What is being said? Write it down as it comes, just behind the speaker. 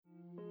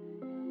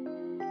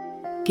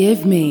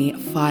Give me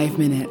 5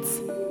 minutes.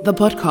 The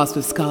podcast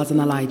with Scars and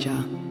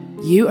Elijah.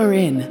 You are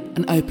in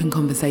an open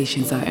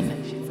conversation zone.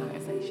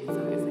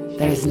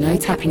 There is no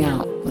tapping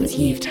out once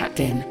you've tapped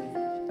in.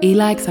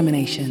 Eli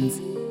examinations,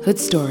 hood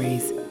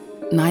stories,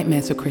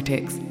 nightmares for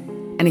critics.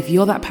 And if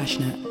you're that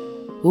passionate,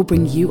 we'll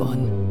bring you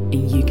on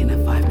and you can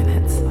have 5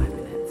 minutes. 5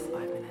 minutes,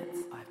 5 minutes,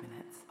 5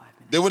 minutes, 5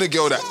 minutes. There was a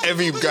girl that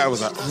every guy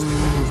was like,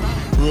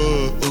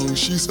 bro, oh,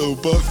 she's so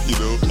buff, you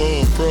know.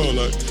 Oh, bro,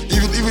 like,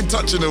 even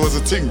touching her was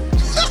a thing.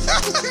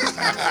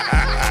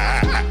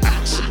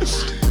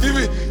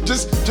 Even,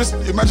 just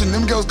imagine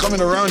them girls coming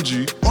around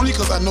you, only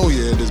because I know,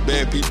 yeah, there's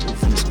bare people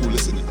from school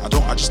listening. I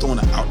just don't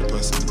want to out the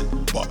person,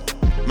 innit? But,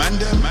 man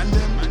them.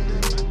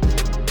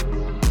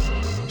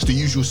 It's the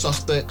usual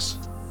suspects,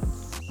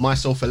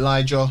 myself,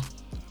 Elijah,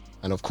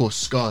 and of course,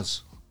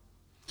 Scars.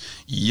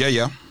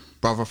 Yeah.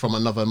 Brother from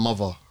another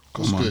mother.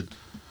 What's good?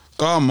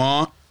 Come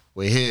on.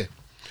 We're here.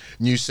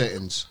 New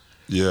settings.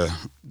 Yeah,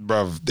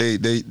 bruv,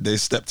 they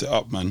stepped it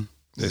up, man.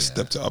 They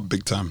stepped it up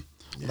big time.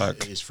 Yeah,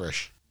 like, it is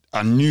fresh.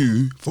 I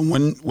knew from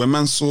when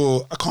man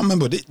saw, I can't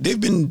remember, they've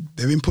been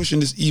pushing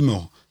this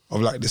email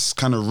of like this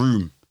kind of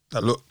room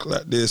that look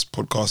like this,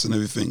 podcast and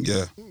everything,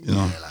 yeah. You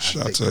know, like,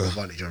 shout out take to,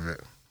 advantage of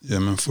it. yeah,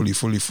 man, fully.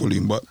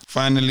 But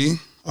finally,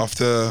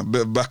 after a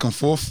bit of back and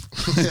forth.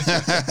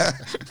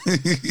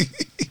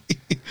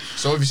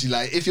 So obviously,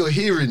 like, if you're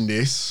hearing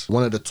this,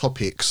 one of the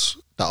topics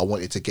that I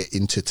wanted to get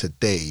into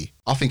today,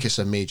 I think it's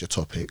a major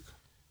topic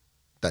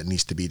that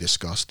needs to be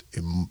discussed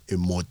in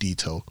more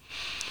detail.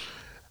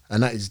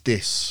 And that is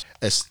this: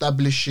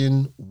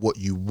 establishing what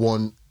you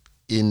want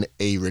in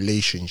a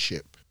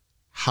relationship.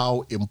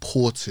 How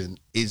important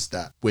is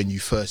that when you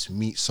first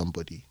meet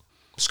somebody?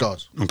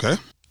 Scars. Okay.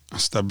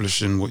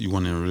 Establishing what you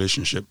want in a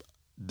relationship.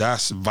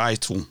 That's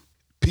vital.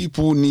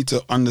 People need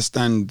to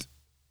understand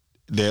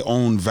their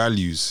own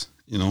values.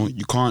 You know,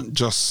 you can't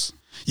just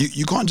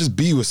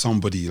be with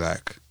somebody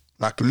like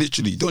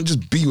literally, don't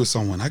just be with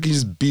someone. How can you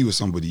just be with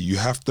somebody? You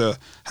have to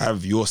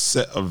have your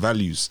set of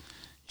values.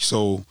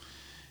 So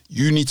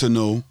you need to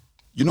know,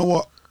 you know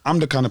what? I'm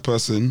the kind of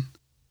person,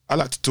 I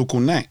like to talk all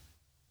night.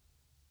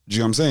 Do you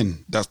know what I'm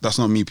saying? That's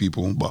not me,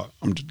 people, but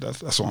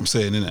that's what I'm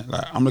saying, innit?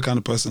 Like, I'm the kind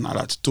of person, I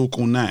like to talk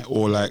all night,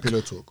 or like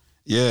Pillow talk.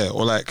 Yeah,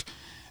 or like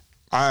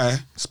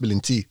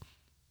spilling tea.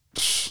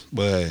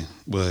 Boy.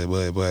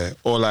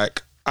 Or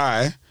like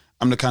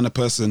I'm the kind of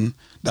person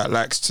that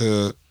likes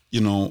to, you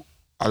know,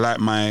 I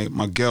like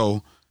my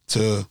girl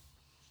to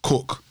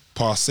cook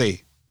per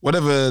se.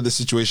 Whatever the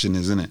situation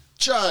is, innit?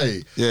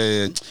 Chai.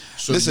 Yeah.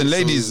 So, listen,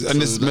 ladies,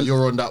 and this like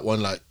you're on that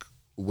one, like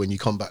when you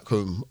come back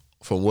home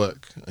from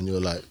work and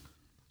you're like,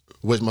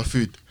 where's my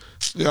food?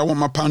 Yeah, I want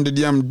my pounded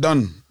yam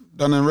done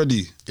and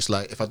ready. It's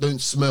like, if I don't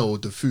smell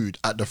the food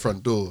at the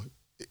front door,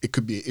 it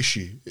could be an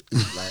issue.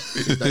 Like,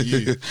 is that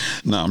you?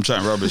 No, I'm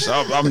trying rubbish.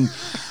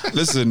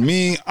 Listen,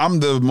 me, I'm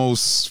the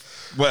most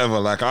whatever.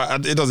 Like,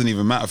 it doesn't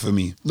even matter for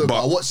me. No,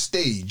 but at what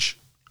stage?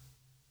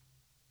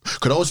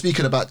 Because I was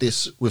speaking about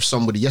this with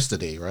somebody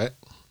yesterday, right?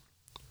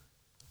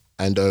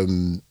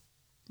 And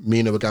me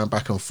and her were going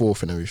back and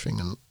forth and everything.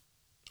 And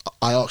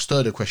I asked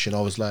her the question.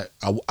 I was like,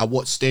 at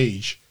what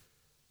stage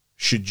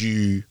should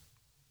you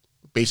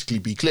basically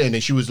be clear? And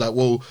then she was like,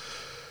 well,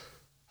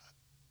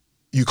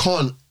 you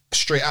can't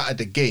straight out of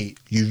the gate.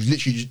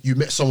 You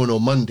met someone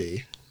on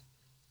Monday.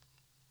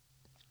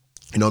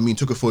 You know what I mean?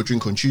 Took her for a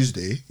drink on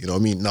Tuesday. You know what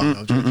I mean? No,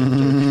 I'm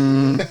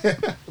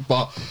joking.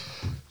 But,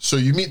 so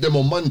you meet them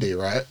on Monday,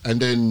 right? And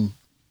then,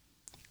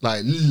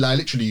 like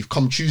literally, you've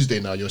come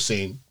Tuesday now, you're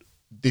saying,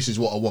 this is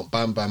what I want.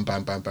 Bam, bam,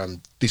 bam, bam,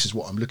 bam. This is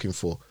what I'm looking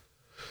for.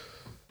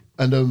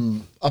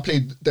 And I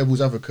played devil's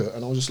advocate,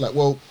 and I was just like,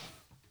 well,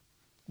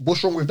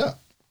 what's wrong with that?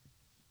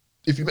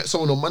 If you met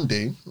someone on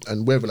Monday,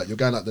 and whether like you're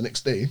going out the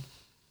next day,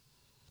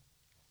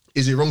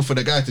 is it wrong for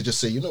the guy to just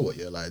say, you know what,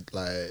 yeah, like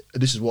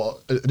this is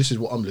what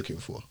I'm looking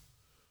for,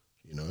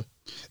 you know?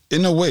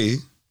 In a way,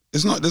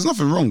 there's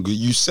nothing wrong.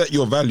 You set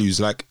your values.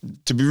 Like,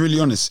 to be really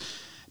honest,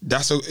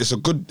 it's a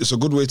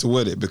good way to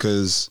word it,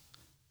 because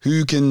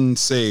who can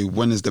say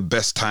when is the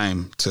best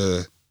time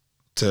to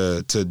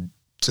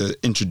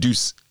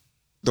introduce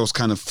those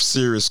kind of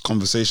serious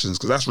conversations?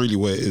 Because that's really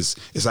where it is.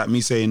 It's like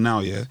me saying now,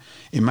 yeah,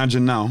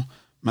 imagine now,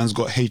 man's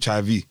got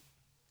HIV.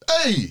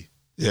 Hey!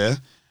 Yeah?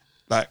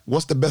 Like,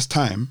 what's the best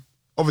time?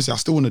 Obviously, I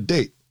still want to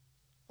date.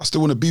 I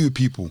still want to be with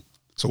people.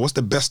 So what's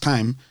the best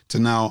time to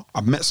now,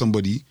 I've met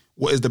somebody,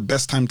 what is the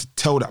best time to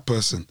tell that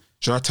person?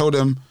 Should I tell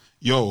them,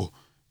 yo,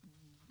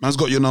 man's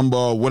got your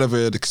number,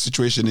 whatever the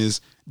situation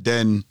is,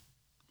 then,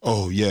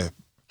 oh, yeah.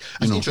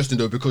 That's interesting,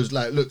 though, because,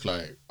 like, look,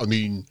 like, I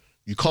mean,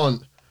 you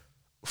can't,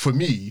 for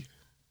me,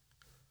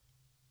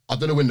 I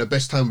don't know when the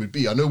best time would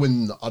be. I know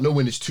when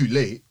it's too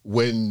late,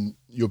 when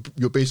you're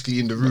basically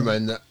in the room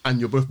and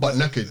you're both butt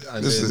naked,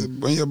 and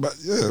when you're back,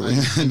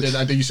 and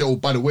then you say, oh,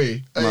 by the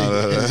way,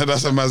 hey.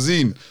 That's a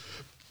mazine.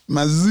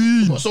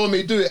 Well, someone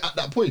may do it at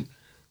that point.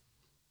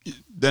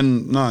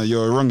 Then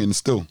you're wronging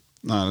still.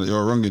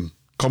 You're wronging.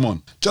 Come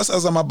on. Just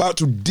as I'm about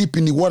to dip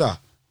in the water,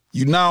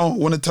 you now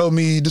want to tell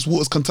me this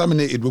water's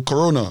contaminated with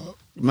corona.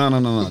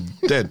 No.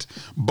 Dead.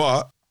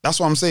 But That's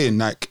what I'm saying.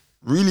 Like,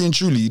 really and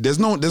truly, there's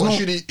no.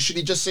 Should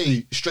he just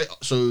say straight?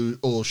 So,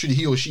 or should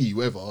he or she,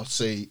 whoever,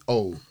 say,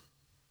 "Oh,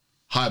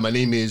 hi, my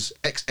name is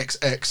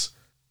XXX.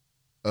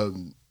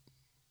 I've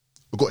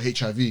got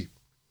HIV."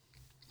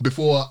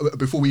 Before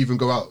we even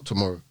go out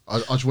tomorrow, I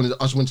just wanted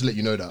to let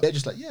you know that they're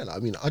just like, yeah, like, I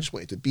mean, I just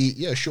wanted to be,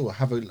 yeah, sure,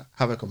 have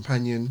a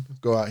companion,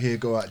 go out here,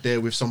 go out there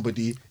with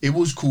somebody. It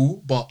was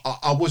cool, but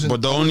I wasn't.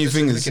 But the only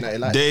thing is,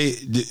 like, they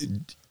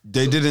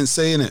didn't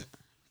say in it.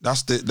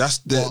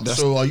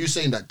 So are you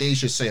saying that they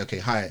should say, okay,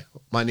 hi,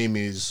 my name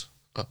is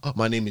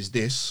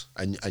this,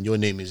 and your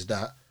name is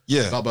that?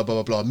 Yeah. Blah blah blah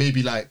blah blah.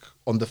 Maybe like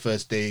on the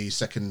first day,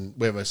 second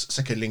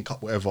link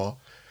up, whatever.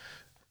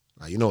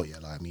 Like, you know what? Yeah,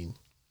 like, I mean,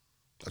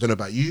 I don't know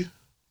about you.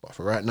 But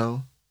for right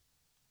now,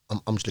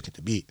 I'm just looking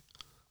to beat.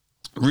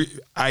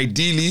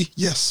 Ideally,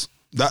 yes.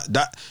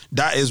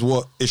 That is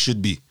what it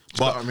should be.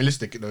 But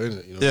unrealistic, though, isn't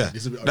it? You know, yeah,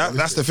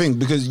 that's the thing,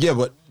 because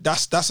but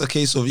that's a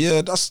case of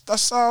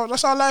that's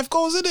how life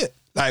goes, isn't it?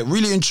 Like,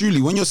 really and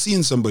truly, when you're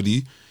seeing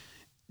somebody,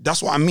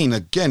 that's what I mean.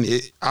 Again,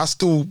 I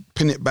still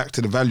pin it back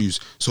to the values.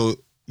 So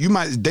you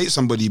might date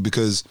somebody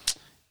because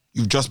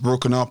you've just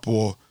broken up,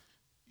 or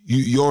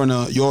you're in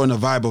a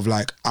vibe of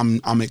like,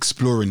 I'm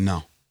exploring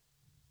now.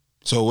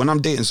 So when I'm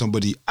dating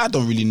somebody, I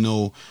don't really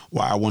know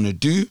what I want to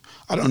do.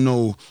 I don't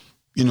know,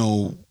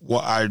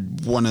 what I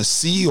want to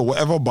see or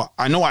whatever, but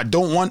I know I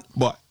don't want,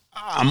 but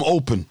I'm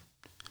open.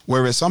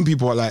 Whereas some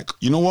people are like,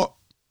 you know what?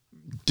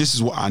 This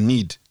is what I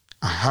need.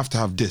 I have to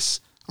have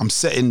this. I'm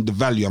setting the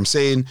value. I'm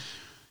saying,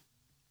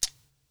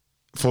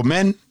 for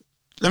men,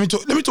 let me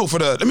talk for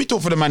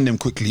the man them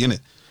quickly, innit?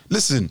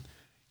 Listen,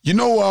 you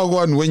know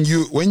what,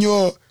 when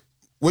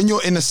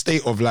you're in a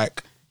state of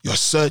like, you're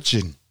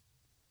searching.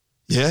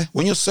 Yeah,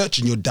 when you're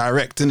searching, you're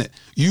direct, innit?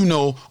 You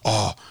know,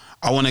 I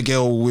want a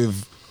girl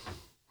with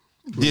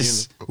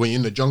this. When you're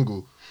in the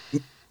jungle.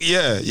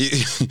 Yeah,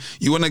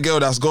 you want a girl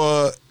that's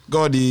got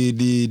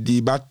the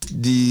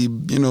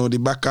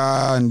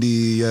baka and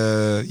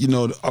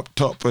the up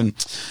top, and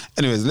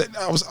anyways,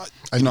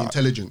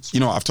 intelligence.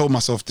 I've told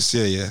myself this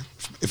year, yeah,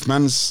 if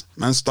man's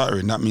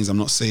stuttering, that means I'm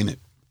not saying it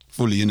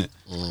fully, innit?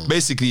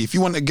 Basically, if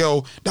you want a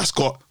girl that's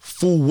got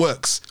full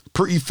works,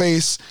 pretty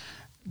face,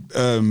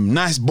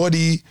 nice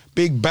body,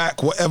 big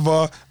back,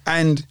 whatever,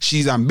 and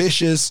she's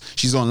ambitious,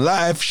 she's on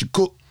life, she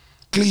cook,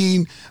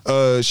 clean,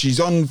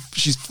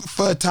 she's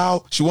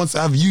fertile, she wants to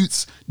have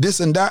youths, this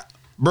and that,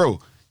 bro.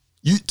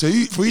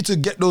 For you to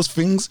get those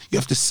things, you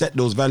have to set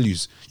those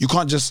values. You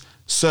can't just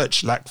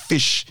search like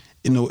fish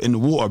in the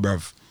water,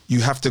 bruv. You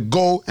have to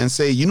go and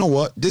say, you know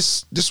what,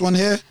 this one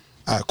here,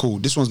 alright, cool,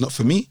 this one's not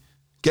for me,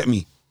 get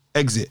me,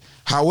 exit.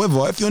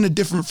 However, if you're in a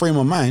different frame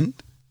of mind,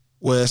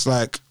 where it's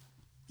like,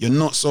 you're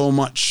not so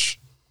much,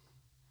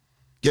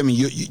 get me,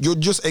 you're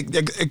just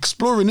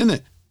exploring,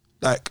 innit?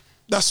 Like,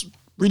 that's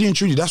really and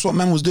truly, that's what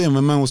man was doing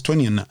when man was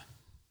 20 and that.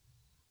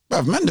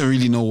 Bruv, man don't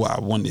really know what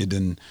I wanted,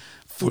 and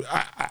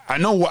I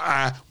know what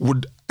I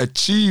would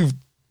achieve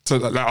to,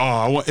 like,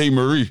 I want A.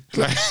 Marie.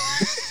 Like,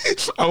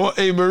 I want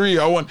A. Marie.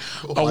 Why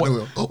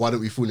don't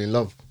we fall in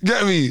love?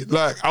 Get me?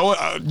 Like,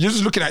 you're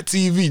just looking at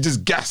TV,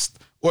 just gassed,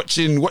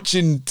 watching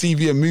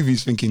TV and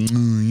movies, thinking,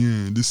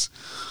 yeah, this,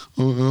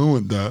 I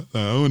want that.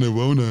 I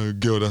want a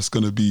girl that's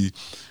gonna be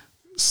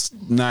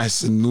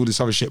nice and all this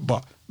other shit.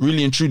 But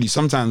really and truly,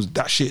 sometimes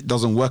that shit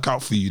doesn't work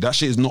out for you. That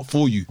shit is not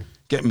for you.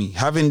 Get me?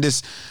 Having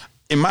this,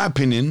 in my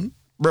opinion,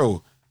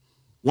 bro,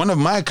 one of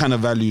my kind of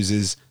values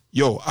is,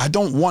 I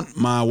don't want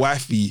my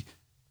wifey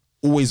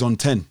always on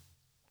 10.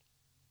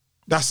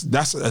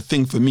 That's a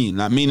thing for me.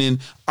 Like, meaning,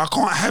 I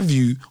can't have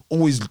you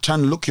always trying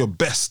to look your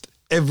best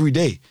every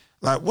day.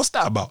 Like, what's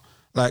that about?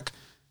 Like,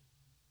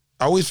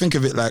 I always think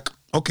of it like,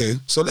 okay,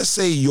 so let's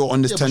say you're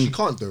on this 10. But you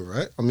can't though,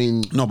 right? I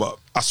mean, no, but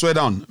I swear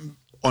down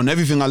on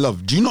everything I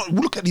love. Do you not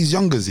look at these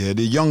youngers here?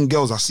 The young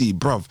girls I see,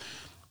 bruv.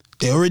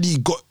 They already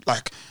got,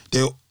 like,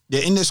 they're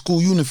in their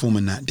school uniform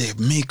and that. They have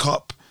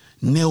makeup,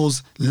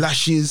 nails,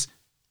 lashes,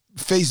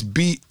 face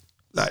beat.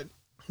 Like,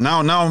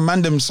 now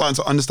man them starting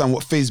to understand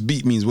what face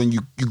beat means. When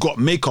you got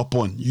makeup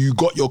on, you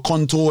got your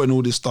contour and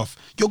all this stuff.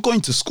 You're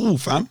going to school,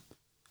 fam.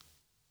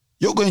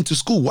 You're going to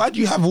school. Why do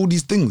you have all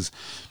these things?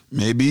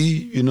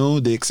 Maybe,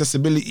 the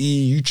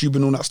accessibility, YouTube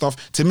and all that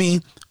stuff. To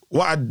me,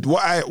 what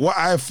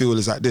I feel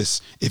is like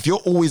this. If you're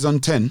always on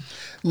 10.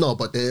 No,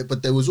 but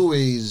there's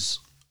always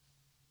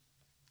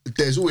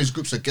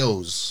groups of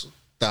girls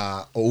that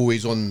are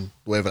always on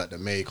whatever, like the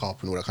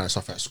makeup and all that kind of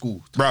stuff at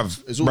school.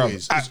 Bruv, there's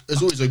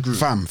always a group.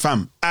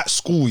 Fam, at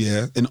school,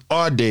 yeah, in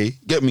our day,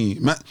 get me,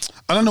 man,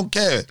 I don't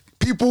care.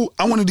 People,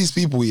 I'm one of these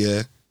people,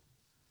 yeah.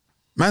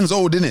 Man's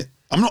old, innit?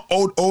 I'm not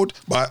old,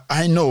 but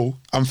I know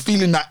I'm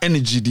feeling that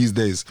energy these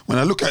days. When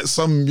I look at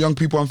some young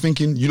people, I'm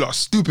thinking, you lot are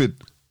stupid,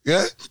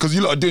 yeah? Because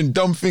you lot are doing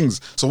dumb things.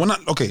 So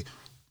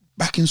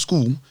back in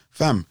school,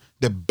 fam,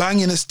 the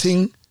bangingest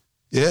thing,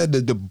 yeah,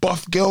 the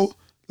buff girl,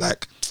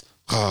 like,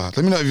 let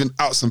me not even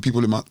out some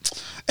people in my...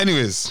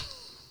 Anyways,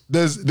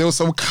 there was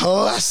some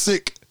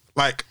classic,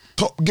 like,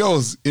 top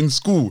girls in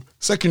school,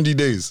 secondary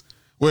days,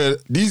 where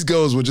these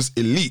girls were just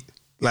elite.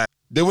 Like,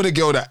 They were the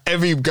girl that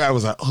every guy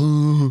was like,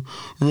 oh,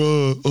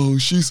 bro, oh,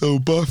 she's so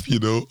buff, you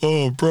know.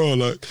 Oh, bro,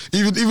 like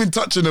even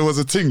touching her was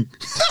a thing.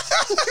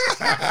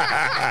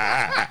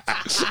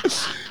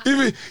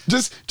 Even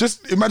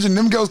just imagine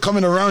them girls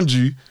coming around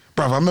you,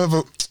 bruv. I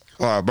remember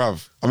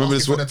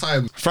this one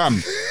time,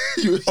 fam.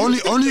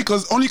 only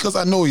because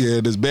I know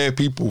there's bare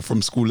people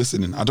from school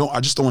listening. I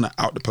just don't want to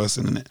out the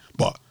person in it,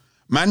 but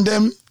man,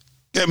 them.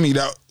 Get me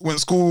that went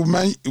school with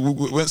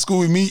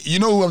me. You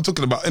know who I'm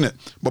talking about, innit?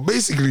 But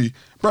basically,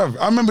 bruv,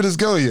 I remember this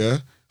girl,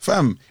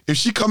 fam. If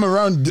she come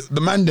around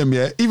the man them,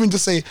 even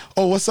just say,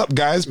 "Oh, what's up,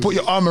 guys?" Put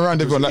your arm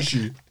around everyone, like,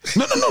 issue.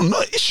 No,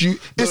 not issue.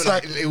 It's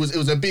like it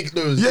was a big,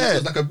 it was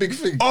like a big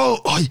thing. Oh,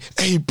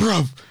 hey,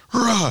 bruv,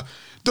 rah.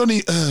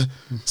 Donnie,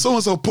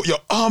 so-and-so put your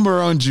arm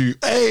around you.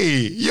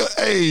 Hey,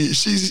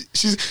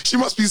 she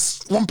must be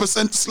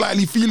 1%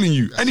 slightly feeling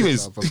you.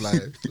 Anyways.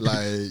 like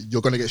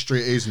you're going to get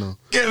straight A's now.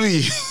 Get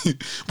me?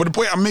 But the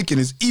point I'm making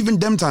is, even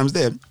them times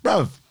there,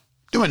 bruv,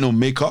 there ain't no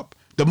makeup.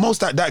 The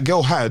most that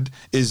girl had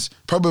is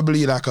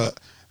probably like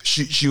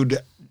she would,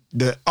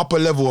 the upper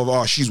level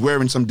of, she's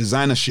wearing some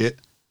designer shit,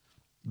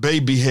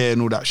 baby hair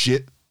and all that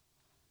shit.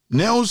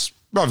 Nails,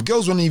 bruv,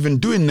 girls weren't even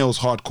doing nails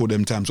hardcore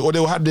them times. Or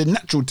they'll have the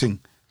natural thing.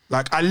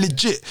 Like, I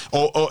legit,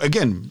 or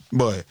again,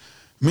 boy,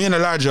 me and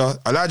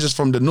Elijah's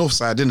from the north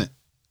side, innit?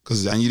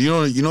 Because, and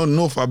you know,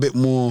 north are a bit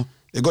more,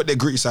 they got their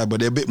gritty side, but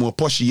they're a bit more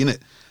poshy, innit?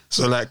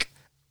 So, like,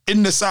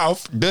 in the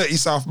south, dirty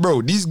south,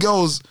 bro, these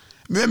girls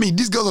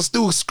are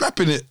still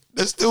scrapping it.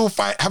 They're still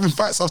having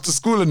fights after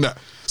school and that.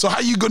 So how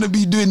you going to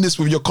be doing this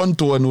with your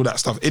contour and all that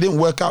stuff? It didn't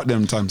work out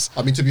them times.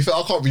 I mean, to be fair,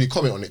 I can't really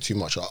comment on it too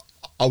much.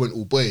 I went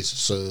all boys,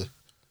 so...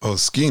 Oh,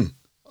 skiing.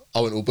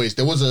 I went all boys.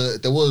 There was a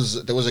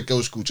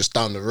girls' school just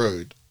down the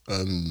road.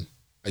 And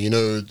you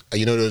know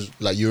those,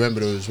 like, you remember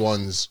those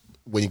ones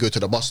when you go to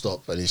the bus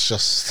stop and it's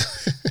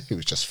just it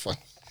was just fun.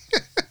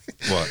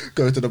 What?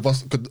 Go to the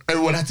bus because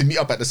everyone had to meet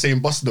up at the same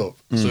bus stop.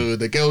 So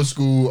the girls'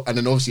 school and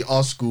then obviously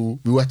our school,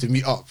 we had to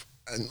meet up,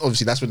 and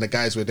obviously that's when the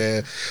guys were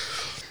there.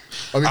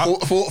 I mean,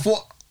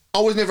 I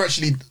was never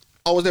actually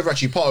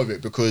part of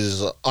it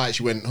because I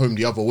actually went home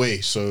the other way,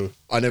 so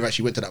I never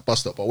actually went to that bus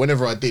stop. But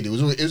whenever I did, it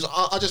was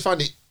I just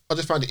found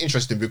it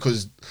interesting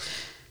because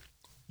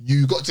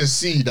you got to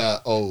see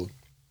that,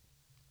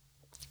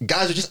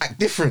 guys are just act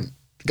different.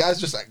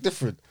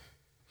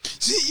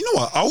 See, you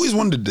know what? I always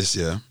wondered this,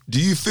 Do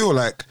you feel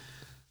like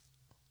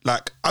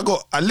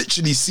I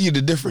literally see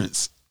the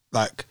difference,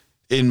 like,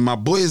 in my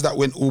boys that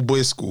went all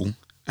boys school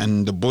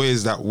and the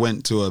boys that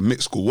went to a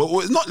mixed school. Well,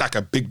 it's not like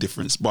a big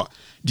difference, but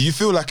do you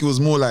feel like it was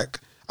more like,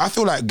 I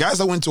feel like guys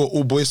that went to an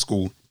all boys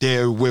school,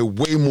 they were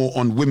way more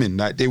on women.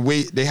 Like,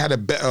 they had a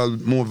better,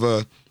 more of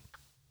a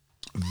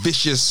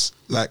vicious,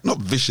 like, not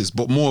vicious,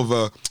 but more of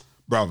a,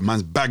 bruv,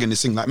 man's bagging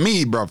this thing. Like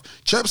me, bruv,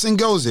 Chirps and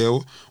Girls here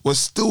was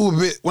still a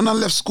bit, when I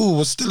left school,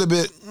 was still a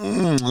bit,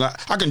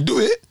 like, I can do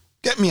it.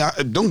 Get me,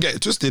 don't get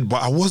it twisted,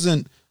 but I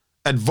wasn't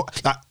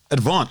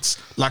advanced.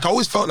 Like, I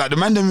always felt like the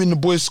man them in the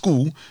boys'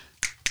 school,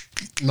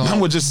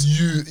 man were just...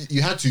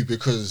 You had to,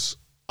 because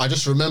I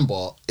just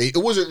remember, it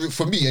wasn't,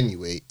 for me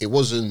anyway, it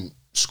wasn't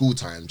school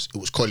times, it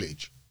was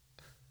college.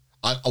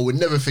 I would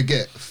never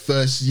forget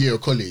first year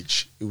of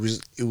college. It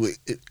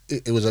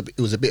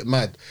was a bit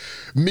mad.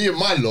 Me and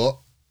my lot,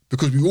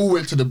 because we all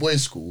went to the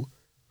boys' school,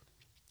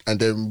 and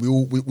then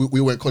we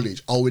went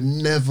college. I would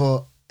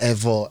never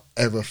ever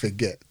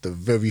forget the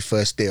very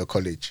first day of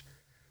college.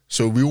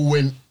 So we all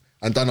went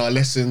and done our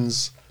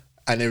lessons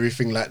and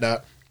everything like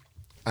that.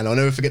 And I'll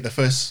never forget the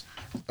first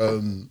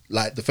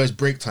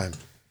break time.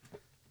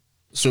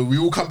 So we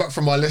all come back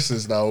from our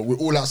lessons now. We're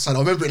all outside. I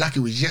remember it like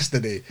it was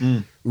yesterday.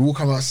 We all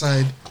come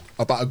outside.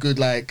 About a good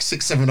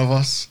 6-7 of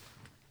us.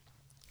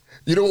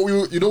 You know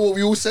what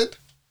we all said?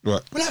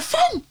 What? We're like,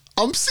 fam,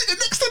 I'm sitting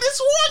next to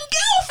this one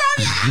girl, fam.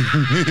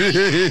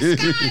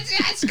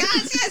 Yes.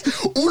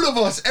 All of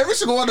us, every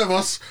single one of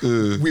us,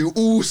 we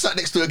all sat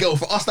next to a girl.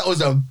 For us, that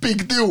was a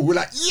big deal. We're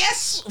like,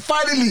 yes,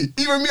 finally.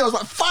 Even me, I was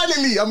like,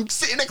 finally, I'm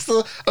sitting next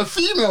to a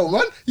female,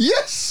 man.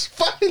 Yes,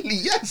 finally,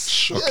 yes.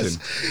 Shocking.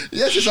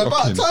 Yes, it's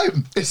about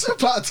time. It's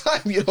about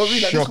time, you know what I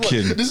mean? Like,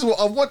 shocking. This is what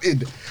I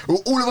wanted.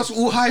 All of us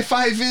all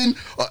high-fiving.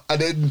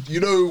 And then, you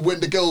know, when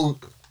the girl...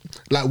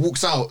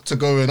 walks out to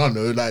go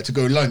to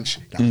go lunch.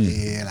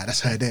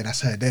 That's her there.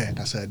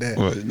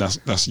 Well,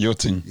 that's your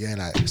thing.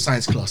 Yeah,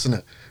 science class, isn't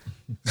it?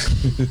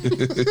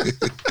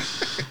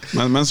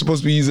 Man's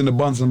supposed to be using the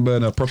Bunsen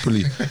burner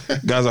properly.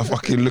 Guys are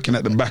fucking looking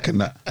at the back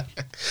and that.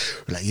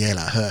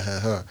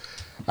 Her.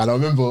 And I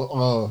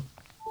remember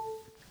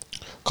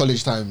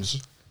college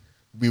times,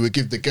 we would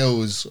give the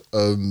girls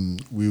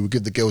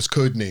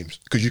code names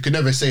because you can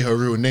never say her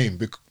real name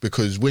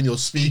because when you're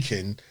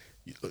speaking,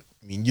 I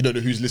mean, you don't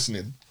know who's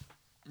listening.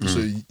 So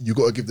you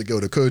got to give the girl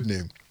the code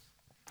name.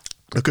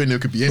 The code name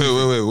could be anything.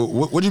 Wait.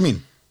 What do you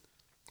mean?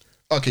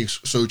 Okay,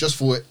 so just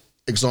for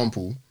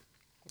example,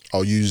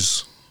 I'll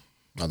use,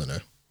 I don't know.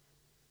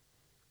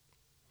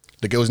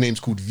 The girl's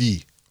name's called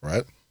V,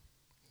 right?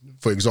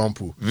 For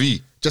example.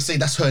 V. Just say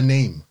that's her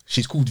name.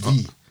 She's called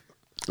V.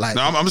 No,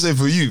 I'm saying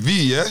for you,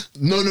 V, yeah?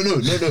 No.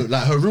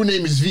 Like, her real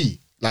name is V.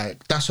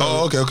 Like that's her.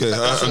 Oh, okay.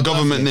 That's A her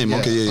government birth name.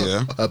 Okay,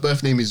 yeah. Her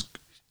birth name is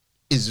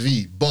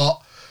V,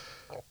 but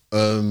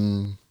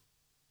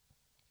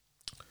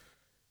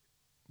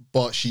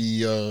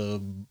she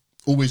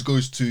always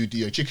goes to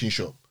the chicken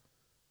shop,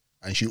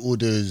 and she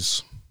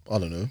orders, I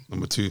don't know,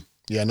 Number 2.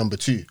 yeah, number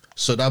 2.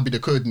 So that'll be the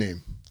code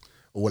name.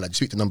 Or like,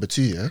 speak to number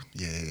 2, yeah?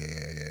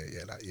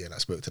 Yeah. Like,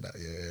 spoke to that,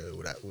 yeah,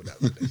 all that,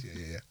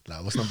 yeah.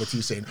 Like, what's number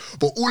 2 saying?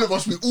 But all of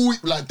us, we all,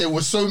 like, there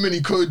were so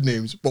many code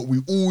names, but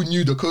we all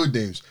knew the code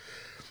names.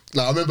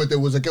 Like, I remember there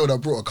was a girl that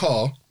brought a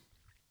car.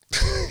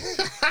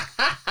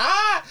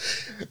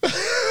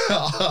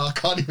 I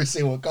can't even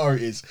say what car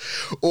it is.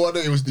 All I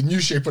know, it was the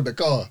new shape of the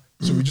car.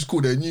 So we just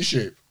called it a new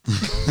shape.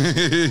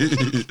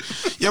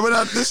 Yeah,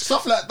 but this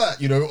Stuff like that,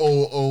 you know,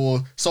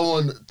 or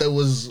someone, there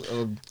was...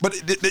 but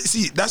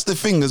see, that's the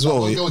thing as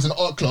well. one girl was in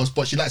art class,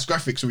 but she likes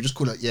graphics, so we just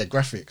call it,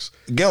 graphics.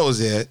 Girls,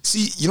 yeah.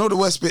 See, you know the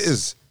worst bit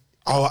is,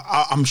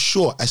 I'm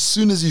sure as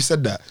soon as you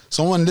said that,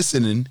 someone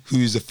listening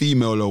who's a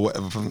female or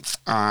whatever, from,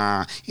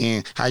 how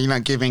you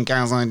not giving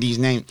guys on these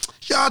names?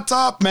 Shut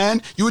up,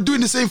 man. You were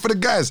doing the same for the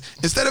guys.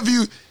 Instead of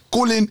you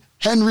calling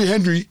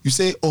Henry, you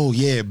say, oh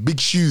yeah, big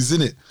shoes,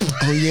 innit?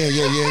 Oh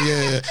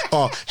yeah.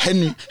 Oh,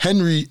 Henry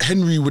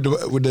with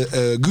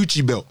the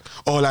Gucci belt,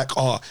 or like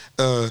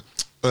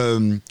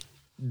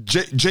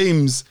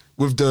James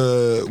with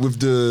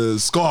the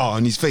scar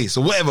on his face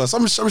or whatever,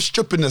 some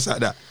strippiness like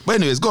that. But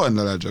anyways, go on,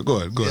 Elijah.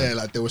 Go on. Yeah,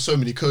 like there were so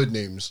many code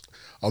names.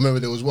 I remember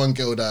there was one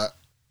girl that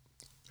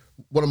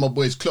one of my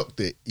boys clocked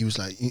it. He was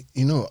like,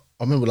 you know,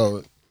 I remember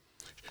like,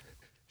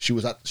 she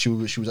was at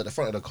the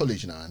front of the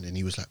college now, and then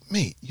he was like,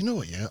 mate, you know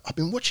what? Yeah, I've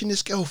been watching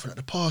this girl for like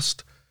the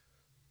past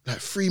like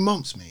 3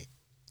 months, mate.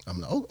 I'm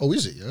like, oh,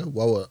 is it? Yeah.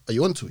 Well, are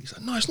you onto it? He's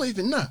like, no, it's not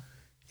even that.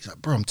 He's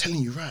like, bro, I'm telling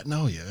you right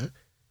now, yeah.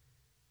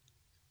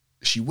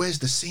 She wears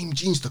the same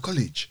jeans to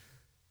college,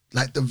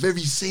 like the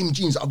very same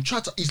jeans. I've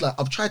tried to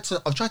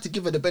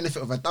give her the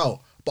benefit of a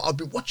doubt, but I've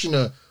been watching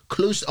her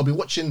close. I've been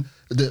watching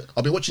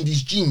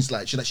these jeans.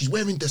 Like she's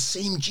wearing the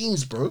same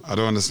jeans, bro. I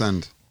don't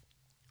understand.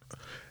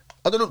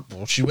 I don't know.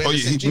 Well, she wears the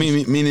same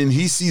jeans. Meaning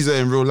he sees her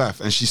in real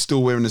life and she's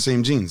still wearing the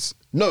same jeans.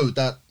 No,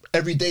 that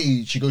every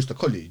day she goes to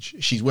college,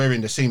 she's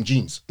wearing the same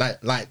jeans,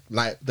 like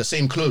the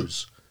same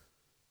clothes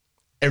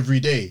every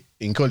day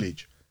in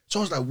college. So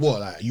I was like,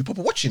 what? Like, are you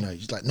proper watching her?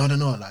 He's like, no.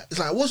 Like, it's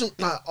like, I wasn't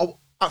like,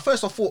 at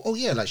first I thought, oh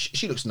yeah, like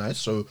she looks nice.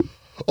 So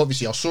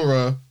obviously I saw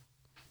her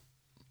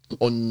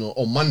on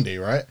Monday,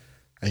 right?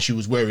 And she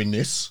was wearing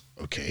this.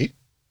 Okay.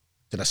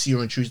 Then I see her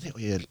on Tuesday. Oh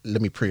yeah,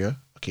 let me pray her.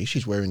 Okay,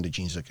 she's wearing the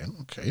jeans again.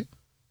 Okay.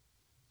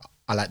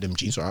 I like them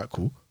jeans. All right,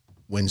 cool.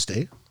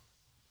 Wednesday,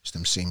 it's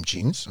them same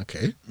jeans.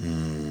 Okay.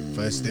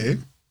 Thursday.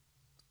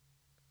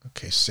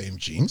 Okay, same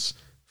jeans.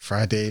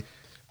 Friday.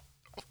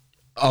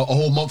 A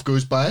whole month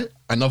goes by,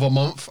 another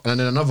month, and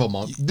then another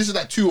month. This is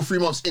like 2 or 3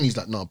 months in. He's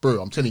like, no,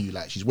 bro, I'm telling you,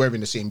 like, she's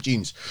wearing the same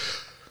jeans.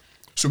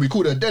 So we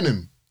called her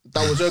Denim.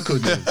 That was her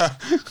code name.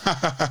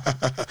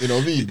 You know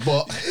what I mean?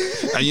 But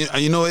and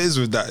you know what it is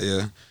with that,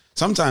 yeah?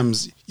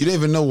 Sometimes you don't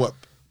even know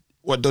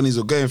what Donnies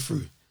are going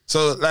through.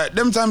 So like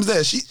them times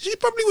there, she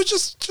probably was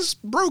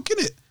just broke,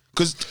 innit?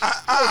 Because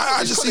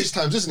I just see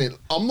times, isn't it?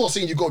 I'm not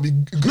saying you got to be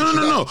good.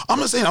 No. I'm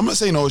not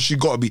saying oh she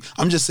got to be.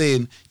 I'm just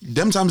saying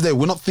them times there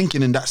we're not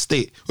thinking in that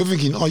state. We're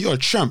thinking, oh, you're a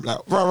tramp, like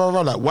rah.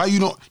 Like why are you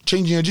not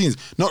changing your jeans?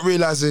 Not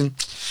realizing,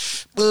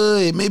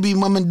 maybe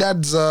mum and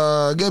dad's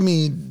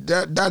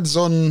dad's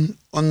on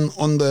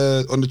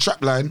the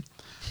trap line.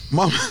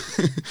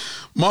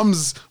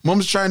 Mum's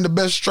trying the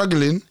best,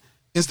 struggling.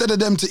 Instead of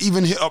them to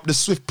even hit up the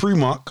Swift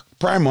Primark,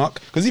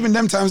 because even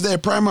them times there,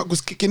 Primark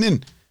was kicking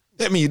in.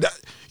 Let me that.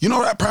 You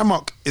know that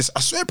Primark is, I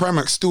swear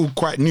Primark's still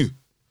quite new,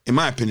 in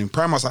my opinion.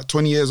 Primark's like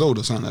 20 years old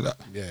or something like that.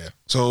 Yeah.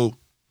 So,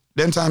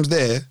 them times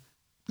there,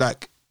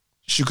 like,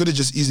 she could have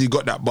just easily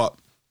got that, but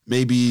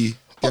maybe...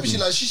 Obviously,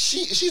 like,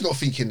 she's not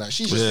thinking that.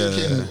 She's just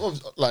thinking,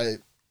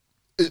 like,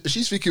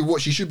 she's thinking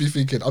what she should be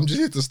thinking. I'm just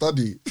here to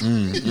study.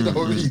 You know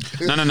what I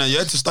mean? No, you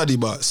had to study,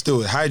 but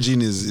still,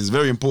 hygiene is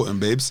very important,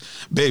 babes.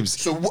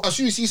 So, as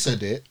soon as he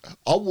said it,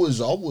 I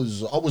was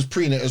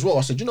preying it as well.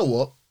 I said, you know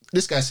what?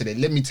 This guy said it.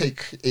 Let me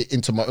take it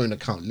into my own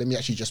account. Let me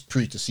actually just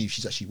pray to see if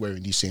she's actually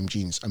wearing these same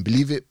jeans. And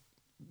believe it,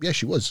 yeah,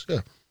 she was.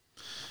 Yeah.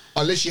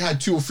 Unless she had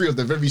 2 or 3 of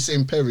the very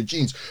same pair of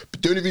jeans.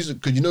 But the only reason,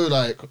 because you know,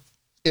 like,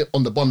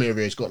 on the bum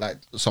area, it's got like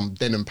some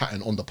denim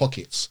pattern on the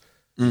pockets.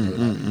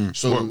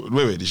 So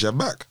wait, did she have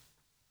back?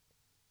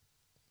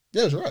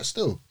 Yeah, it was right.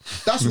 Still,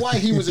 that's why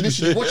he was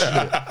initially watching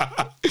it.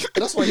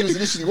 That's why he was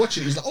initially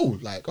watching it. He's like, oh,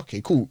 like,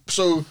 okay, cool.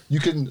 So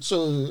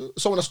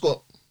someone that's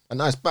got a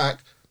nice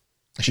back,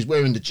 and she's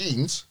wearing the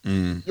jeans,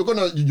 you're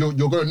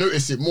gonna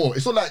notice it more.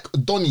 It's not like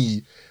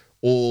Donnie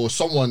or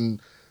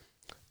someone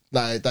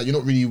like that you're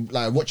not really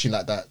like watching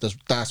like that.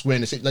 That's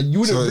wearing the same. Like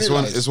you wouldn't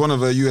realize. It's one of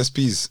her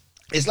USPs.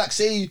 It's like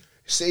say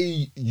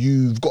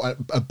you've got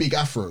a big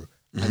afro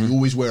and you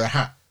always wear a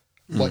hat,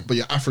 but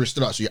your afro is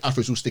still out, so your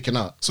afro is all sticking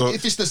out. So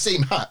if it's the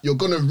same hat, you're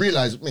gonna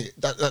realize, mate,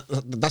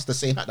 that's the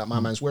same hat that my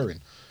man's wearing.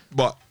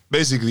 But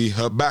basically,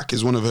 her back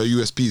is one of her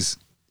USPs.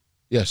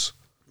 Yes.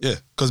 Yeah,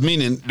 because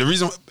meaning the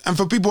reason, and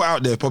for people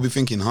out there probably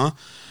thinking,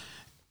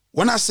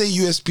 when I say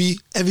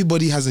USP,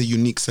 everybody has a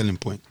unique selling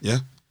point, yeah?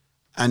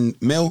 And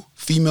male,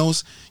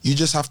 females, you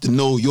just have to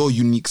know your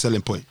unique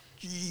selling point.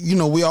 You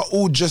know, we are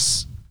all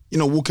just, you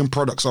know, walking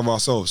products of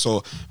ourselves.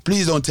 So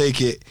please don't take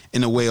it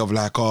in a way of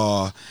like,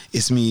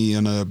 it's me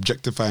on an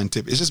objectifying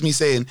tip. It's just me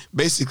saying,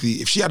 basically,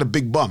 if she had a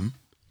big bum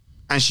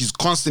and she's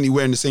constantly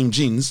wearing the same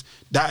jeans,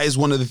 that is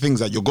one of the things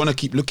that you're going to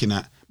keep looking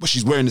at, but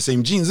she's wearing the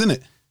same jeans,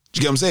 innit? Do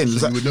you get what I'm saying?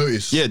 So you would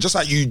notice. Yeah, just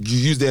like you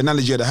use the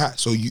analogy of the hat.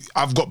 So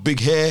I've got big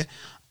hair,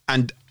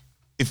 and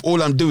if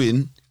all I'm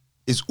doing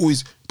is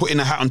always putting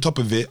a hat on top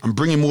of it and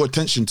bringing more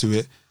attention to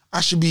it,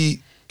 I should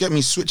be, get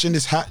me, switching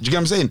this hat. Do you get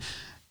what I'm saying?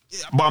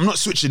 But I'm not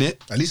switching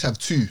it. At least have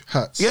 2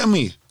 hats. Get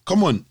me?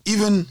 Come on.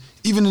 Even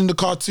in the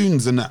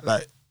cartoons and that,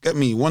 like, get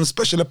me, one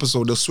special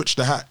episode, they'll switch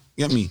the hat.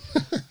 Get me?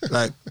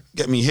 Like,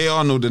 get me, Hey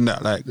Arnold and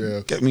that. Like,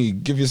 get me,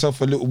 give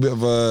yourself a little bit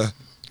of a...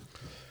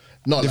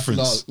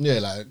 difference.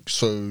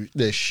 So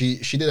she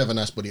did have a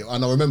nice body,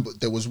 and I remember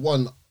there was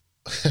one.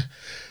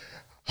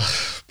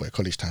 But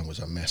college time was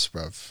a mess,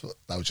 bruv.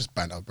 That was just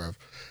banter, bruv.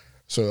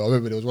 So I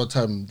remember there was one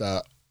time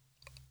that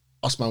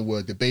us man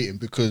were debating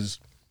because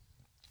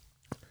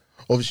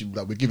obviously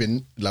we're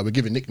giving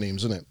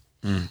nicknames, isn't it?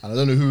 And I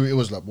don't know who it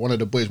was. Like one of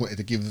the boys wanted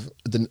to give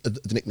the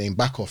nickname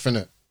back off,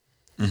 innit?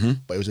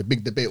 But it was a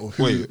big debate of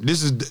who. Wait,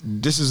 this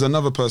is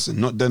another person,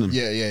 not Denim.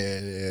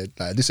 Yeah.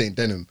 Like this ain't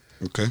Denim.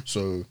 Okay.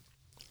 So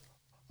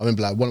I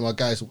remember like one of my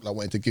guys like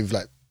wanted to give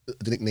like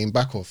the nickname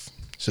back off.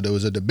 So there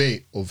was a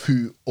debate of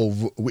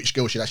which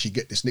girl should actually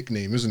get this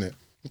nickname, isn't it?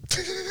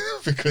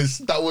 Because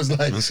that was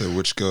like, I said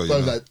which girl, yeah.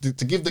 Like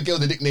to give the girl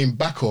the nickname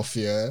back off,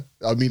 yeah.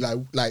 I mean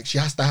like she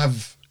has to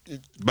have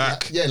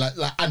back,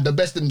 like and the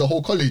best in the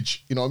whole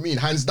college. You know what I mean?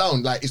 Hands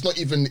down. Like it's not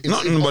even.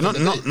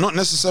 Not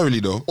necessarily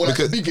though. Or like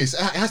the biggest.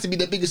 It has to be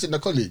the biggest in the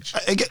college.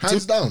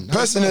 Hands down.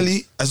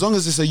 Personally, as long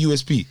as it's a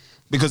USP.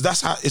 Because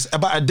that's how it's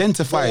about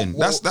identifying.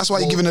 That's why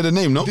you're giving it a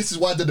name, no? This is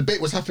why the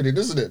debate was happening,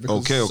 isn't it?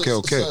 Because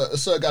okay.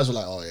 Certain guys were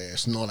like, oh yeah,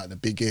 it's not like the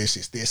biggest,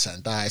 it's this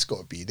and that, it's got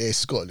to be this,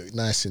 it's got to look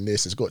nice in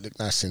this, it's got to look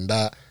nice in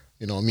that.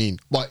 You know what I mean?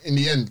 But in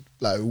the end,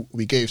 like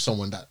we gave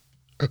someone that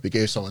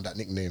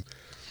nickname.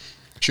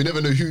 She'll never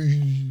know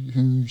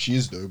who she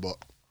is though, but.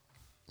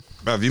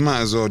 Bruv, you might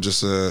as well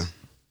just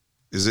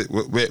is it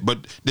wait,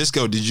 but this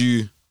girl, did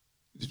you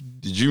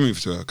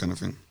move to her kind of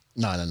thing?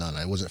 No,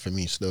 it wasn't for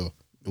me still.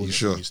 It wasn't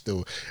sure? for me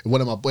still. One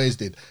of my boys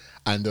did,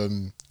 and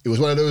it was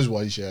one of those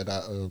ones, yeah,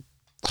 that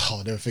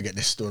I'll never forget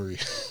this story.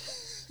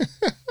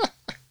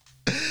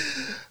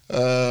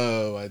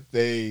 Oh my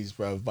days,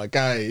 bro. My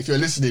guy, if you're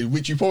listening,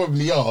 which you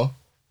probably are,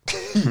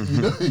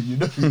 you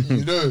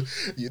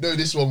know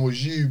this one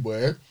was you,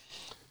 boy.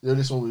 You know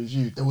this one was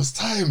you. There was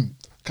time.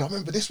 Cause I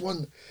remember this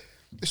one,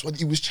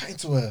 he was chatting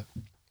to her,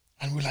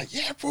 and we're like,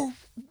 yeah, bro.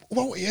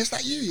 Well, yeah, is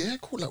that you? Yeah,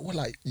 cool. Like, what?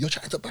 Like, you're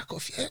trying to back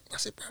off? Yeah, I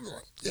said, bro.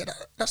 Yeah,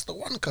 that's the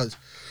one, cuz.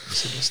 I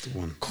said, that's the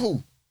one.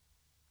 Cool.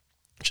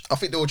 I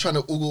think they were trying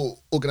to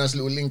organize a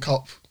little link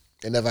up.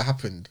 It never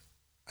happened.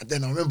 And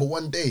then I remember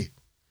one day,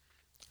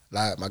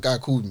 like, my guy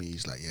called me.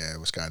 He's like, yeah,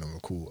 what's going on?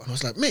 Cool. And I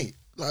was like, mate,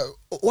 like,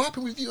 what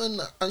happened with you and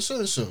so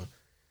and so?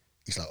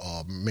 He's like,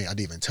 oh, mate, I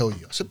didn't even tell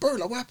you. I said, bro,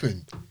 like, what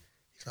happened?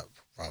 He's like,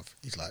 bruv.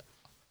 He's like,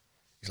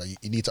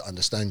 you need to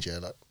understand, yeah.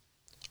 Like,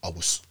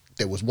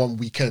 there was one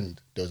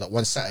weekend, there was like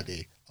one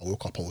Saturday, I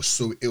woke up, I was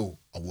so ill.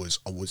 I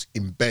was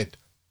in bed.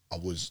 I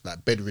was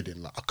like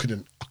bedridden, like I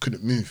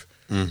couldn't move.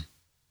 And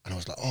I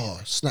was like,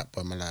 oh, snap,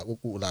 I'm like,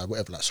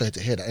 whatever, like, sorry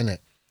to hear that, innit?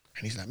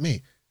 And he's like,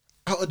 mate,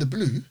 out of the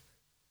blue,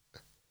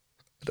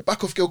 the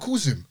back off girl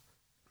calls him.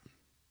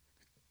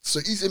 So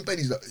he's in bed,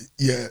 he's like,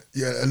 yeah,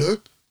 hello?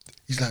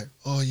 He's like,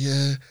 oh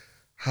yeah,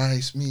 hi,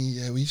 it's me,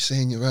 yeah, what you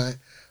saying, you're right?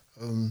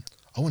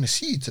 I want to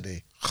see you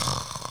today.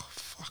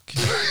 Fuck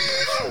you.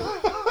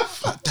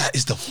 That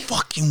is the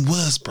fucking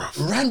worst, bro.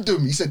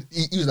 Random. He said,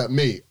 he was like,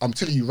 mate, I'm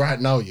telling you right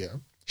now, yeah,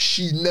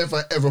 she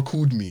never ever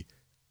called me,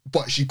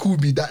 but she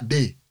called me that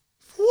day.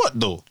 What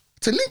though?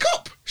 To link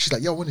up. She's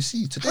like, yeah, I want to see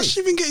you today. How did she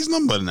even get his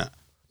number and that?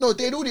 No,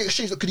 they had already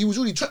exchanged, because he was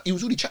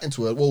already chatting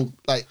to her. Well,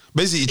 like,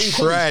 basically he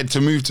tried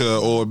to move to her,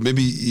 or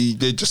maybe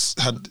they just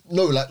had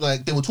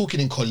like they were talking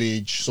in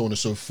college, so on and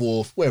so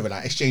forth, wherever,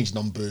 like exchange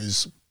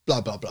numbers, blah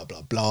blah blah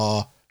blah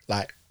blah,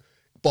 like,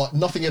 but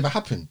nothing ever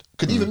happened.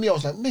 Because even me, I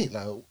was like, mate,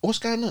 like, what's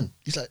going on?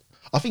 He's like,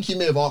 I think he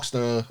may have asked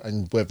her,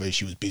 and whether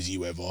she was busy,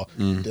 whatever,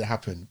 it didn't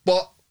happen.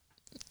 But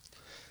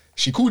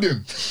she called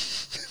him.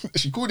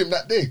 She called him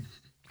that day.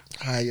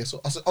 Hi, yeah. So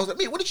I was like,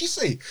 mate, what did she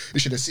say? You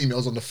should have seen me. I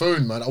was on the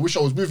phone, man. I wish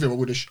I was with him. I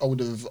would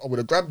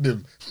have grabbed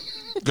him.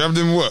 Grabbed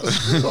him what?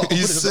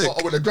 He's sick.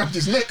 I would have grabbed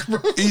his neck, bro.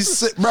 He's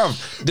sick, bro.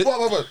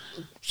 What?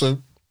 So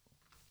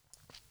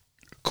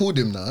called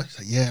him now. He's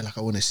like, yeah, like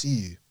I want to see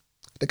you.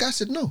 The guy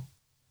said no.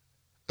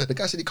 The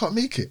guy said he can't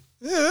make it.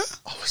 Yeah.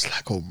 I was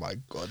like, oh my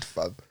God,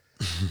 fam.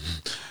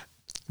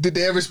 Did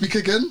they ever speak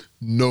again?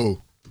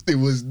 No. It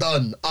was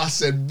done. I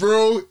said,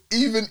 bro,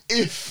 even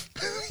if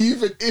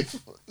even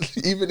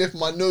if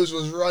my nose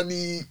was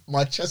runny,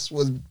 my chest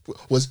was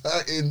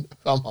hurting,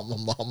 I'm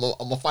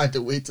gonna find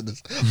a way to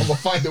this. I'm gonna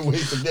find a way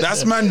to get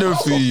That's there. mandem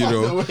for you, you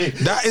know.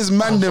 That is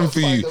mandem for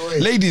you.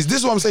 Ladies, this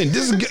is what I'm saying.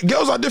 This is,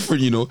 girls are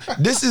different, you know.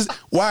 This is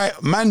why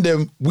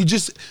mandem,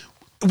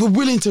 we're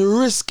willing to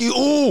risk it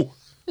all.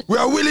 We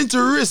are willing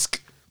to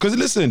risk. Because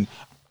listen,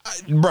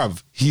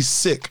 bruv, he's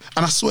sick.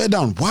 And I swear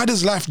down, why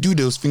does life do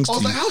those things to I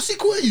was you? like, how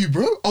sick were you,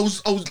 bro? I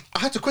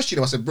had to question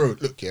him. I said, bro,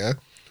 look, yeah,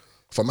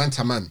 for man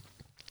to man,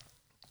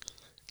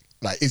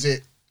 like,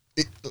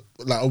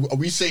 like, are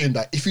we saying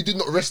that if you did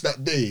not rest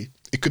that day,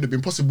 it could have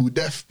been possible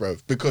death, bro?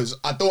 Because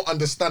I don't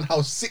understand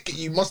how sick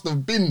you must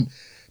have been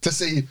to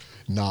say,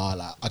 nah,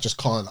 like, I just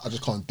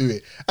can't do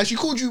it. And she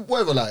called you,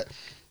 whatever, like,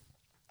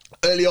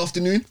 early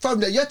afternoon,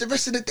 fam, you had the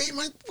rest of the day,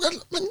 man.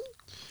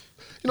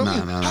 You know what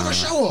I mean? Have a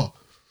shower.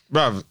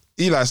 Bruv,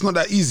 Eli, it's not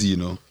that easy, you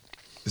know.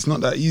 It's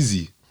not that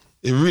easy.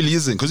 It really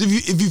isn't. Because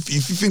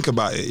if you think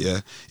about it,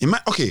 yeah,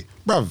 okay,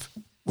 bruv,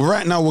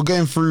 right now we're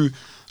going through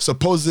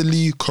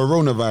supposedly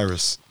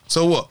coronavirus.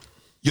 So what?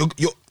 You're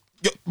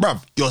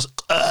bruv,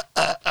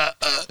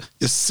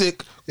 you're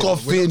sick,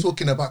 coughing. We're not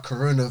talking about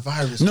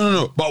coronavirus.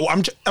 No. But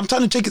I'm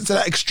trying to take it to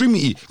that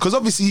extremity because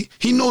obviously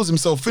he knows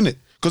himself, innit?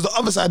 Because the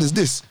other side is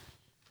this: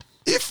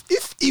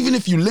 even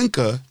if you link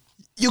her,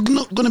 you're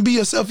not gonna be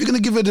yourself. You're gonna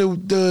give her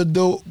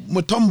the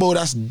Mutombo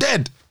that's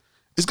dead.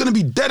 It's gonna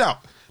be dead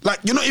out. Like,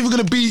 you're not even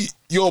gonna be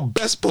your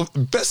best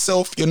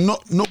self. You're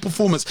no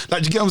performance.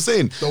 Like, you get what I'm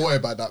saying? Don't worry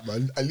about that,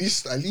 man. At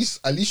least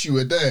you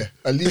were there.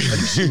 At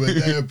least you were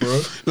there,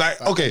 bro. Like,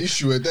 okay, at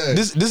least you were there.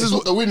 This it's is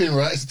not the winning,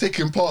 right? It's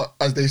taking part,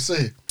 as they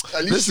say.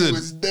 At least you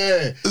was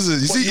there. Listen,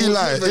 you see,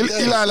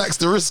 Eli likes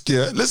the risk,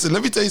 yeah? Listen,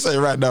 let me tell you something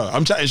right now.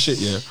 I'm chatting shit,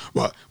 yeah?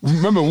 But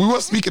remember, we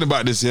were speaking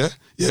about this, yeah?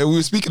 Yeah, we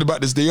were speaking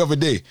about this the other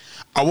day.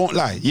 I won't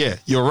lie. Yeah,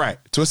 you're right.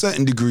 To a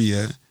certain degree,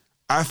 yeah?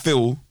 I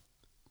feel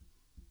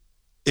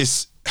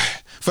it's,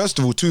 first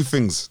of all, two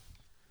things.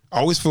 I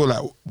always feel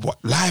like,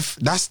 what, life,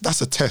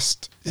 that's a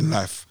test in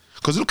life.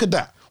 Because look at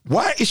that.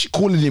 Why is she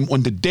calling him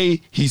on the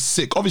day he's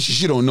sick? Obviously,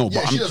 she don't know.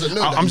 Yeah, but she doesn't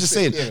know I'm just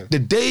saying, the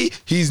day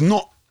he's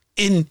not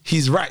in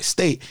his right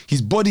state,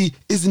 his body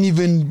isn't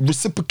even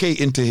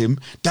reciprocating to him,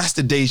 that's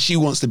the day she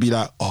wants to be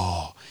like,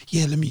 oh,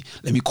 yeah, let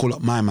me call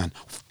up my man.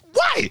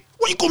 Why?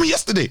 Why you call me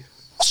yesterday?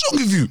 What's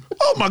wrong with you?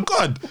 Oh my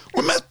God.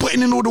 When man's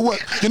putting in all the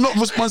work, you're not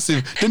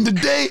responsive. Then the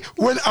day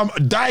when I'm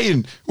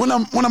dying, when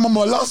I'm on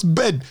my last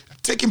bed,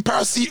 taking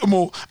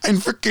paracetamol and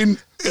freaking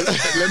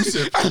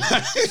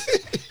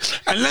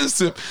and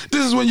Lemsip,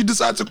 this is when you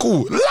decide to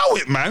call. Allow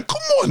it, man.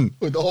 Come on.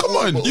 Come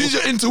on. Use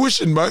your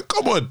intuition, man.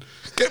 Come on.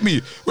 Get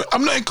me.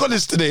 I'm not in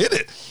college today,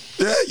 innit?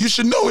 Yeah, you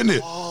should know,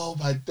 innit? Oh,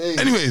 my days.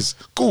 Anyways,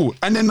 cool.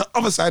 And then the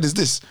other side is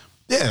this.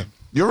 Yeah,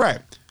 you're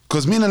right.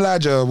 Because me and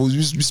Elijah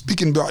was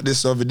speaking about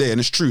this the other day, and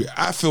it's true.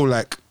 I feel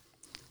like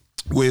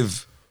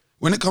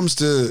when it comes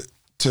to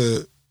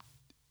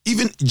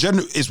even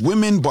general, it's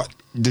women, but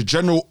the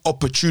general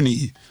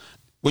opportunity.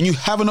 When you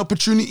have an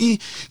opportunity,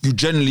 you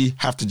generally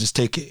have to just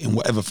take it in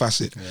whatever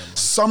facet.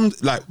 Yeah,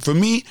 like, for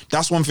me,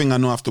 that's one thing I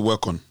know I have to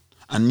work on.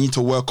 I need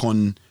to work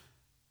on,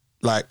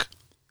 like,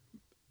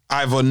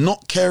 either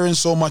not caring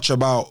so much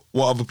about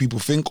what other people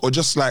think, or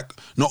just like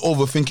not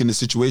overthinking the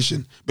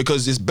situation.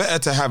 Because it's better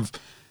to have,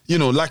 you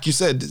know, like you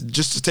said,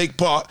 just to take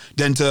part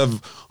than to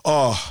have,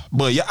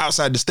 but you're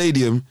outside the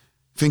stadium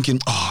thinking,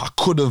 I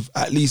could have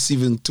at least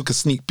even took a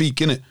sneak peek,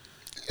 innit?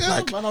 Yeah,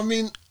 like, man, I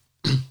mean,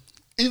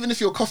 even if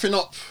you're coughing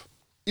up,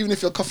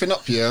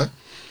 yeah,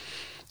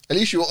 at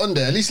least you were on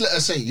there. At least let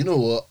us say, you know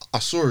what, I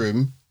saw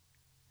him,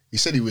 he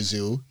said he was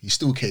ill, he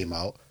still came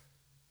out.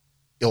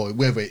 Or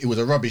whether it was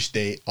a rubbish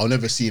day, I'll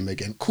never see him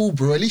again. Cool,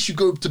 bro. At least you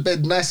go to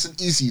bed nice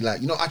and easy.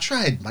 Like, you know, I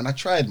tried, man.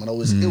 I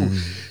was ill.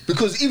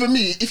 Because even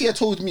me, if he had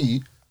told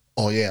me,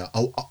 oh yeah,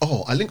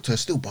 I linked her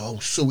still, but I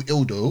was so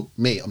ill though,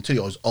 mate. I'm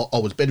telling you, I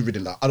was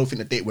bedridden. Like, I don't think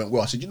the date went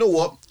well. I said, you know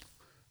what?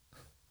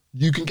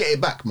 You can get it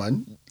back,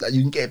 man. Like,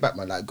 you can get it back,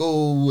 man. Like,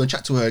 go and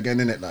chat to her again,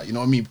 innit? Like, you know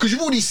what I mean? Because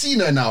you've already seen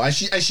her now, and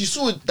she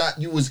saw that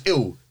you was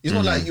ill. It's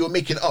not like you were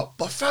making it up.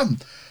 But fam,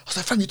 I was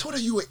like, fam, you told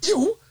her you were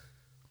ill?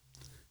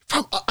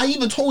 Fam, I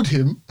even told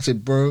him, I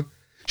said, bro,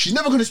 she's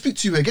never going to speak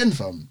to you again,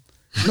 fam.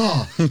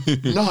 Nah,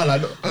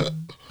 like,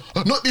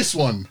 not this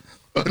one.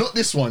 Not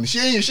this one. She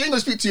ain't going to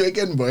speak to you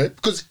again, bro.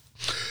 Because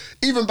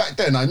even back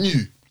then, I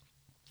knew,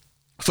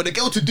 for the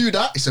girl to do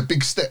that, it's a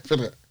big step,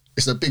 isn't it?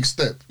 It's a big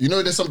step. You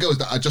know, there's some girls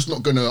that are just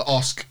not going to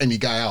ask any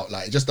guy out.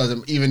 Like, it just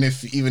doesn't, even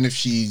if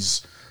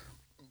she's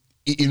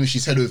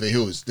head over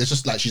heels, there's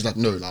just like, she's like,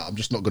 no, like, I'm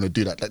just not going to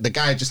do that. Like, the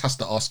guy just has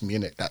to ask me,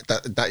 innit?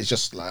 That is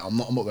just like, I'm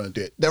not going to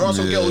do it. There are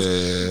some girls,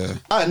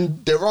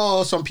 and there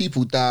are some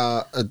people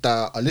that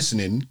are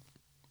listening,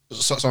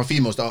 some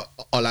females that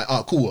are like,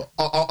 cool,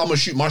 I'm going to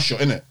shoot my shot,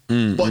 innit?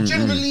 But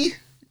generally,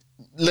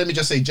 let me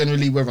just say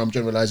generally, whether I'm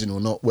generalizing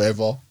or not,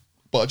 whatever,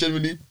 but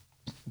generally,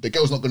 the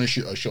girl's not going to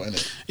shoot her shot,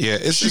 innit? Yeah,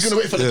 she's going to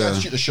wait for the guy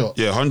to shoot the shot.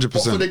 Yeah, 100%.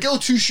 But for the girl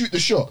to shoot the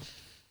shot,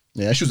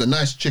 yeah, she was a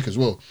nice chick as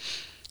well.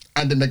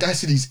 And then the guy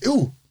said he's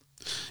ill.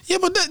 Yeah,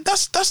 but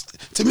that's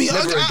to me,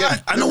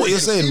 I know what you're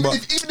saying, but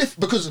even if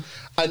because,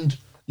 and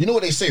you know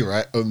what they say,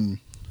 right?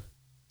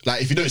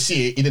 Like if you don't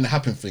see it, it didn't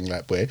happen thing.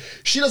 Like, boy,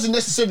 she doesn't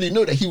necessarily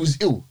know that he was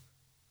ill.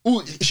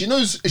 Ooh, she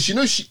knows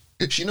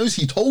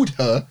he told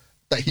her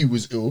that he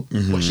was ill,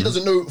 but she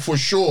doesn't know for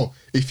sure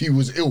if he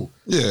was ill.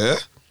 Yeah.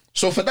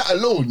 So for that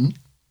alone,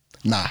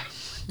 nah.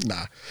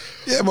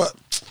 Yeah, but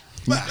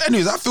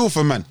anyways, I feel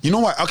for man. You know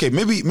what? Okay,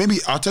 maybe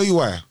I'll tell you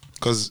why.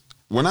 Because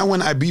when I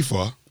went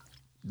Ibiza,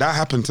 that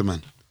happened to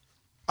man.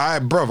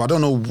 Bruv, I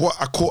don't know what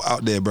I caught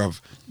out there,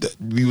 bruv.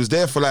 We was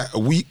there for like a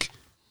week.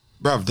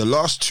 Bruv, the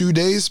last 2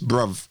 days,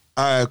 bruv,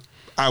 I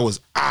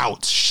was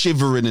out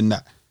shivering in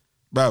that.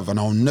 Bruv, and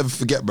I'll never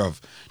forget, bruv.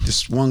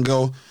 This one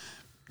girl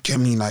get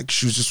me like,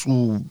 she was just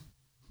all,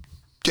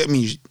 get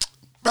me,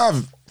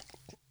 bruv,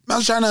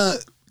 I'm trying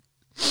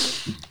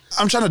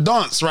to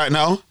dance right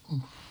now.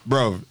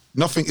 Bruv,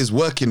 nothing is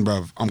working,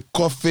 bruv. I'm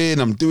coughing,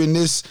 I'm doing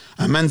this,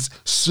 and man's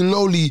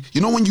slowly, you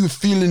know when you're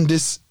feeling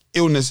this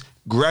illness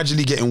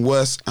gradually getting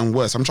worse and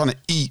worse. I'm trying to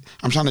eat,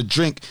 I'm trying to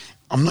drink,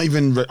 I'm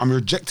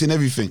rejecting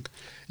everything.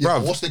 Yeah, bruv.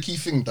 but what's the key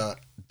thing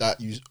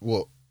that you,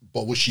 what,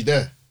 but was she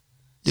there?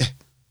 Yeah.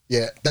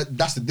 Yeah,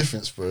 that's the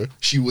difference, bro.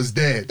 She was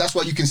there. That's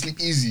why you can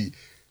sleep easy.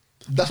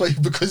 That's why,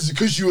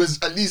 because you was,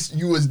 at least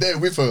you was there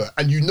with her,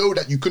 and you know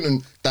that you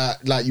couldn't,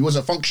 that like you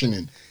wasn't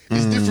functioning.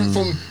 It's different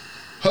from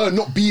her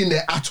not being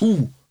there at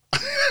all,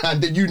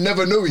 and then you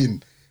never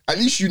knowing. At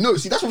least you know.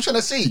 See, that's what I'm trying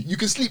to say. You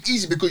can sleep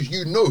easy because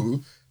you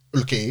know,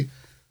 okay,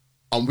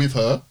 I'm with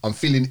her, I'm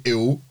feeling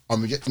ill,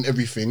 I'm rejecting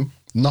everything,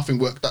 nothing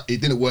worked out,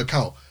 it didn't work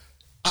out.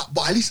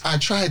 But at least I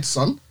tried,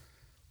 son.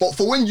 But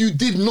for when you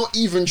did not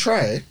even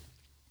try,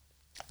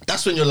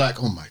 that's when you're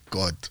like, oh my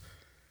God.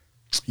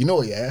 You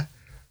know, yeah,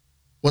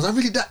 was I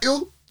really that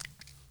ill?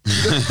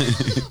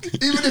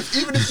 even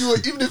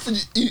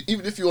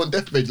if you're on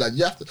deathbed, like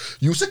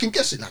you second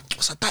guess it, like,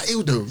 was I that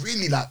ill though?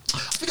 Really, like, I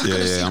think I could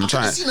have seen. I could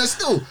have seen her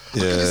still. I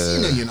could have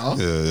seen her, you know.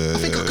 I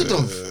think I could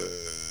have.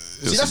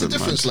 See, that's the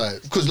difference,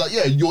 like, because like,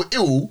 yeah, you're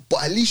ill,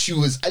 but at least you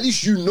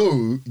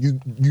know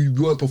you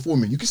weren't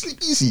performing. You can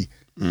sleep easy.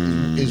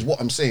 Is what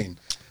I'm saying.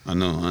 I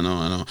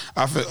know.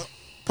 I feel,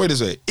 put it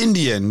this way, in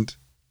the end,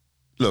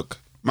 look,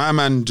 my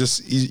man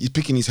he's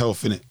picking his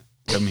health, innit?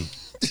 Get me?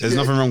 There's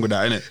nothing wrong with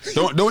that,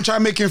 innit? Don't try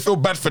and make him feel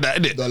bad for that,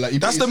 innit? No, like,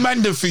 that's the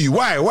man there for you.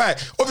 Why?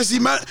 Obviously,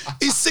 man,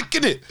 he's sick,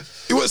 innit?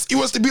 He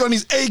wants to be on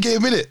his A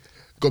game, innit?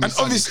 Got me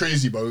obviously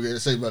crazy, bro. We're gonna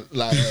say, but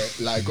like,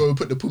 go and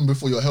put the pum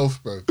before your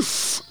health, bro.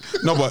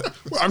 No, but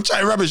I'm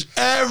trying rubbish.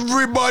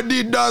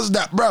 Everybody does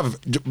that, bruv.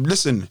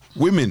 Listen,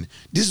 women,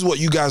 this is what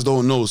you guys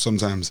don't know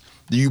sometimes.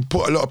 You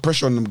put a lot of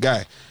pressure on them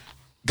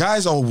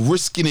guys are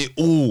risking it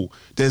all.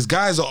 There's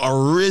guys that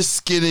are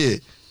risking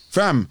it.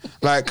 Fam,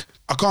 like,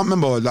 I can't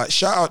remember, like,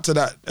 shout out to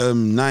that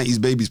 90s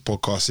Babies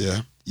podcast,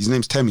 yeah? His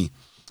name's Temmie.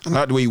 And I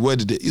like the way he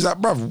worded it. He's like,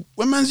 bruv,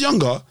 when man's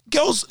younger,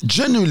 girls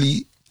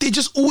generally, they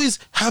just always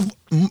have,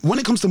 when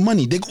it comes to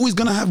money, they're always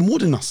gonna have more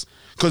than us.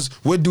 Because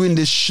we're doing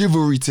this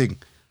chivalry thing.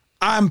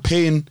 I'm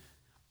paying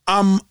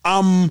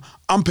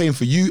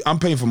for you, I'm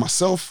paying for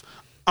myself,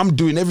 I'm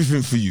doing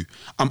everything for you.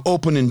 I'm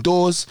opening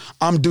doors,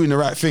 I'm doing the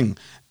right thing.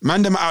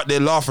 Man, them out there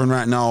laughing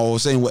right now or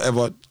saying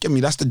whatever, get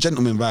me, that's the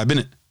gentleman vibe,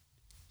 innit?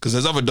 Because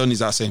there's other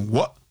Donnies out saying,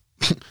 what?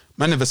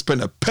 Man never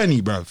spent a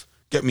penny, bruv.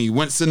 Get me,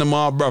 went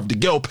cinema, bruv, the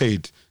girl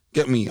paid.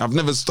 Get me, I've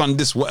never done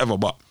this, whatever,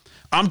 but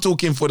I'm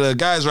talking for the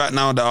guys right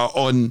now that are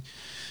on,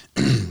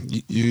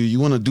 you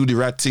want to do the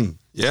right thing,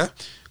 yeah?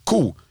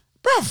 Cool.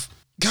 Bruv,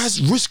 guys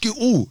risk it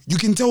all. You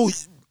can tell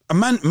a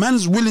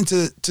man's willing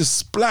to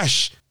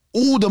splash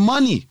all the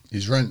money.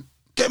 His rent.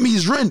 Get me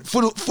his rent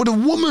for the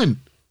woman.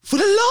 For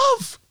the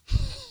love.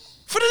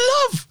 For the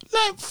love.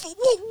 Like,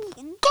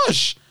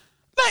 gosh.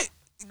 Like,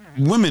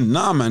 women,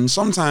 nah, man.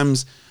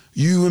 Sometimes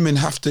you women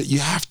have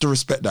to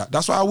respect that.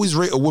 That's why I always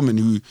rate a woman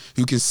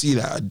who can see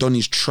that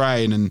Donnie's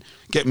trying and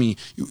get me.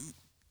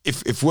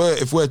 If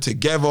we're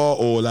together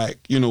or like,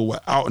 you know, we're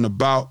out and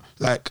about,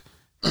 like,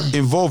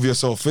 involve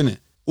yourself in it.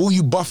 All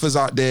you buffers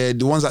out there,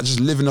 the ones that just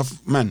living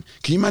off, man.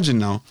 Can you imagine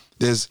now?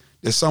 There's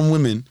some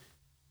women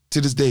to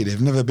this day,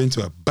 they've never been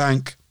to a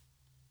bank,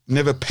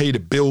 never paid a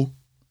bill,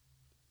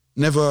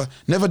 never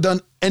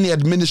done any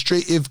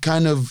administrative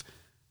kind of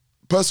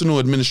personal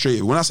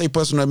administrative. When I say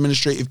personal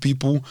administrative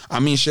people,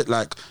 I mean shit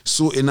like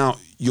sorting out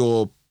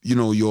your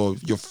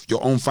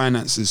own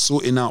finances,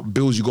 sorting out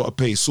bills you got to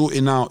pay,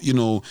 sorting out, you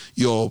know,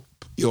 your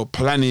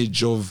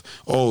plannage of,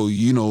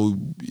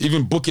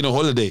 even booking a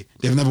holiday.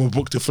 They've never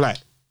booked a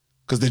flight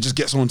because they just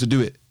get someone to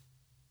do it.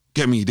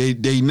 Get me?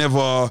 They've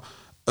never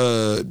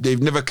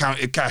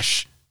counted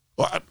cash.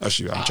 Well,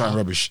 actually, I'm trying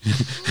rubbish.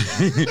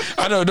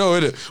 I don't know,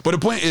 innit? But the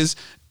point is,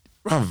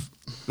 bruv,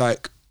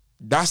 like,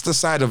 that's the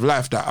side of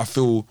life that I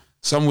feel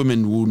some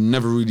women will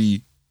never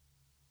really,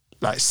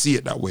 like, see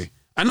it that way.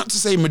 And not to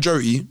say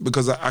majority,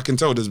 because I can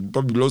tell there's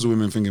probably loads of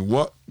women thinking,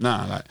 what?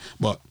 Nah, like,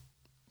 but...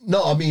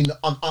 No, I mean,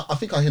 I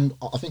think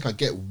I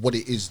get what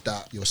it is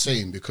that you're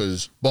saying,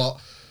 but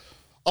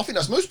I think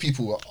that's most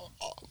people,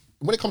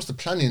 when it comes to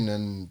planning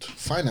and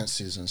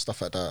finances and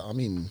stuff like that, I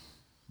mean,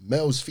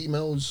 males,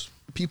 females,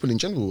 people in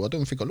general, I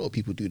don't think a lot of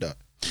people do that.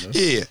 You know?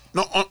 Yeah,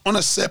 not on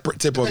a separate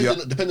tip of your.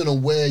 Depending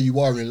on where you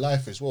are in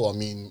life as well. I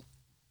mean,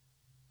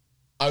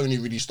 I only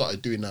really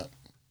started doing that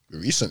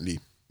recently,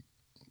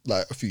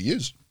 like a few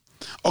years.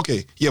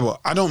 Okay, yeah, but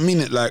I don't mean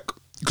it like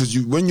because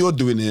when you're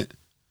doing it,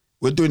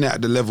 we're doing it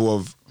at the level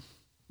of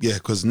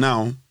because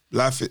now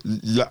life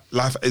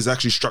is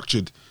actually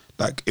structured.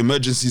 Like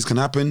emergencies can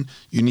happen.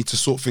 You need to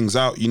sort things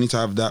out. You need to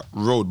have that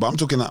road. But I'm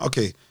talking like,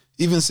 okay,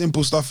 even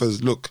simple stuff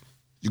as, look,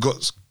 you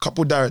got a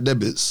couple direct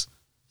debits.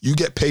 You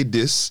get paid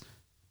this,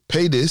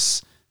 pay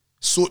this,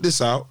 sort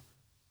this out,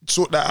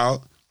 sort that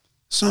out.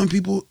 Some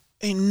people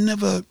they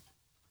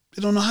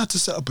don't know how to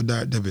set up a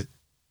direct debit.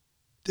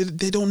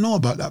 They don't know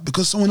about that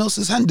because someone else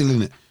is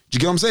handling it. Do you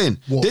get what I'm saying?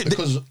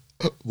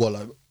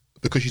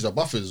 Because she's a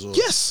buffers? Or?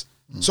 Yes.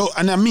 So,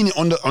 and I mean it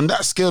on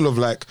that scale of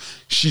like,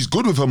 she's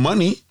good with her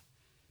money.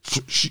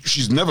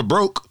 She's never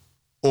broke,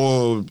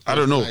 or I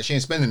don't know. Like she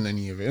ain't spending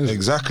any of it.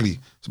 Exactly.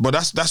 But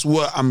that's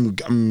what I'm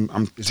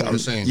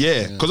saying.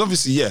 Yeah, because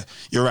obviously,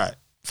 you're right.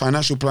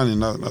 Financial planning.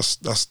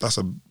 That's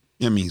a.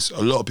 I mean,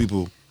 a lot of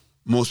people,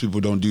 most people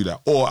don't do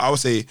that. Or I would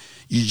say,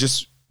 you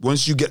just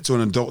once you get to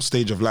an adult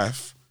stage of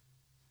life,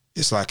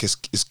 it's like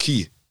it's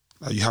key.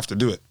 Like you have to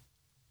do it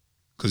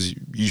because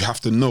you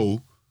have to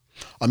know.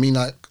 I mean,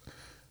 like,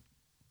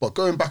 but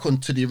going back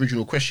onto the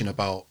original question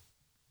about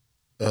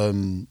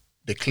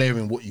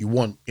declaring what you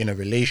want in a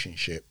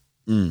relationship.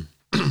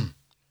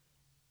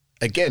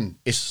 Again,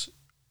 it's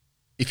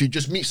if you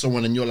just meet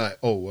someone and you're like,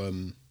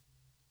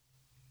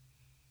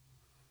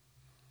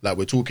 like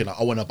we're talking, like,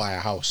 I want to buy a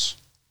house,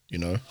 you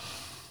know,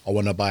 I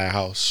want to buy a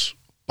house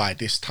by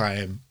this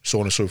time, so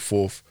on and so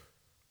forth.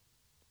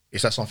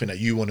 Is that something that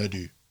you want to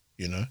do,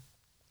 you know?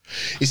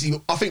 You see,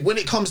 I think when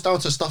it comes down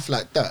to stuff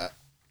like that,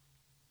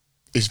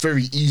 it's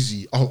very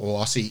easy,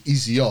 or I say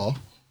easier,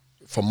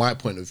 from my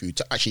point of view,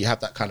 to actually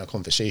have that kind of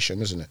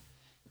conversation, isn't it?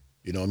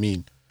 You know what I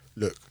mean?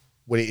 Look,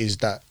 what it is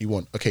that you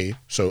want. Okay,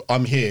 so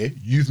I'm here.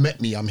 You've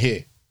met me. I'm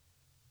here.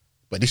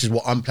 But this is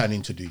what I'm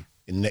planning to do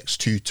in the next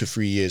 2 to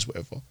 3 years,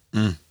 whatever.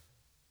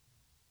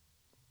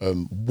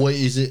 What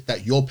is it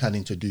that you're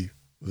planning to do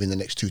within the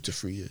next 2 to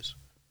 3 years?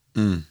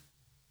 You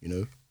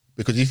know?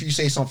 Because if you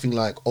say something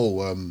like,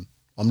 I'm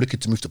looking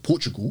to move to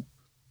Portugal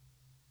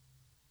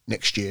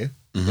next year,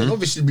 then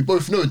obviously we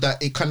both know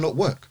that it cannot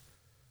work.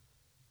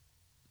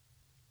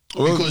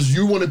 Well, because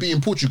you want to be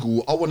in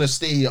Portugal, I want to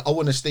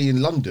stay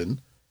in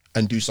London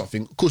and do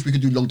something. Of course, we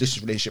could do long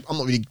distance relationship. I'm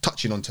not really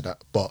touching onto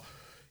that, but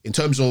in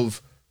terms of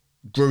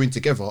growing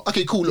together,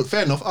 okay, cool. Look,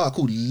 fair enough.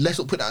 Cool. Let's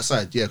not put that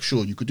aside. Yeah,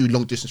 sure. You could do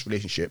long distance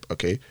relationship.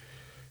 Okay,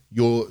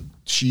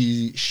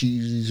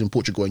 she's in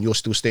Portugal and you're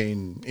still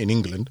staying in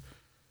England.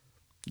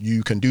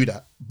 You can do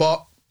that,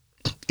 but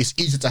it's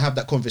easy to have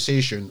that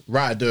conversation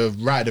right at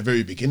the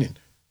very beginning.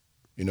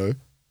 You know.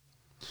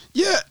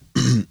 Yeah.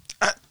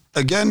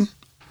 Again.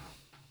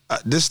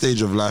 At this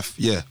stage of life,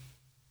 yeah.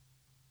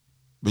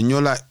 When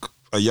you're like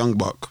a young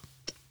buck,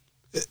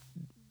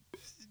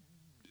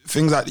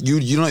 things like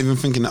you're not even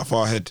thinking that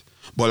far ahead.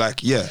 But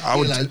like, yeah, I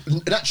would. Like,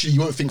 actually,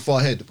 you won't think far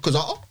ahead because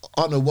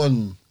I know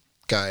one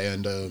guy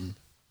and he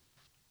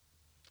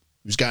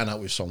was going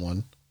out with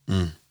someone,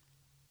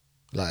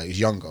 like he's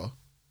younger,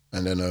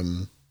 and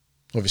then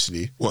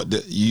obviously,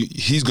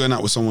 he's going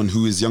out with someone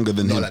who is younger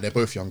than him. No, like they're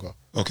both younger.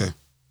 Okay.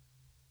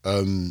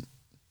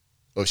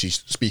 Obviously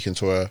speaking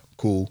to her,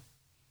 cool.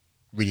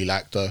 Really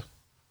liked her,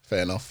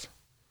 fair enough.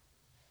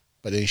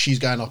 But then she's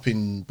going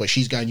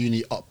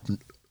uni up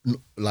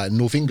like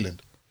North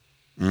England.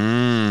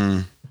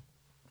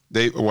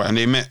 They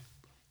met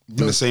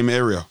in the same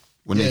area.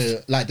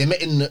 Like they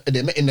met in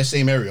the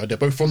same area. They're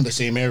both from the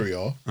same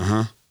area.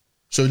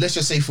 So let's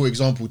just say, for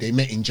example, they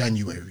met in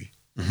January.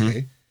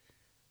 Okay,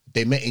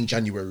 they met in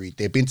January.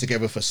 They've been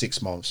together for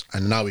 6 months,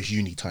 and now it's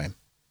uni time.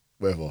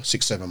 Whatever,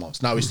 6-7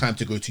 months. Now it's time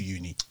to go to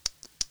uni.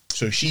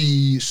 So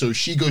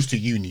she goes to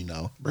uni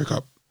now. Break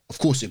up. Of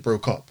course, it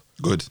broke up.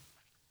 Good.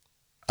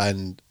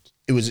 And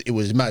it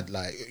was mad.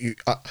 Like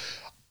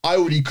I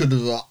already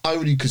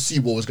could see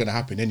what was going to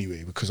happen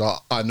anyway because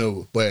I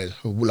know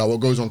what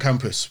goes on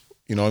campus.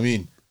 You know what I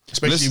mean?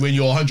 Especially when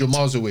you're 100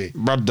 miles away.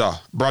 Brother,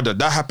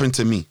 that happened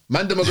to me.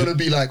 Man, them are gonna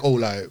be like,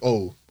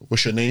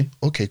 what's your name?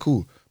 Okay,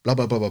 cool. Blah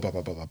blah blah blah blah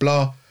blah blah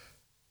blah.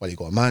 Well, you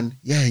got a man?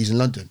 Yeah, he's in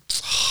London.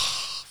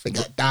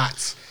 Forget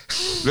that.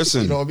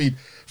 Listen, you know what I mean?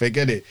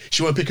 Forget it.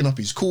 She wasn't picking up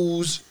his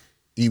calls.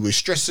 He was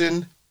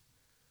stressing.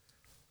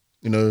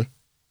 You know,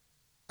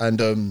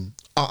 and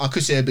I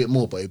could say a bit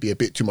more, but it'd be a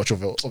bit too much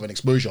of an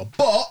exposure.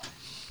 But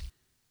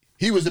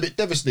he was a bit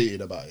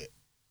devastated about it.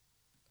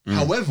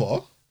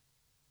 However,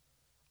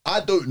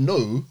 I don't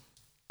know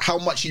how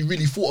much he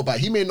really thought about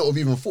it. He may not have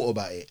even thought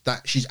about it,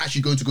 that she's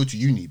actually going to go to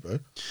uni, bro.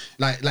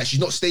 Like she's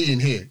not staying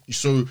here.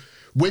 So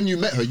when you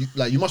met her,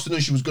 you must have known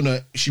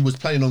she was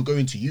planning on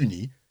going to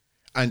uni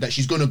and that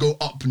she's going to go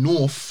up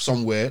north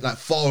somewhere, like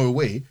far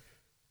away,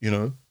 you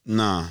know?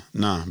 Nah,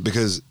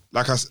 because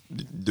like I said,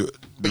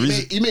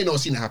 he may not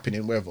have seen it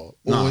happening, wherever.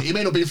 Or he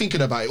may not be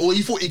thinking about it, or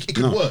he thought it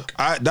could work.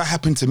 That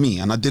happened to me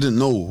and I didn't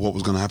know what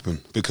was going to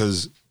happen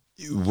because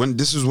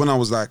when I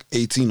was like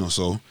 18 or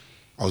so,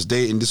 I was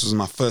dating. This was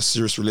my first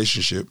serious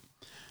relationship.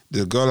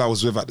 The girl I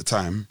was with at the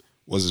time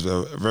was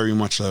very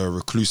much a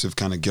reclusive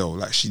kind of girl.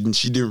 Like she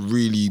didn't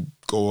really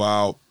go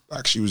out.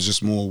 Like she was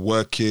just more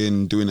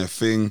working, doing her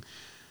thing.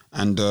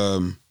 And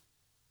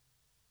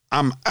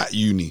I'm at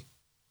uni.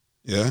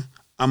 Yeah,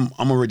 I'm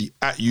already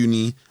at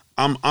uni.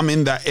 I'm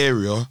in that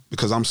area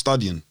because I'm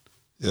studying.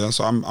 Yeah,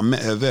 so I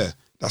met her there.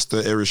 That's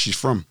the area she's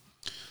from.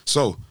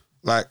 So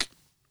like,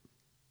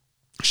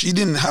 she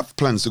didn't have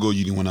plans to go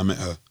uni when I met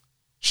her.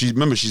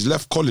 Remember, she's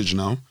left college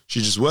now.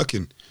 She's just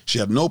working. She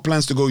had no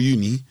plans to go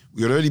uni.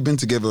 We had already been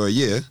together a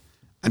year.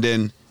 And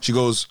then she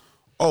goes,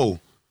 oh,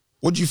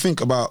 what do you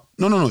think about...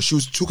 No. She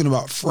was talking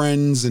about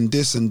friends and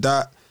this and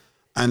that.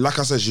 And like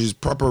I said, she's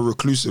proper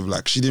reclusive.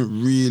 Like, she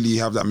didn't really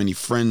have that many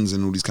friends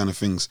and all these kind of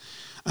things.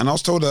 And I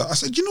was told her, I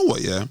said, you know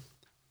what, yeah?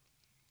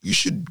 You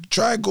should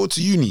try go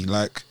to uni.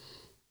 Like,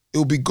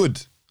 it'll be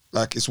good.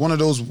 Like, it's one of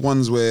those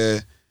ones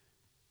where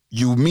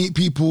you meet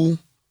people,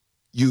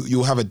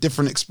 you'll have a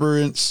different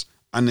experience,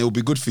 and it'll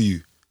be good for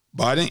you.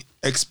 But I didn't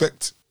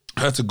expect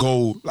her to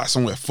go like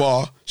somewhere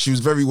far. She was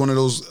very one of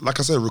those,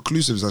 like I said,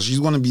 reclusives. Like she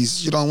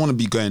don't want to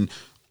be going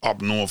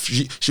up north.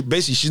 She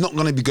basically, she's not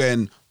going to be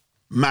going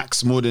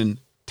max more than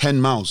 10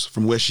 miles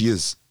from where she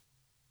is.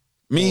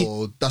 Me,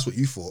 Oh, that's what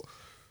you thought.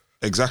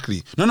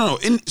 exactly. No.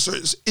 So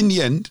it's, in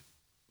the end,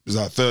 it was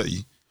like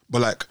 30.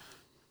 But like,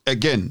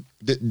 again,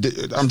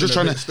 I'm just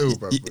trying to... Still,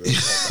 bro.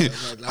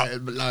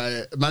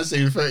 Like, man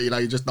saying 30,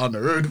 like, you're just down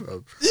the road,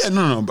 bro. Yeah,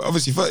 no, but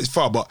obviously 30 is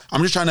far, but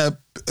I'm just trying to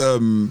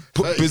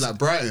put... 30 is like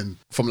Brighton,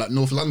 from like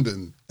North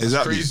London. That's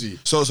Exactly. crazy.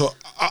 So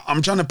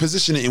I'm trying to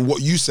position it in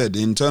what you said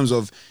in terms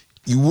of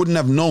you wouldn't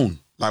have known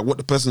like what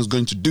the person is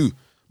going to do.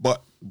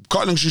 But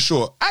cutting long story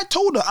short, I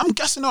told her, I'm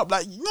gassing up,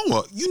 like, you know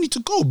what, you need to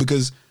go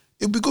because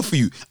it'll be good for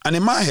you. And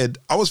in my head,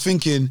 I was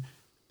thinking,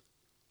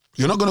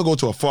 you're not going to go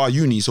to a far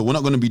uni, so we're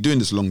not going to be doing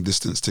this long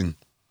distance thing.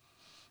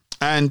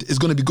 And it's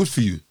going to be good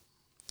for you.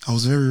 I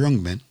was very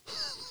wrong, man.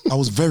 I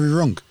was very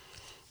wrong.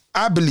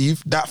 I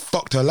believe that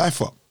fucked her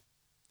life up.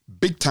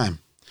 Big time.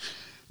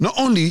 Not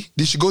only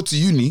did she go to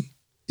uni,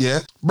 yeah,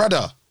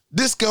 brother,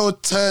 this girl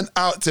turned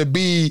out to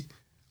be,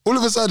 all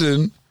of a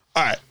sudden,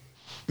 all right,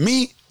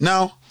 me,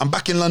 now, I'm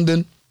back in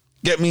London,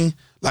 get me?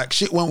 Like,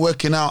 shit weren't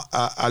working out.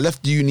 I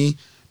left uni.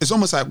 It's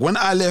almost like when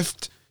I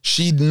left,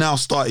 she'd now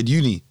started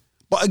uni.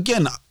 But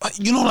again,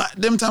 you know, like,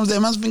 them times there,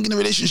 man's thinking the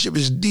relationship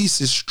is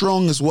decent, is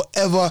strong, is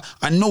whatever.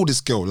 I know this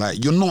girl.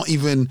 Like, you're not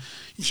even...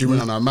 She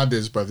went on her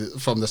madness, bro.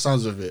 From the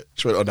sounds of it,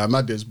 she went on her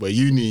madness, but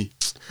uni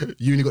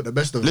got the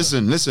best of her.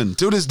 Listen.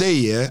 Till this day,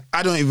 yeah,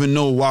 I don't even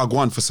know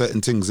Wagwan for certain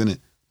things, innit?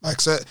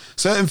 Like,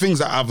 certain things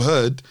that I've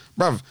heard,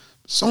 bruv,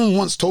 someone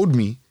once told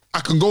me I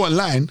can go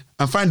online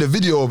and find a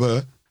video of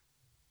her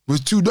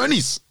with 2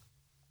 Donnies.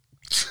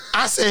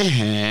 I say,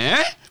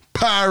 huh?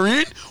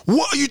 Parent?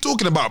 What are you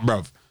talking about,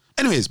 bruv?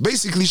 Anyways,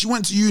 basically, she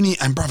went to uni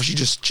and, bruv, she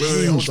just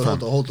changed, fam.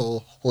 Hold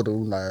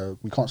on. Like,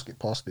 we can't skip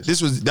past this.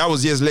 That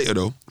was years later,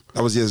 though.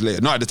 That was years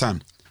later. Not at the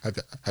time.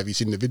 Have you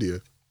seen the video?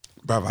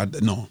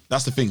 Bruv, no.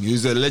 That's the thing. He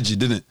was alleged,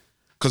 didn't it?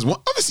 Because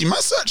obviously, man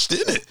searched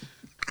it, innit?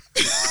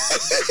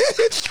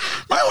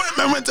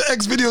 Man went to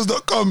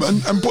xvideos.com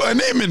and put her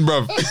name in,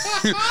 bruv.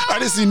 I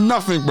didn't see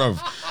nothing, bruv.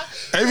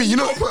 I mean, you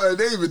know, Put her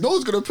name in. No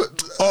one's gonna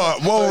put. oh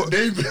well, her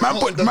name in. man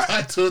put The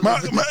title of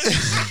the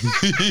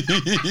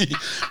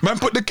man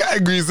put the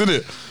categories in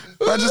it.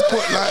 I just put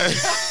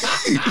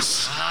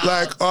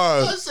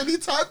I said he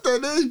typed her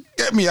name.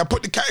 get me. I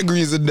put the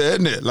categories in there,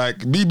 innit? Like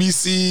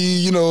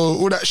BBC, you know,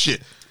 all that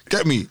shit.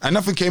 Get me? And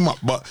nothing came up.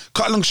 But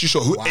cut long story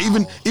short,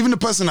 even the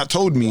person that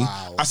told me,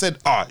 I said,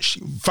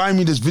 find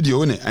me this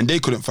video, innit? And they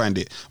couldn't find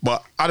it.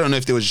 But I don't know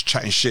if they were just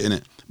chatting shit,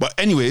 innit? But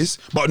anyways,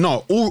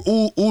 no,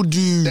 all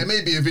do... There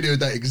may be a video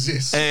that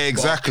exists.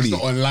 Exactly. But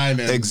it's not online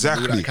and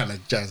Exactly. all that kind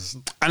of jazz.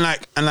 And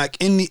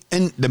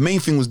the main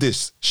thing was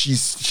this. She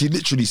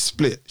literally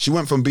split. She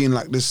went from being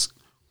like this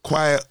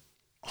quiet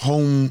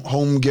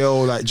home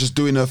girl, like just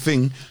doing her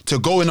thing, to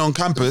going on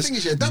campus. The thing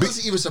is, that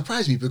doesn't even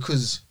surprise me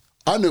because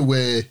I know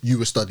where you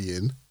were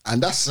studying,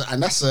 and that's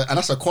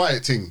a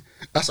quiet thing.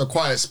 That's a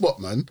quiet spot,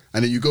 man.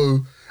 And then you go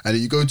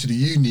to the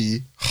uni.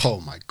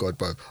 Oh my god,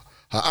 bro.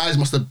 Her eyes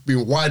must have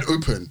been wide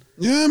open.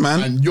 Yeah,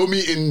 man. And you're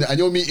meeting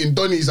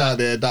Donnies out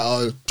there that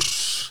are,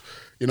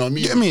 you know what I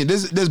mean? Get me?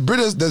 There's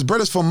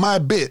brothers from my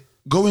bit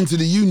going to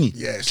the uni.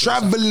 Yeah, so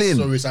traveling.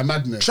 So it's a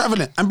madness.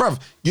 Traveling. And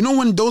bruv, you know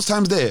when those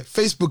times there,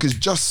 Facebook is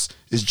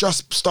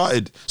just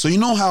started. So you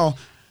know how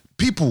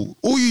people,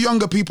 all you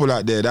younger people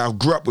out there that have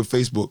grew up with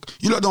Facebook,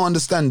 you lot don't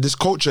understand this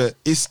culture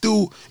is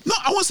still,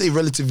 I won't say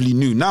relatively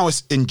new. Now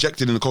it's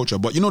injected in the culture,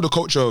 but you know the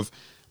culture of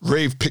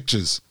rave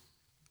pictures.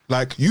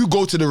 Like, you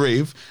go to the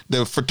rave,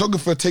 the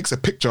photographer takes a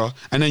picture,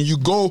 and then you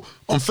go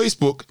on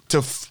Facebook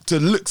to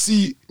look,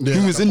 see who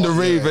is in the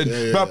rave.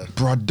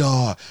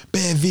 Brother,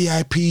 bare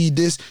VIP,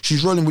 this.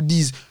 She's rolling with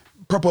these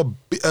proper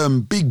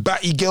big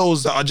batty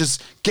girls that are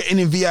just getting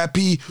in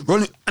VIP,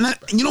 rolling. And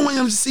you know when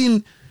I'm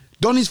seeing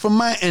Donnies from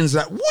my ends,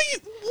 like,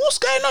 what's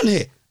going on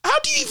here? How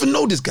do you even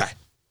know this guy?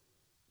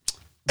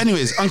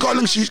 Anyways, and cut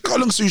long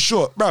story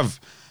short, bruv,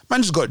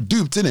 man just got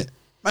duped, innit?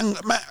 Man,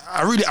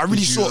 I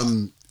really saw.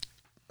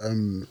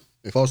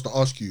 If I was to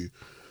ask you,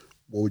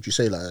 what would you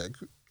say? Like,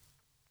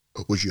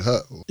 was you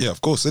hurt? Or? Yeah,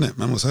 of course, innit?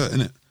 Man was hurt,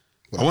 innit?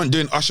 I wasn't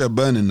doing Usher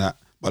burning that,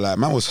 but like,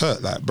 man was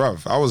hurt. Like,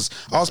 bruv, I was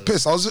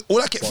pissed.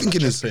 All I kept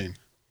thinking is, pain.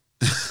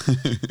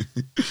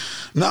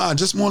 nah,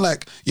 just more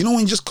like, you know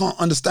when you just can't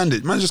understand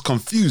it, man, just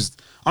confused.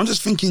 I'm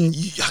just thinking,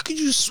 how could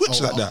you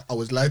switch like that? I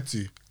was lied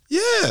to.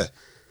 Yeah,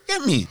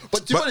 get me.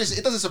 But to be honest,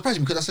 it doesn't surprise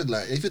me because I said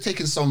like, if you're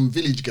taking some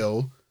village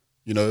girl,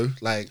 you know,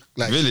 like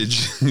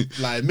village,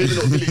 like maybe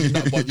not village,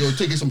 but you're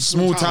taking some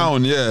small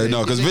town, yeah,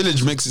 no, because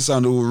village makes it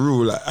sound all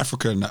rural, like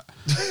Africa and that.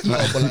 No,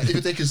 but like if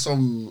you're taking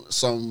some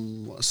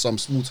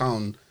small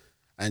town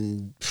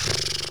and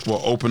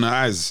what, open her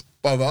eyes.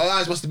 But our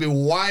eyes must have been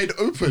wide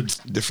open.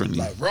 Differently.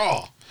 Like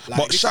raw. Like,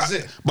 but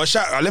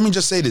let me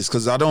just say this,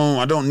 because I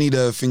don't need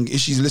a thing. If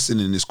she's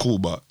listening, it's cool.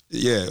 But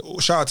yeah,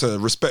 shout out to her,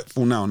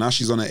 respectful now. Now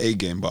she's on her A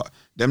game. But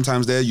them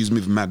times there, you was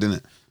moving mad,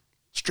 innit?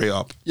 Straight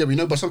up. Yeah, we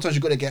know, but sometimes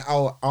you got to get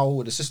out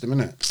of the system,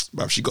 innit?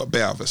 Bruv, she got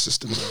bare out of her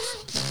system.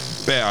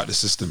 Bare out of the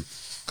system.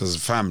 Because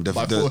fam,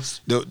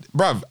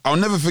 bruv, I'll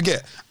never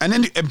forget. And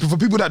then for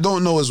people that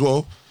don't know as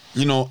well,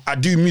 you know, I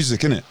do music,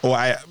 innit? Or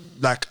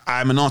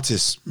I'm an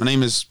artist. My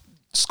name is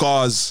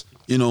Scars,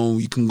 you know,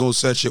 you can go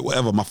search it,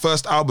 whatever. My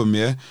first album,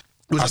 yeah.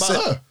 Was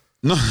about her?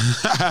 No.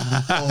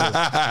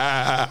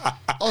 I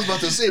was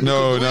about to say,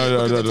 no.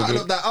 The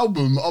title of that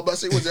album, I was about to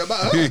say, was it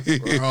about her?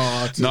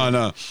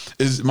 No.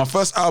 It's my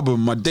first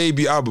album, my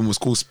debut album was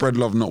called Spread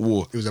Love Not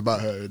War. It was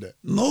about her, innit?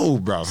 No,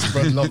 bro.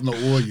 Spread Love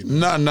Not War, you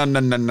know?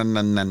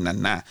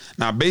 Nah.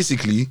 Now,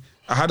 basically,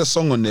 I had a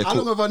song on there. How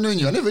long have I known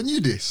you? I never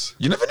knew this.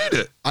 You never knew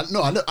that? I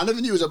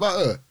never knew it was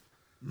about her.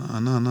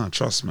 No.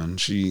 Trust, man.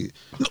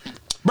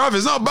 Bruv,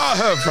 it's not about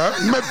her,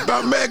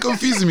 fam. Man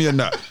confusing me on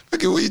that.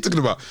 Okay, what are you talking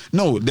about?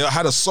 No, they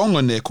had a song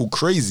on there called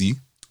Crazy.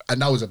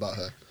 And that was about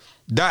her.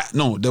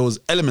 There was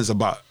elements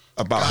about her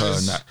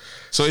and that.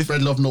 So if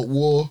Spread Love Not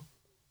War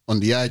on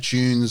the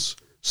iTunes,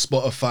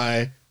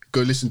 Spotify,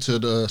 go listen to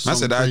the song. I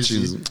said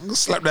Crazy. iTunes.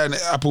 Slap that in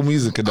Apple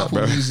Music and that, Apple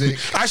bro. Music.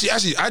 Actually,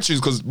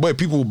 iTunes, because boy,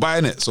 people were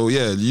buying it. So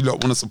yeah, you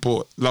don't want to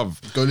support love.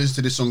 Go listen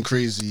to this song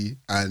Crazy,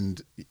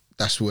 and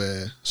that's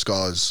where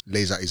Scars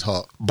lays out his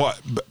heart.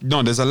 But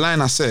no, there's a line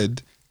I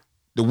said.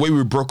 The way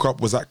we broke up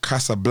was at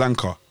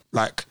Casablanca.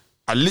 Like,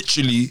 I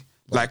literally,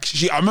 like,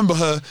 I remember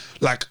her,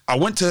 like, I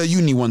went to her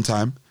uni one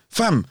time.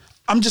 Fam,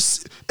 I'm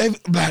just, like,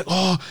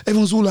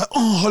 everyone's all like,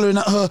 hollering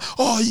at her.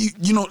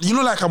 You know,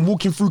 like I'm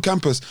walking through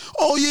campus.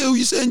 Oh, yeah, who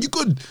you saying? You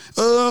good?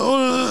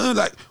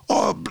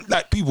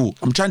 Like people,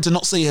 I'm trying to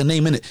not say her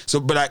name, innit? So,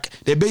 but like,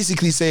 they're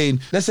basically saying,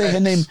 let's say her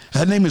name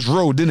is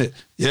Road, innit?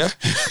 Yeah?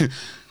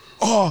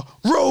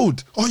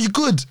 Road. Oh, you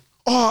good?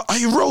 Oh, are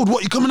you Road?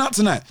 What, you coming out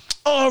tonight?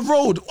 Oh,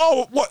 Road.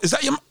 Oh, what? Is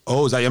that your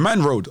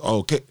man, Road? Oh,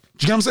 okay. Do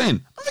you get what I'm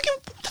saying? I'm thinking,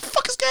 what the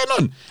fuck is going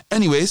on?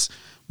 Anyways,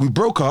 we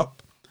broke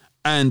up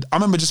and I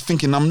remember just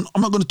thinking, I'm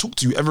not going to talk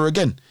to you ever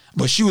again.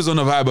 But she was on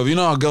a vibe of, you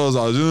know how girls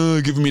are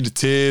giving me the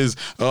tears,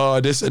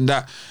 this and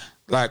that.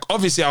 Like,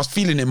 obviously I was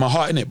feeling it in my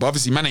heart, innit? But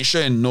obviously man ain't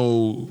showing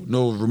no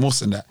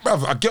remorse in that.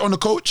 Bruv, I get on the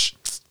coach,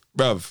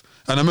 bruv.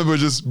 And I remember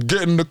just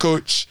getting the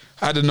coach,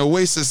 I had an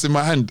Oasis in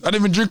my hand. I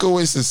didn't even drink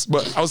Oasis,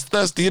 but I was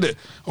thirsty, innit?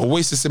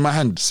 Oasis in my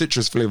hand,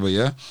 citrus flavour,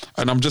 yeah?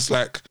 And I'm just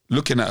like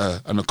looking at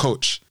her and the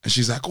coach. And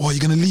she's like, you're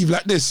going to leave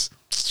like this?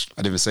 I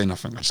didn't even say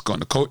nothing. I just got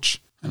on the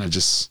coach and I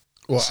just...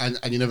 Well, and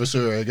you never saw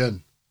her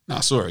again? No,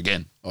 I saw her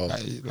again. Oh.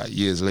 Like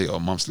years later or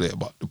months later.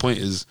 But the point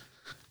is,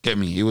 get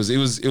me, it was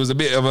a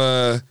bit of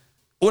a...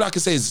 All I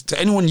can say is to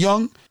anyone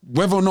young,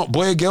 whether or not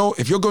boy or girl,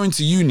 if you're going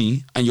to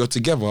uni and you're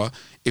together,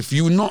 if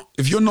you're not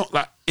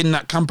like in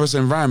that campus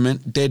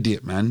environment, dead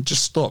it, man.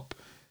 Just stop.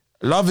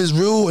 Love is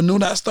real and all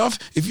that stuff.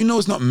 If you know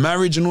it's not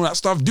marriage and all that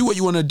stuff, do what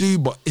you want to do,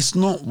 but it's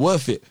not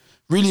worth it.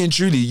 Really and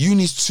truly,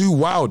 uni's too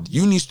wild.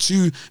 It's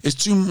too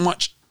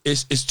much.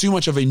 It's too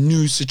much of a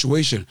new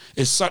situation.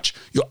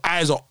 Your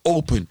eyes are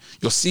open.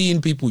 You're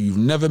seeing people you've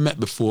never met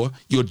before.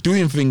 You're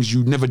doing things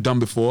you've never done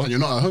before. And you're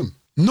not at home.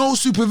 No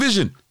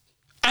supervision.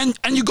 And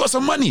you got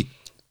some money.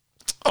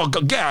 Oh,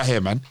 get out of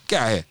here, man.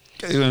 Get out of here.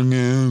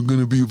 I'm going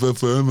to be with her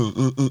forever.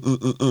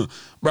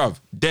 Bruv,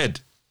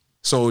 dead.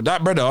 So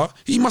that brother,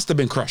 he must have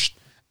been crushed.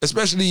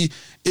 Especially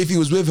if he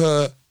was with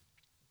her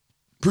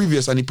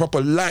previous and he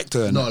proper liked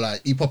her. No,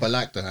 like, he proper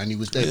liked her and he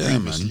was there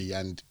previously,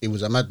 man. And it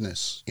was a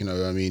madness. You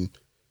know, I mean,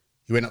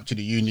 he went up to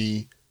the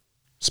uni,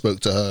 spoke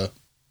to her.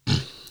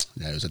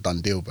 Yeah, it was a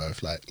done deal,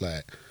 bruv.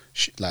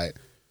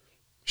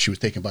 She was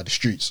taken by the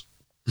streets.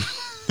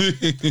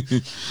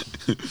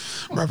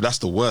 Bruv, that's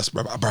the worst,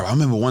 bruv. Bruv, I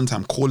remember one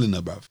time calling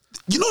her, bruv.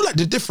 You know, like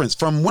the difference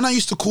from when I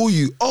used to call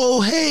you,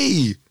 oh,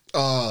 hey.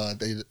 And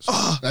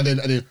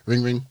then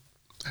ring.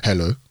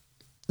 Hello.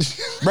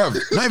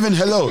 Bruv, not even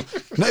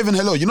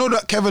hello. You know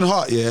that Kevin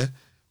Hart, yeah?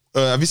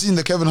 Have you seen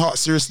the Kevin Hart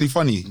Seriously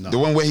Funny? No. The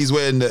one where he's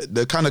wearing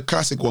the kind of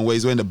classic one where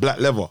he's wearing the black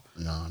leather.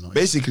 No, not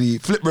basically,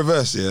 yet. Flip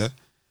reverse, yeah?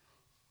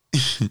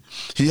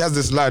 He has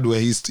this lad where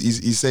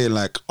he's saying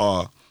like,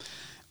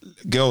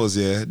 girls,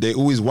 yeah, they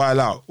always wild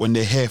out when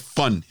they hear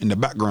fun in the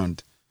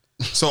background.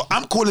 So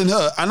I'm calling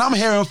her and I'm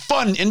hearing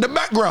fun in the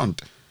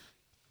background.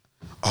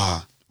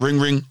 Ring,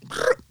 ring.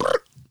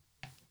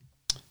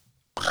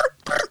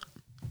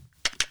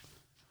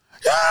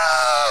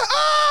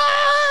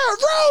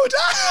 Road.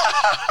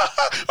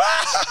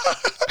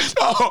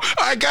 Oh,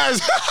 all right,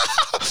 guys.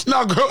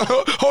 Now,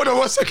 hold on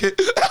 1 second.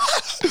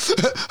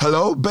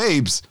 Hello,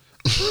 babes.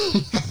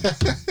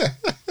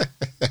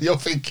 You're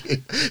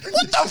thinking,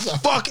 What the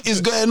fuck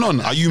is going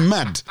on? Are you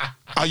mad?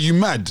 Are you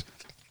mad?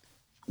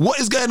 What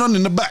is going on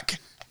in the back?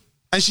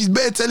 And she's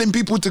bare telling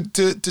people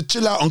to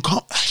chill out and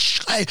come.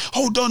 Hey,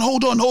 hold on.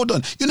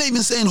 You're not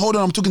even saying hold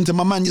on. I'm talking to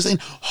my man. You're saying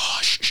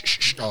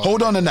shh.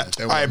 Hold on and that.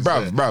 All right,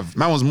 bruv.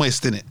 Man was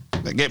moist, innit?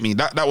 Like, get me?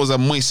 That was a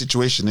moist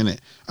situation, innit?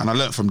 And I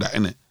learned from that,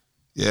 innit?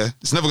 Yeah,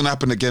 it's never gonna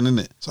happen again,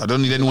 innit? So I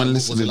don't need anyone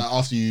listening. Was it like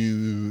after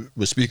you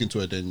were speaking to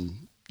her, then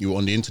you were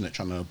on the internet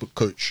trying to book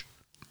coach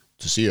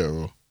to see her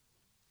or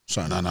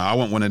something? No, I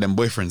want one of them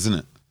boyfriends,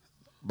 innit?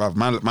 Bruv,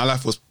 my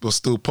life was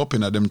still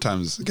popping at them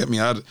times. Get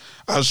me? I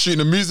was shooting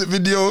a music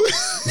video.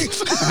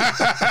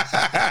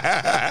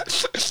 I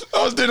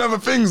was doing other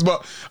things,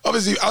 but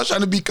obviously I was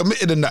trying to be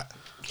committed in that.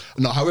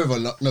 No, however,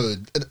 no,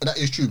 that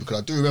is true because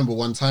I do remember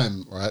one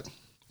time, right?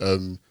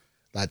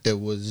 Like there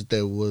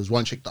was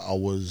one chick that I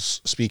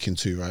was speaking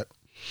to, right?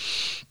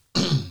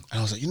 And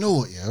I was like, you know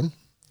what, yeah?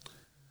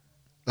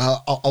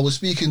 I was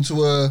speaking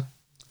to her,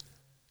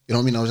 you know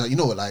what I mean? I was like, you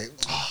know what, like,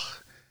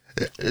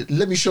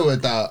 let me show her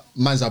that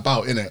man's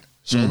about, innit?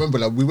 So I remember,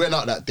 like, we went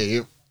out that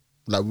day,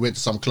 like, we went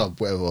to some club,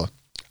 whatever.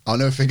 I'll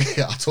never forget,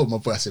 I told my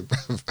boy, I said,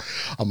 bruv,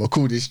 I'm gonna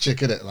call this chick,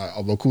 innit? Like,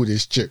 I'm gonna call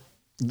this chick.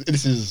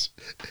 This is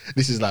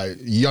like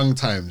young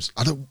times.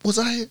 Was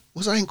I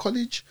in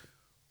college?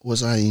 Or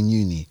was I in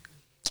uni?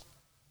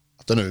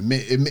 I don't know.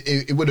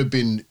 It would have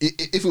been,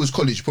 if it was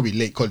college, probably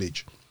late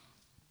college.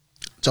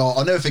 So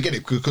I'll never forget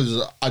it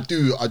because I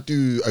do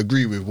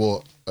agree with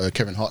what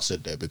Kevin Hart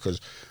said there, because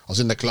I was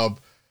in the club.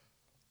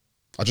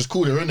 I just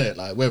called her in it,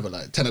 like whatever,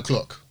 like 10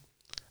 o'clock.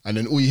 And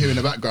then all you hear in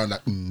the background,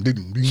 like,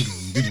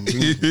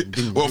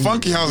 what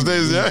funky house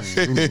days, yeah?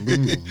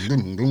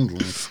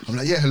 I'm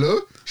like, yeah,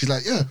 hello? She's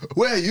like, yeah,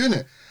 where are you in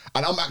it?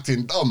 And I'm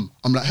acting dumb.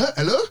 I'm like,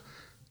 hello?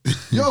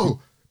 Yo,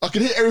 I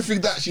can hear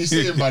everything that she's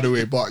saying, by the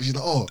way, but she's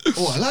like, oh,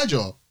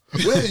 Elijah,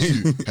 where are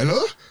you?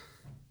 Hello?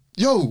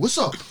 Yo, what's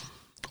up?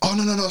 Oh,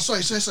 no,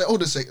 sorry,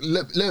 hold on a sec.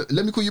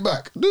 Let me call you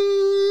back. And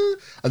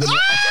then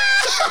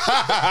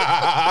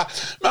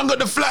man got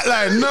the flat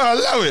line. No,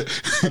 allow it.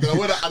 And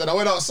then I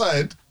went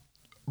outside,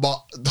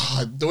 but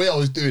the way I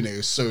was doing it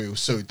was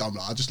so dumb.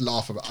 Like, I just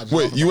laugh about it.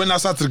 Wait, you went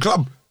outside to the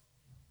club?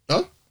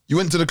 Huh? You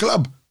went to the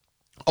club?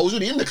 I was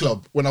already in the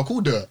club when I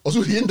called her. I was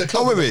already in the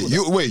club. Oh,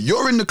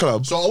 you're in the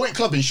club? So I went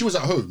clubbing, she was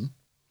at home.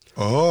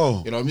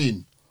 Oh. You know what I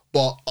mean?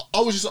 But I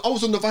was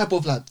on the vibe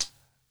of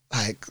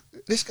like,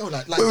 let's go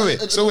like.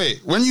 Wait. So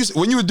when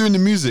you were doing the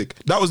music,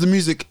 that was the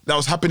music that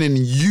was happening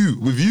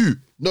with you.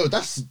 No,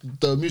 that's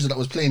the music that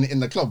was playing in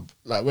the club,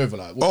 like wherever,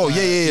 like. Oh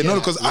yeah. No,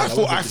 because I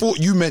thought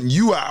you meant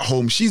you were at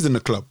home. She's in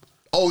the club.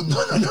 Oh no.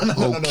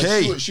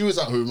 Okay. No. She was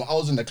at home. I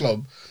was in the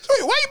club. So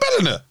wait, why are you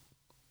belling her?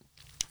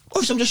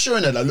 Obviously, I'm just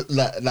showing her look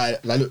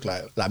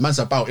like man's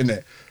about,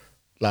 innit?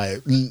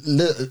 Like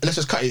let's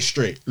just cut it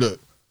straight. Look,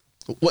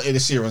 wanted to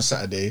see her on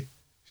Saturday.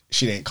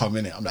 She didn't come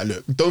in it. I'm like,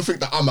 look, don't think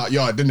that I'm out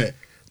yard, innit?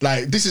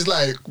 Like, this is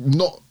like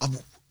not.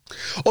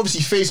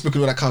 Obviously, Facebook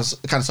and all that kind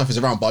of stuff is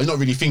around, but I'm not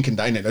really thinking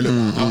that, innit? Look,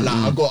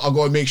 I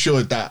got to make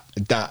sure that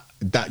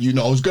you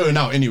know I was going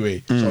out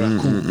anyway. So I'm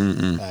like, cool.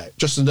 Like,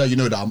 just so that you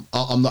know that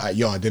I'm not at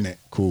yard, innit?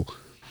 Cool.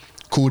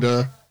 Called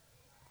her.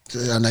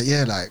 I'm like,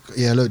 hello.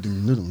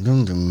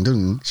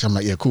 So I'm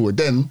like, yeah, cool. And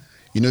then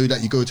you know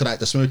that you go to like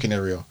the smoking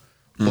area.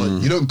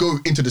 But you don't go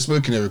into the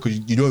smoking area because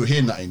you don't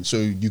hear nothing. So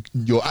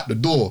you're at the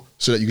door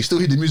so that you can still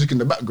hear the music in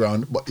the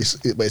background, but it's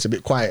a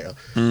bit quieter.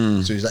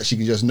 So it's like she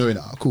can just know it.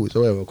 Cool. So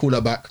whatever. Call her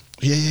back.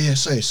 Yeah.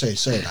 Say.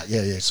 Like,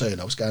 yeah. Say.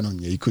 Like, what's going on?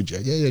 Yeah, you could.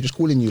 Yeah. Just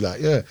calling you.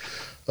 Like, yeah.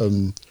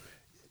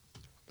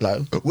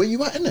 Like, where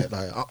you at, innit?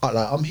 Like,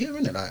 I'm here,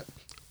 innit? Like,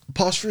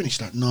 pass through. And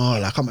she's like, no.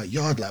 Like, I'm at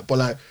yard. Like, but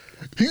like,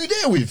 who you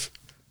there with?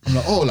 I'm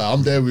like,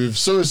 I'm there with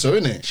so-and-so,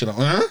 innit? She's like,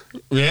 huh?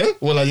 Yeah?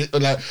 Well, like, I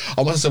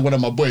must have said one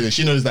of my boys, and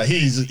she knows that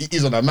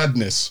he's on that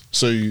madness.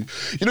 So, you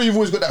know, you've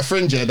always got that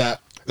friend, yeah, that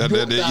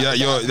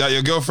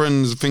your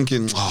girlfriend's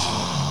thinking,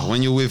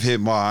 when you're with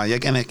him, you're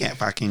going to get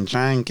fucking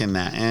drunk and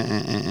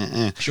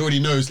that. She already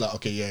knows, like,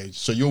 okay, yeah,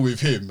 so you're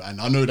with him,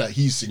 and I know that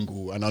he's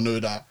single, and I know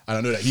that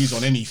he's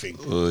on anything.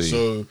 Oy.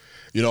 So,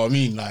 you know what I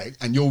mean? Like,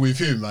 and you're with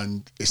him,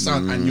 and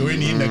and you're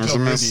in the club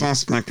already.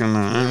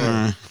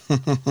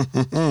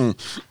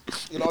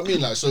 You know what I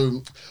mean? Like,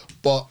 so,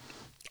 but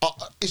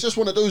it's just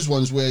one of those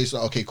ones where it's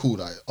like, okay, cool,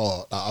 like,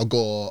 I'll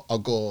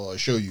go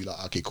show you,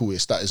 like, okay, cool,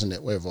 it's that, isn't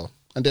it? Whatever.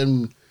 And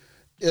then,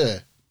 yeah,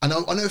 and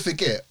I'll never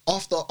forget,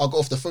 after I got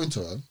off the phone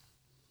to her,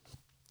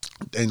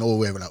 then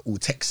we were like all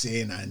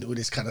texting and all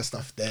this kind of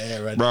stuff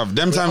there. And bruv,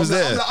 them times I'm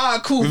there.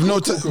 Like, cool. With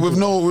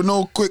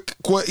no quick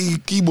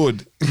QWERTY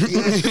keyboard.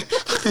 Yeah.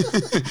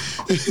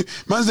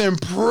 Man's saying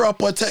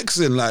proper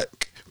texting,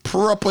 like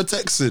proper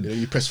texting. Yeah,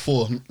 you press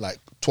 4 like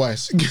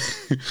twice.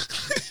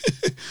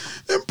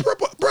 Then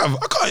proper, bruv,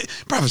 I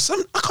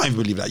can't even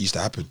believe that used to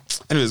happen.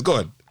 Anyways, go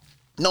on.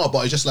 No,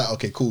 but it's just like,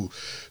 okay, cool.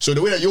 So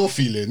the way that you're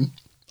feeling,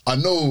 I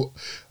know,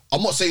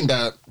 I'm not saying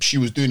that she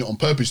was doing it on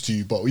purpose to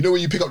you, but you know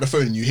when you pick up the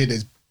phone and you hear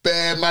there's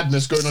bare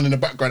madness going on in the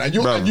background, and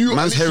you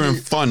man's hearing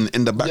fun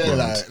in the background.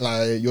 Yeah,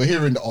 like you're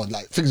hearing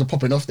like things are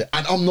popping off there,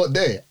 and I'm not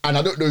there, and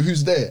I don't know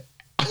who's there,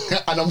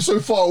 and I'm so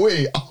far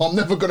away, I'm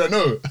never gonna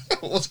know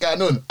what's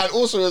going on. And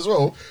also as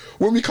well,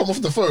 when we come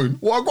off the phone,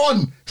 what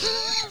gone?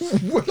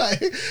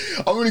 Like,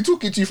 I'm only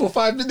talking to you for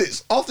 5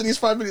 minutes. After these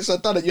 5 minutes are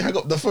done and you hang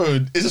up the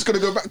phone, it's just gonna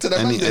go back to the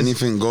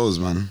anything goes,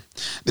 man.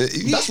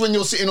 That's when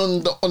you're sitting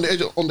on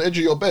the edge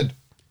of your bed,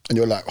 and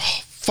you're like,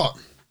 oh fuck,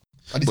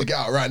 I need to get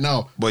out right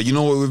now. But you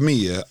know what, with me,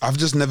 yeah, I've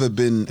just never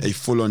been a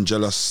full-on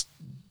jealous.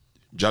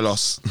 I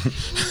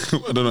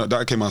don't know,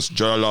 that came out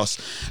jealous.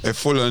 A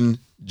full-on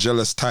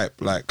jealous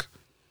type. Like,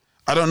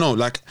 I don't know,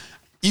 like,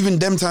 even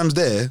them times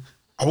there,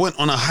 I went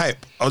on a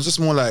hype. I was just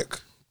more like,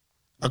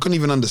 I couldn't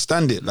even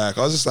understand it. Like,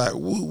 I was just like,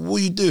 what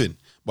are you doing?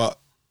 But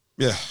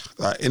yeah,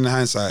 like, in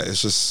hindsight,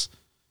 it's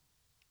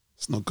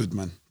not good,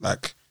 man.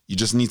 Like, you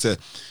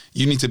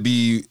need to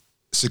be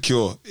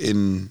secure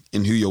in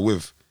who you're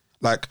with.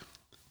 Like,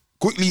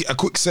 a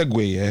quick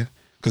segue, yeah,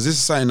 because this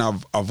is something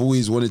I've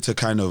always wanted to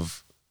kind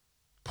of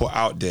put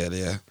out there,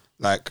 yeah.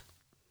 Like,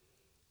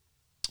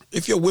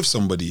 if you're with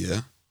somebody,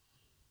 yeah,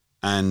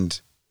 and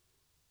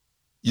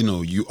you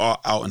know you are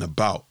out and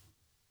about,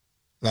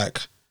 like,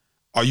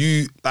 are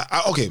you like,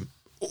 okay?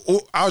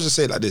 I'll just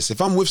say it like this: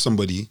 if I'm with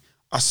somebody,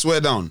 I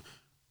swear down,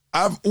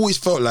 I've always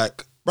felt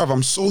like, bruv,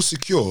 I'm so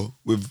secure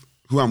with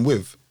who I'm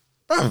with.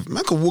 Bruv,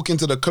 man could walk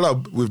into the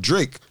club with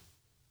Drake.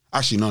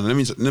 Actually, no, let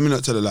me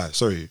not tell a lie.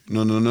 Sorry,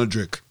 no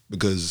Drake,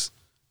 because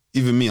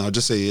even me, I'll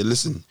just say, hey,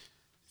 listen,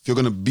 if you're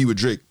gonna be with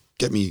Drake,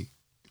 get me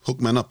hook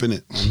man up in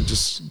it, and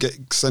just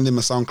send him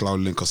a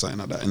SoundCloud link or something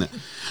like that, innit?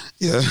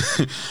 Yeah,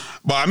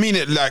 but I mean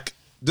it like,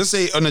 just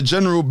say on a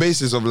general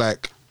basis of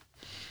like,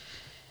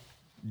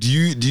 do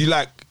you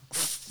like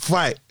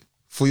fight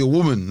for your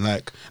woman?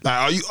 Like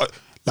are you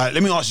like?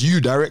 Let me ask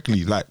you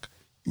directly. Like,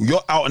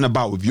 you're out and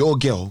about with your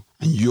girl,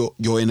 and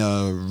you're in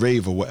a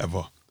rave or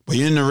whatever. But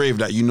you're in a rave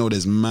that you know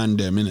there's man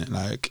them in it,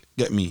 like,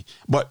 get me.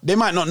 But they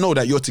might not know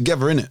that you're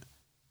together in it.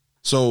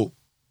 So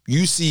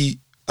you see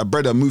a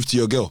brother move to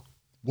your girl.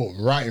 What,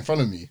 right in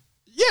front of me?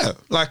 Yeah,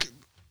 like,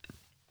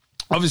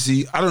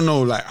 obviously, I don't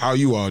know like how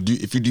you are. Do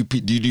you do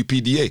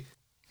PDA?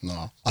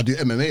 No, I do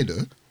MMA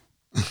though.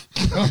 I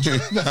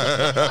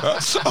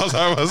was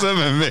like, what's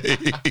MMA?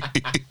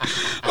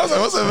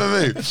 What's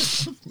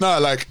MMA? No,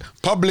 like,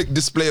 public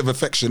display of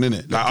affection,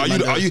 innit? Like,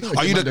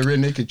 are you the real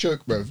naked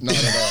choke, bro? No.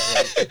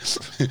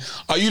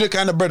 Are you the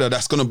kind of brother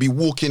that's gonna be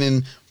walking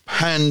in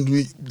hand,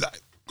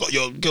 like, got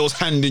your girl's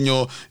hand in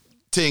your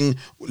thing,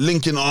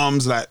 linking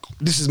arms, like,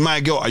 this is my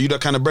girl? Are you that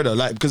kind of brother?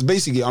 Like, because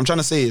basically, I'm trying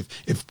to say,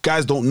 if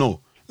guys don't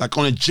know, like,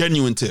 on a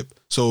genuine tip,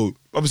 so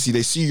obviously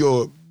they see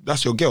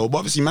that's your girl, but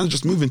obviously man's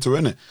just moving to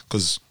her, innit?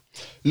 Because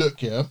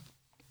look, yeah,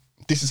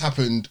 this has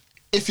happened.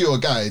 If you're a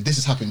guy, this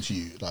has happened to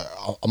you. Like,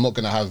 I'm not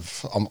gonna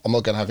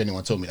have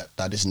anyone tell me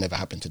that this has never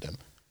happened to them.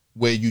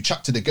 Where you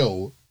chat to the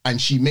girl and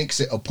she makes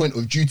it a point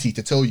of duty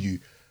to tell you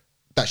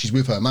that she's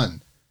with her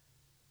man.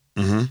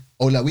 Mm-hmm.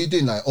 Or like, what are you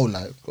doing? Like,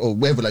 or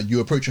wherever, like,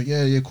 you approach her,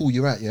 yeah, cool,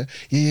 you're right,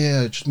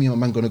 yeah, just me and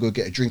my man gonna go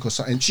get a drink or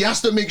something. She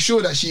has to make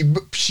sure that she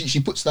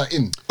puts that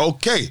in.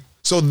 Okay,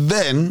 so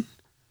then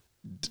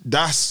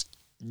that's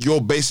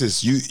your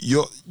basis.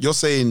 You're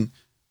saying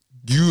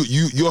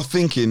you're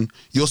thinking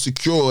you're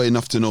secure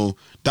enough to know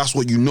that's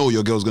what you know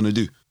your girl's gonna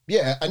do.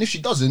 Yeah, and if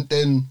she doesn't,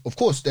 then of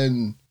course,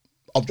 then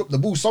I've dropped the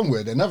ball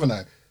somewhere, then, haven't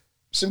I?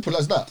 Simple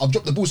as that. I've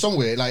dropped the ball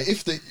somewhere. Like,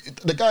 if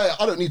the guy,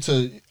 I don't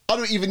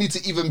even need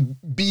to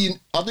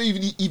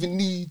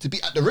be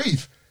at the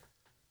rave.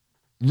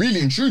 Really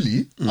and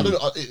truly, I don't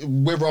know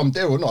whether I'm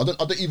there or not.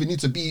 I don't even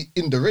need to be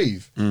in the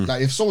rave.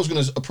 Like, if someone's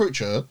gonna approach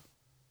her,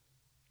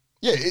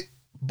 yeah.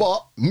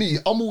 But me,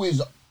 I'm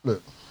always,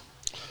 look.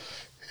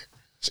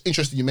 It's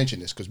interesting you mention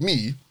this, because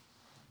me,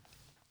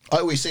 I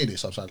always say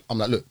this. I'm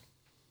like, look,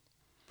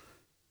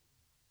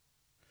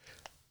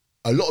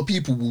 a lot of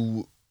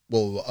people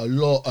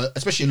will,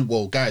 especially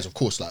guys, of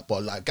course, like,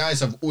 but like,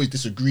 guys have always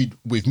disagreed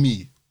with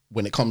me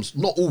when it comes,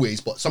 not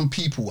always, but some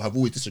people have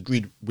always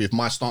disagreed with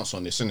my stance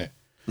on this, innit?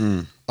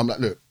 I'm like,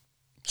 look,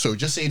 so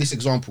just say this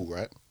example,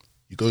 right?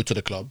 You go to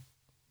the club,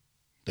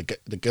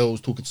 the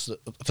girl's talking to,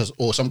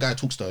 or some guy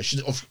talks to her. She,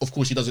 of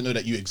course, he doesn't know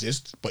that you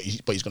exist, but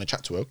he's going to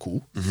chat to her.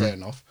 Cool, fair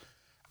enough.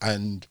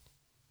 And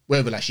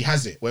whatever, like, she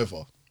has it,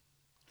 whatever.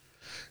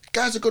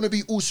 Guys are going to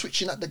be all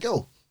switching at the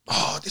girl.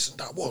 Oh, this and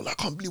that. Well, I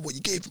can't believe what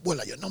you gave. Well,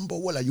 like, your number.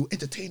 Well, like, you're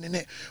entertaining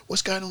it.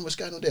 What's going on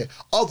there?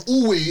 I've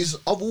always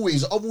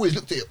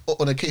looked at it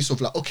on a case of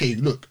like, okay,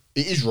 look,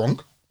 it is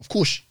wrong. Of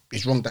course,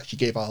 it's wrong that she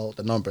gave out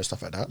the number and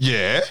stuff like that.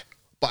 Yeah.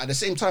 But at the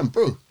same time,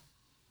 bro,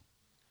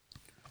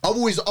 I've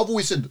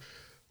always said,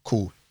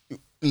 cool.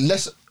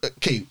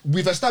 Okay,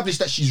 we've established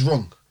that she's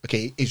wrong.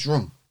 Okay, it's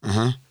wrong.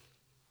 Where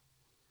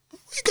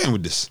you going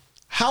with this?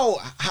 How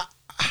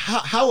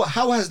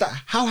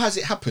has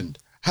it happened?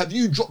 Have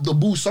you dropped the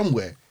ball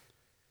somewhere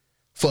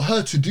for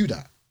her to do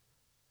that?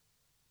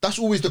 That's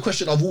always the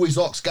question I've always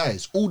asked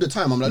guys all the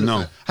time. I'm like, No.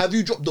 look, have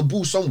you dropped the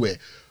ball somewhere?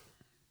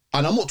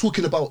 And I'm not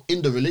talking about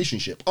in the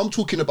relationship. I'm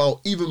talking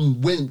about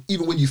even when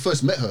you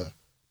first met her,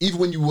 even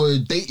when you were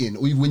dating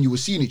or even when you were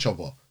seeing each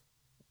other.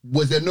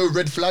 Was there no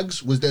red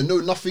flags? Was there no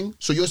nothing?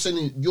 So you're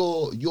saying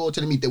you're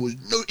telling me there was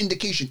no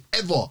indication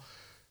ever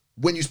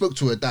when you spoke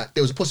to her that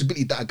there was a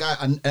possibility that a guy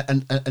and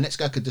an ex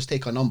guy could just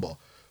take her number,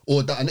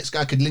 or that an ex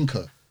guy could link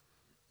her.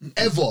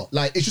 Ever.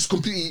 Like, it's just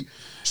completely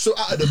so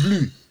out of the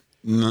blue.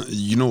 No,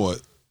 you know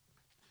what?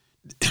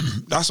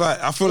 That's why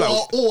I feel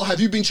like. Or have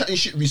you been chatting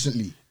shit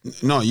recently?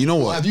 No, you know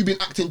Or what? have you been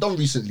acting dumb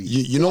recently?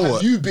 You know or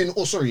what? Have you been?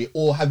 Oh, sorry.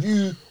 Or have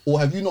you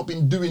not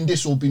been doing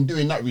this or been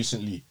doing that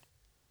recently?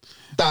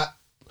 That.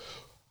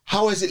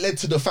 How has it led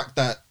to the fact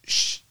that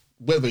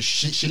whether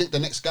she linked the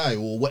next guy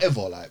or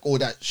whatever, like, or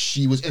that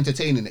she was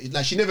entertaining it?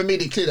 Like, she never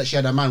made it clear that she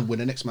had a man when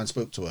the next man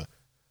spoke to her.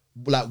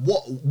 Like,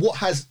 what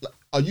has? Like,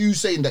 are you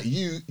saying that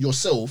you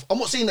yourself? I'm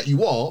not saying that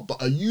you are,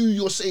 but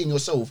you're saying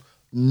yourself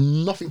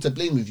nothing to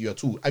blame with you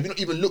at all? Have you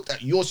not even looked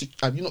at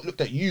Have you not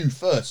looked at you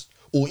first,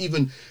 or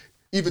even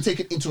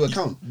take it into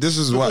account? This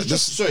is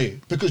because why.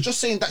 because just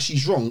saying that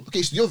she's wrong.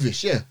 Okay, it's the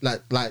obvious. Yeah,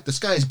 like the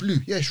sky is blue.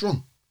 Yeah, it's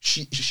wrong.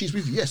 She's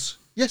with you.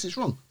 Yes, it's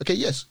wrong. Okay,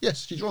 yes,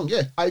 she's wrong.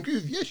 Yeah, I agree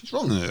with you. Yeah, she's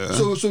wrong. Yeah.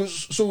 So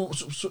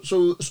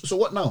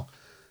what now?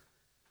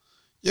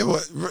 Yeah,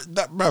 but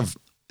that, bruv,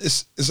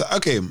 it's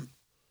okay.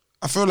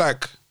 I feel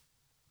like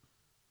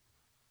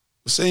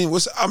we're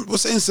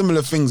saying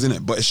similar things in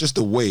it, but it's just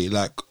the way.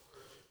 Like,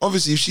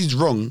 obviously, if she's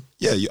wrong,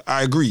 yeah,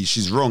 I agree,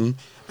 she's wrong,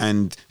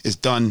 and it's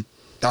done.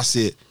 That's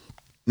it.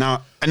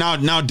 Now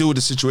deal with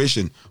the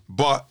situation.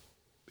 But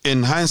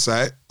in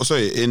hindsight,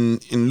 in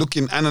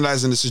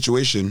analyzing the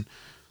situation,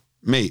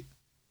 mate,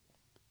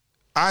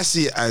 I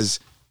see it as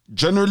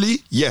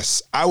generally,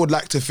 yes, I would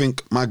like to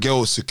think my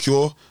girl is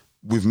secure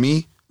with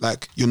me.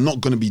 Like, you're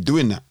not going to be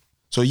doing that.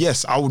 So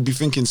yes, I would be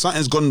thinking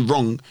something's gone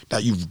wrong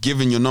that you've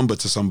given your number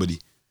to somebody,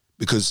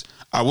 because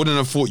I wouldn't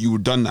have thought you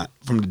would have done that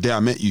from the day I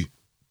met you,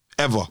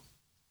 ever.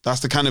 That's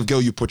the kind of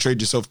girl you portrayed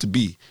yourself to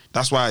be.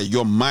 That's why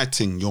you're my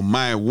thing, you're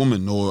my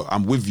woman, or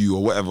I'm with you,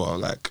 or whatever.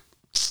 Like,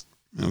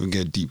 I don't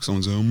get deep.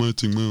 Someone's like, oh, my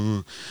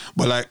thing,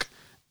 but like,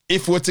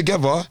 if we're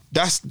together,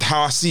 that's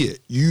how I see it.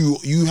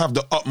 You have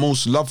the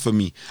utmost love for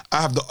me. I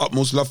have the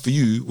utmost love for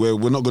you, where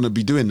we're not going to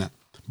be doing that.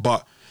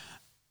 But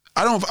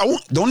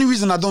the only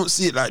reason I don't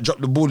see it like drop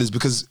the ball is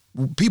because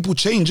people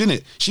change,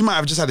 innit? She might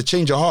have just had a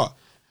change of heart.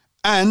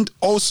 And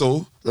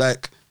also,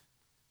 like,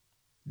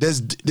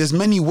 there's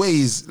many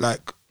ways,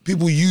 like,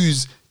 people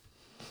use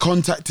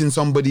contacting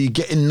somebody,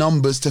 getting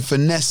numbers to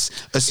finesse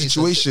a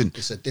situation.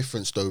 It's a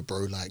difference though,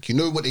 bro. Like, you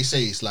know what they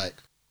say? It's like,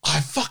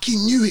 I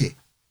fucking knew it.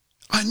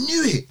 I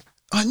knew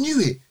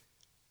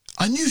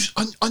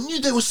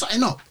they were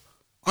setting up.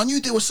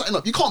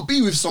 You can't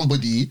be with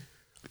somebody,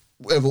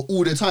 whatever,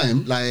 all the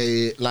time.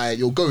 Like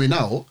you're going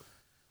out.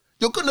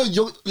 You're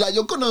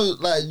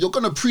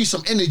gonna pre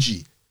some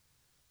energy.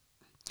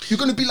 You're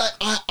gonna be like,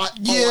 I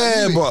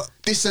knew but it.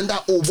 This and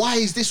that, or why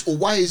is this, or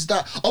why is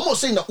that? I'm not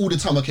saying that all the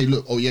time. Okay,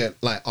 look, oh yeah,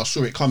 like I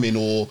saw it coming,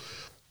 and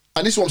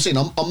this is what I'm saying.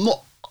 I'm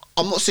not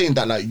saying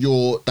that like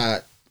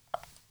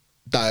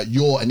that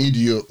you're an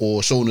idiot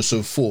or so on and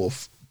so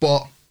forth,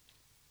 but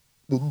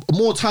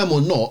more time or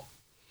not,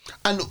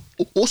 and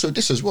also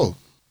this as well.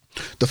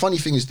 The funny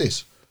thing is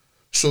this.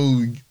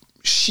 So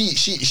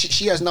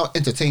she has now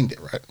entertained it,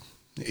 right?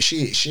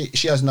 She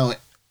has now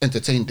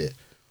entertained it,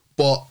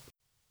 but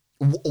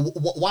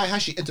why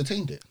has she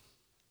entertained it?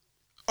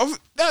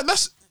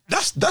 That's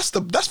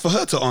for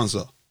her to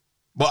answer.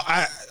 But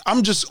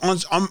I'm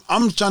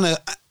trying to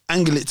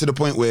angle it to the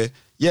point where,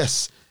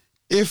 yes,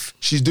 if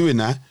she's doing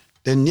that,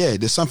 then yeah,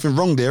 there's something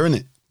wrong there,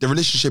 innit? The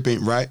relationship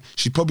ain't right.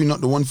 She's probably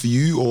not the one for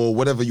you, or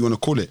whatever you want to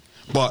call it.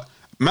 But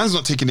man's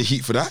not taking the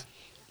heat for that.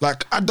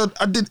 Like, I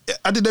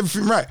did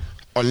everything right.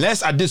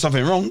 Unless I did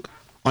something wrong.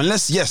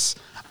 Unless, yes.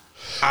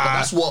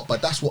 But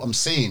that's what I'm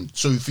saying.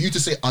 So for you to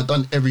say I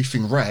done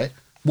everything right,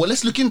 well,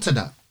 let's look into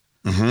that.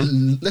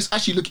 Mm-hmm. Let's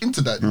actually look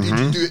into that.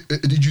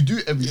 Mm-hmm. Did you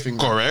do everything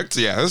correct?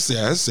 Right? Yes.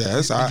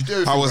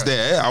 I was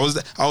there. I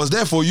was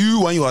there for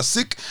you when you were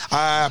sick.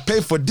 I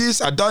paid for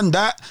this. I done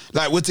that.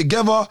 Like, we're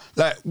together.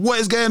 Like, what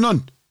is going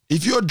on?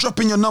 If you're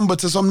dropping your number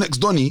to some next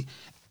Donny,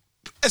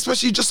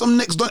 especially just some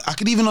next Donny, I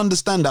could even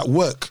understand that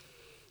work.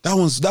 That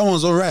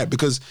one's all right,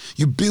 because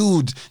you're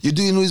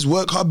doing all this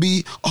work,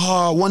 hubby.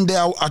 Oh, one day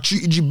I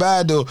treated you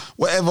bad or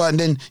whatever, and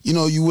then,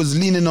 you was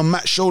leaning on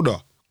Matt's shoulder.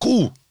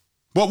 Cool.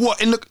 But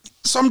what,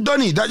 some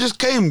Donny that just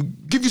came,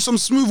 give you some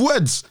smooth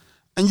words,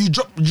 and you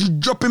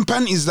dropping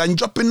panties and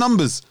dropping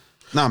numbers.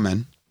 Nah,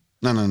 man.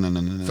 No.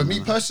 For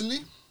me personally,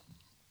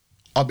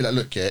 I'll be like,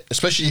 look, yeah,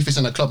 especially if it's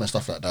in a club and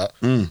stuff like that,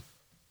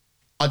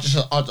 I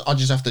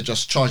just have to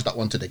just charge that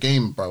one to the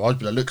game, bro. I'd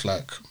be like, look,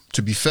 like,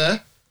 to be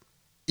fair,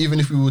 even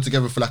if we were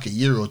together for like a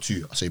year or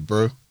two, I say,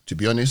 bro, to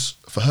be honest,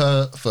 for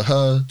her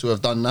to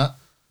have done that,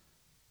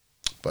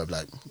 but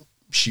like,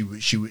 she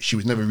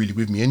was never really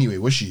with me anyway,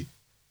 was she?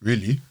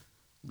 Really?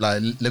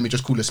 Like, let me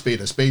just call a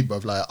spade, bro.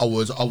 Like, it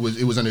was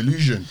an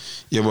illusion.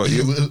 Yeah, but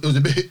it was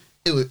a bit.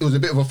 it was a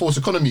bit of a false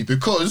economy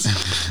because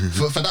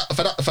for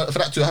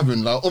that to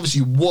happen, like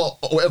obviously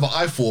whatever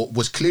I thought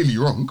was clearly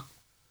wrong,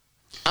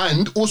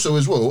 and also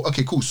as well,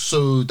 okay, cool.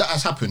 So that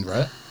has happened,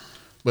 right?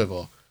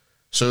 Whatever.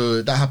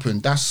 So that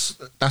happened. That's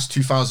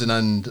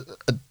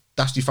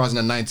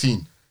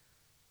 2019.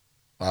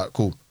 All right,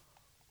 cool.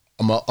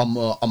 I'm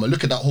gonna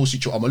look at that whole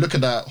situation. I'm gonna look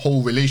at that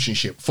whole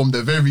relationship from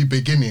the very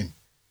beginning.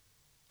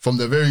 From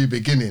the very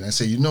beginning, and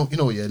say, yeah, let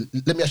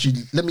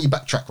me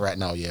backtrack right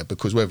now, yeah,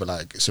 because whether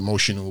like it's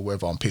emotional,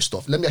 whether I'm pissed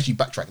off, let me actually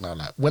backtrack now.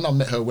 Like when I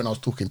met her, when I was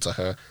talking to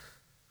her,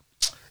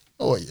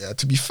 oh yeah,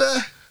 to be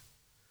fair,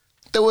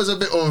 there was a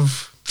bit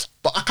of,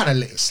 but I kind of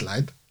let it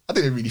slide. I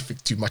didn't really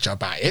think too much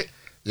about it.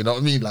 You know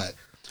what I mean? Like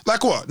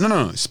what?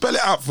 No. Spell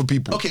it out for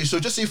people. Okay, so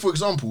just say for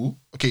example,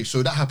 okay,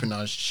 so that happened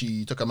now.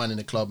 She took a man in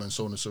the club and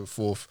so on and so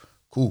forth.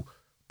 Cool,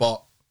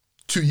 but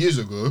 2 years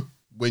ago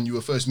when you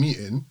were first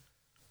meeting,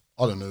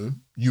 I don't know,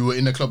 you were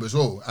in the club as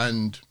well,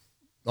 and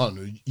I don't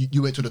know,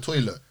 you went to the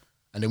toilet,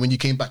 and then when you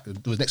came back, there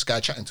was next guy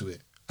chatting to it,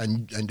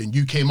 and then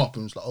you came up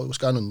and was like, oh, what's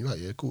going on? You're like,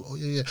 yeah, cool. Oh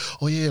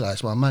yeah, like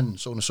it's my man,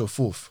 so on and so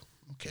forth.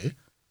 Okay.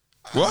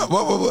 What?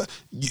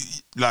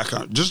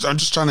 I'm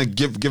just trying to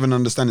give an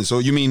understanding. So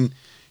you mean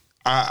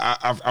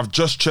I've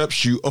just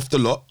chirped you off the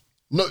lot?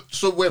 No,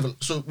 so whatever.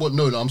 So what?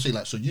 No, I'm saying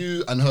like, so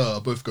you and her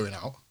are both going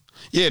out.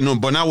 Yeah, no,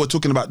 but now we're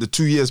talking about the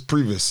 2 years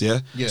previous, yeah?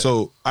 Yeah.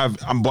 So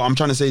I'm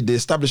trying to say the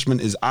establishment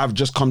is I've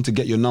just come to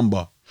get your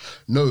number.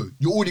 No,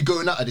 you're already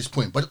going out at this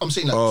point. But I'm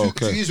saying like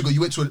 2 years ago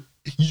you went to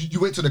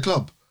the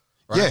club,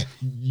 right? Yeah.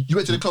 You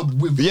went to the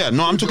club with. Yeah,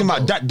 no, I'm talking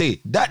about that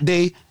day. That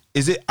day,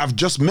 is it I've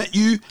just met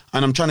you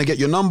and I'm trying to get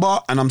your number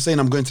and I'm saying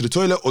I'm going to the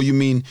toilet, or you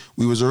mean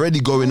we was already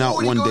going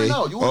out one day?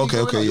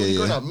 Okay,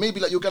 yeah.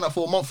 Maybe like you're going out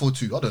for a month or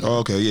two. I don't know.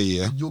 Okay,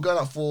 yeah. You're going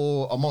out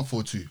for a month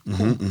or two.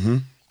 Mm-hmm.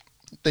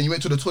 Then you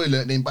went to the toilet,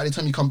 and then by the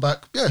time you come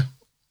back, yeah,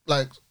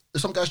 like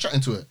there's some guys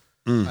chatting to it,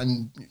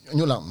 and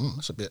you're like,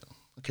 that's a bit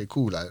okay,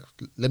 cool. Like,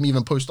 let me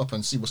even post up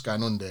and see what's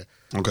going on there.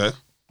 Okay.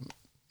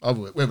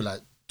 Whether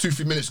like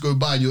 2-3 minutes go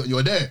by,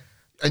 you're there,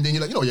 and then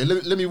you're like,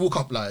 let me walk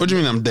up. Like, what do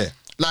you mean I'm there?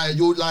 Like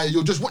you're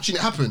just watching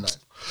it happen. Like,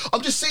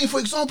 I'm just saying, for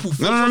example.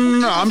 No.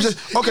 I'm just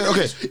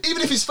okay.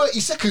 Even if it's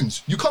 30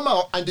 seconds, you come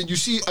out and then you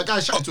see a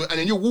guy chatting to it, and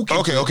then you're walking.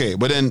 Okay.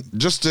 But then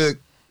just to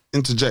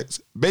interject,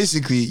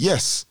 basically,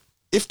 yes.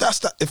 If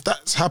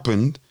that's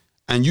happened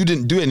and you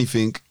didn't do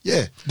anything,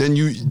 yeah, then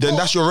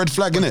that's your red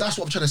flag, innit? That's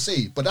what I'm trying to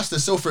say. But that's the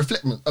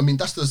self-reflection. I mean,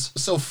 that's the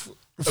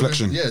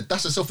reflection. Yeah,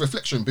 that's the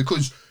self-reflection,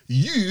 because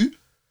you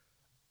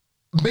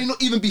may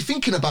not even be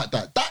thinking about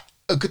that. That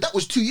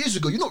was 2 years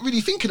ago. You're not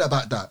really thinking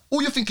about that.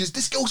 All you think is,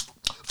 this girl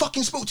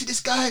fucking spoke to this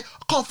guy.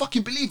 I can't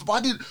fucking believe it. But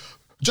I did.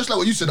 Just like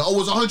what you said, I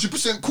was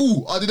 100%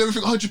 cool. I did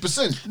everything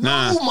 100%.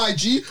 Nah. No, my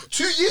G.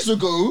 2 years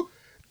ago,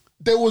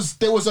 there was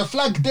a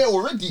flag there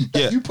already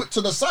that you put to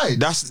the side.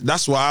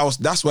 That's why I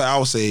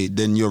would say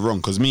then you're wrong,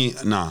 because me,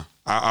 nah,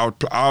 I would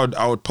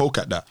poke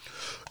at that.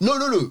 No.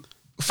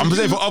 I'm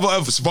saying for other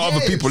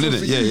people,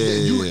 innit?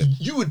 Yeah.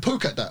 You would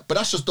poke at that, but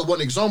that's just the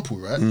one example,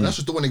 right? That's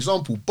just the one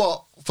example.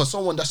 But for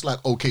someone that's like,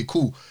 okay,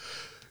 cool,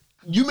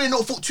 you may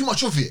not thought too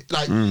much of it,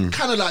 like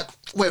kind of like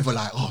whatever,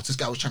 like, oh, this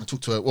guy was trying to talk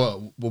to her.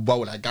 Well,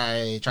 that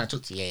guy trying to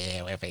talk to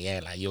you, whatever,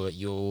 yeah, like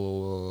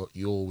you're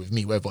with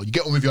me, whatever. You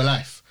get on with your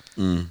life.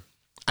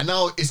 And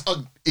now it's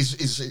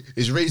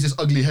raised this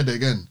ugly head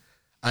again,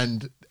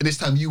 and this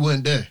time you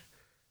weren't there,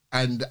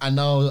 and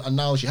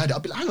now she had it. I'll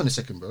be like, hang on a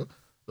second, bro.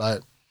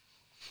 Like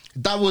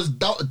that was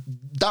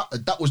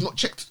not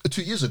checked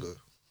 2 years ago.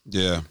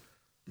 Yeah,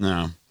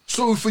 no.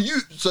 So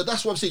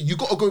that's what I'm saying. You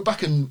got to go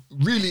back and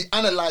really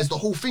analyze the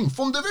whole thing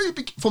from the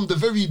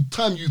very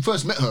time you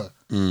first met her.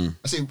 I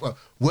say, well,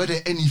 were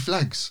there any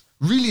flags,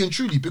 really and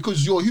truly?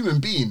 Because you're a human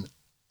being.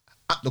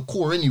 At the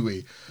core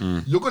anyway,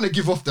 you're going to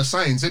give off the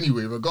signs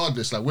anyway,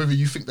 regardless, like whether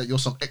you think that you're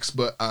some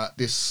expert at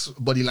this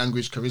body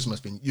language charisma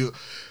thing.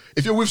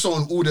 If you're with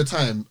someone all the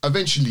time,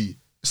 eventually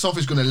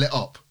something's going to let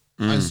up,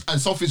 and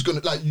something's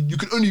going to, like, you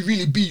can only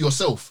really be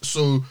yourself.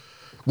 So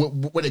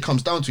when it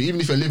comes down to it,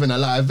 even if you're living a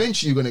lie,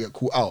 eventually you're going to get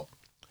caught out.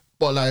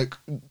 But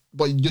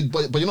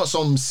you're not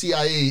some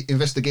CIA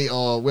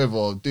investigator,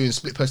 whatever, doing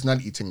split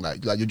personality thing.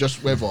 Like you're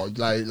just whatever,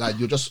 like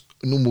you're just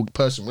a normal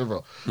person,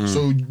 whatever.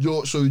 So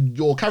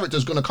your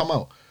character's gonna come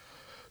out.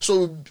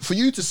 So for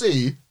you to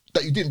say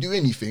that you didn't do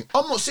anything,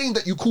 I'm not saying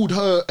that you called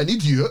her an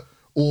idiot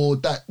or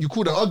that you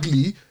called her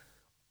ugly.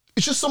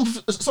 It's just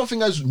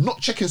something as not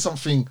checking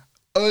something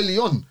early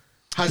on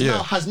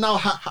has now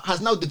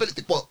developed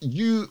it. But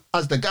you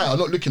as the guy are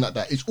not looking at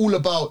that. It's all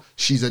about,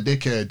 she's a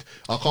dickhead.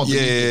 I can't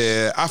believe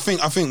this. I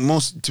think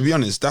most, to be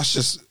honest, that's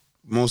just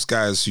most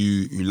guys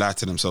who lie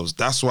to themselves.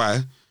 That's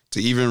why,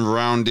 to even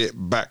round it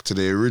back to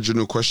the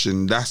original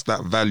question, that's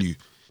that value.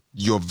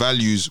 Your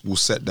values will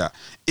set that.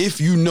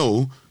 If you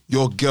know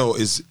your girl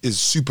is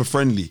super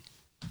friendly,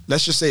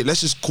 let's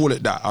just call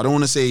it that. I don't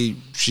want to say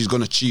she's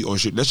gonna cheat or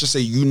shit. Let's just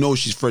say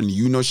she's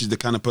friendly. She's the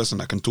kind of person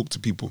that can talk to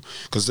people.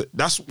 Because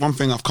that's one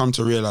thing I've come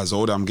to realize the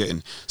older I'm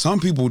getting. Some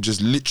people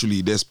just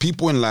literally, there's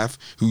people in life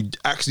who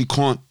actually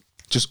can't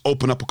just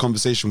open up a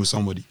conversation with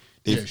somebody.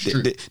 it's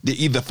true. They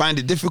either find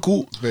it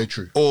difficult, Very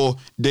true. or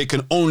they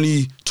can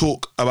only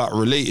talk about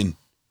relating.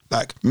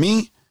 Like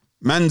me,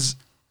 man's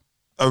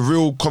a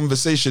real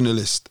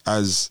conversationalist,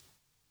 as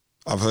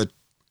I've heard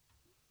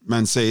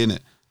man say, innit?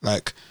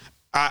 Like,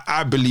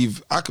 I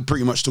believe I could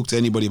pretty much talk to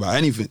anybody about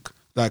anything.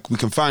 Like, we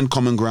can find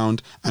common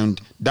ground, and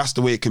that's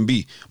the way it can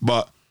be.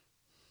 But,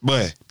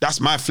 boy,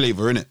 that's my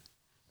flavor, innit?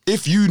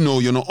 If you know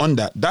you're not on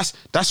that,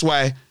 that's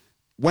why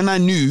when I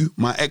knew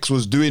my ex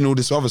was doing all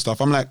this other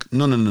stuff, I'm like,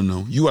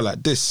 no. You are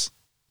like this.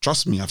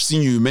 Trust me, I've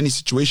seen you in many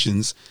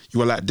situations.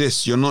 You are like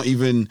this. You're not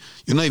even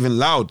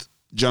loud. Do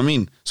you know what I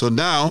mean? So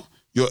now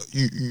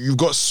you've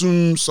got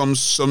some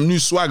new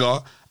swagger,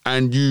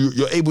 and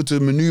you're able to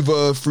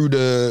maneuver through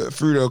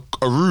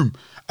a room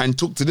and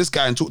talk to this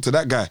guy and talk to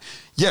that guy.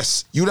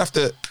 Yes, you'd have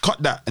to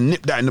cut that and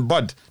nip that in the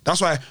bud.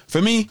 That's why,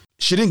 for me,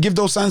 she didn't give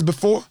those signs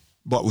before,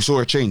 but we saw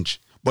a change.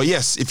 But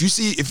yes,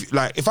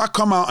 if I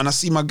come out and I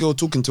see my girl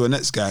talking to a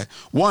next guy,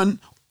 one,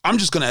 I'm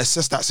just gonna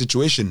assess that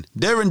situation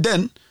there and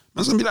then.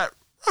 I'm gonna be like,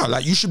 oh,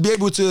 like, you should be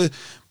able to,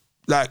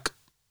 like,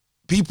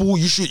 people,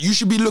 you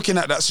should be looking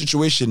at that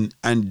situation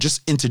and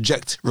just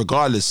interject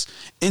regardless.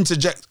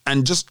 Interject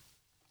and just,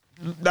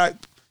 like,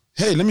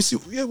 hey, let me see.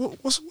 Yeah,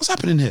 what's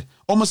happening here?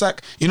 Almost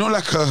like, you know,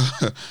 like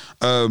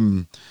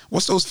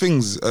what's those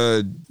things?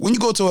 When you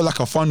go to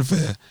a fun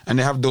fair and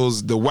they have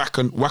the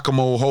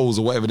whack-a-mole holes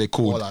or whatever they're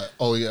called. Or like,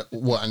 oh yeah,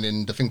 what? And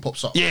then the thing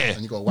pops up. Yeah,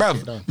 and you go whack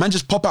it down. Man,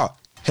 just pop out.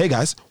 Hey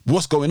guys,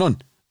 what's going on?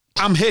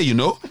 I'm here, you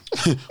know.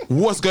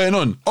 What's going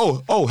on?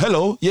 Oh,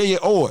 hello. Yeah.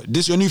 Oh,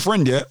 this your new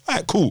friend, yeah? All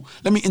right, cool.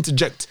 Let me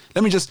interject.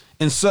 Let me just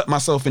insert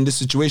myself in this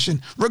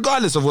situation,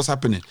 regardless of what's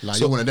happening.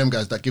 Like, you're one of them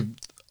guys that give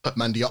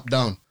man the up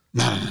down.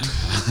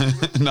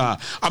 Nah.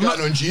 I'm not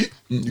on G.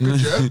 You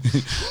good, yeah?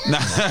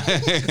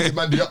 Give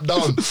man the up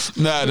down.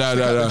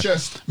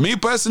 Nah. Me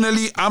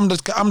personally, I'm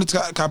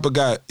the type of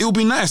guy. It'll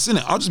be nice,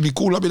 innit? I'll just be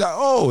cool. I'll be like,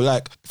 oh,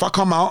 like, if I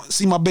come out,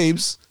 see my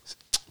babes.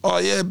 Oh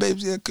yeah,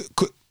 babes, yeah,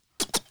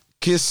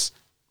 kiss.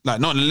 Like,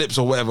 not the lips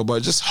or whatever,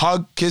 but just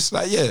hug, kiss,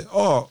 like, yeah.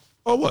 Oh,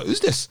 what? Who's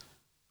this?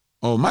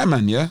 Oh, my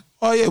man, yeah?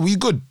 Oh, yeah, we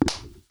good.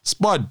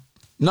 Spud,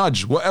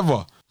 nudge,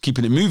 whatever.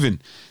 Keeping it moving.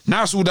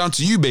 Now it's all down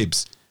to you,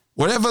 babes.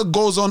 Whatever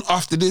goes on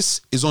after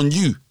this is on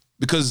you,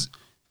 because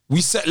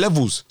we set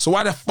levels. So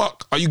why the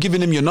fuck are you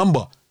giving him your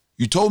number?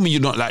 You told me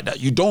you're not like that.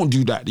 You don't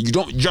do that. You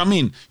know what I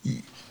mean?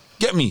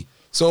 Get me.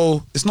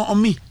 So it's not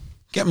on me.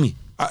 Get me.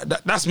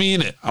 That's me,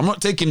 innit? I'm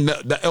not taking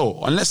the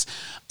L, unless,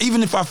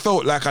 even if I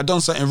felt like I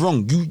done something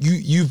wrong,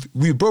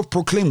 we both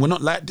proclaim we're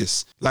not like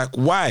this. Like,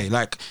 why?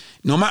 Like,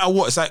 no matter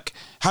what, it's like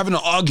having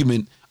an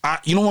argument.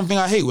 You know one thing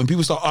I hate? When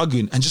people start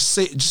arguing and just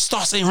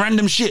start saying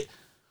random shit.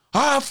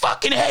 I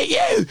fucking hate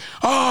you.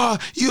 Oh,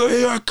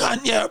 you're a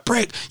cunt, you're a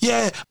prick.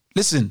 Yeah.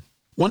 Listen,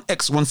 one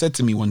ex once said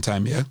to me one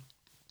time, yeah?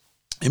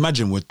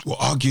 Imagine we're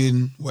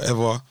arguing,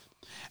 whatever.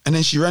 And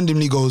then she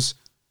randomly goes,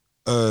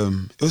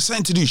 it was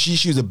something to do.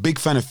 She was a big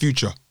fan of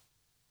Future.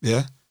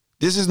 Yeah.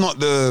 This is not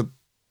the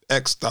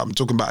ex that I'm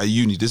talking about at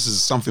uni. This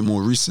is something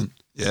more recent.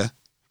 Yeah.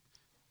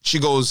 She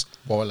goes,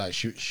 well, like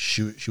she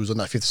was on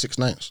that 56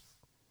 Nights.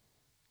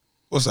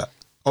 What's that?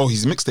 Oh,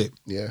 his mixtape.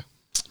 Yeah.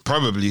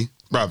 Probably.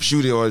 Bruv, she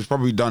would have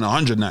probably done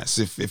 100 nights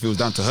if it was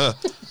down to her.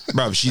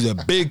 Bruv, she's a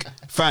big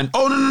fan.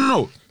 Oh,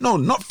 no. No,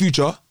 not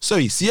Future.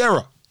 Sorry,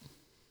 Sierra.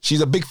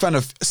 She's a big fan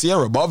of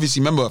Sierra, but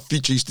obviously, remember,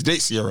 Future used to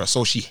date Sierra,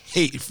 so she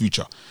hated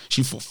Future.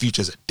 She thought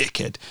Future's a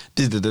dickhead,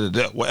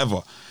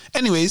 whatever.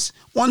 Anyways,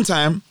 one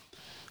time,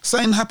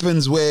 something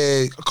happens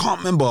where, I can't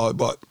remember,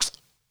 but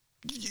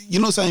you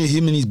know something,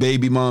 him and his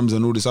baby mums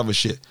and all this other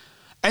shit.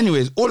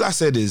 Anyways, all I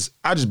said is,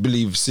 I just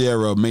believe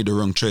Sierra made the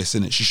wrong choice,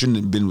 innit? She shouldn't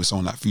have been with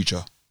someone like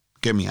Future.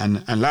 Get me?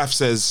 And life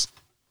says,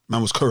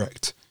 man was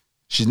correct.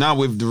 She's now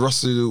with the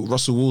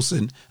Russell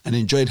Wilson and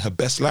enjoyed her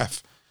best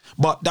life.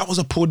 But that was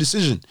a poor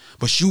decision.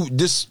 But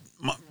this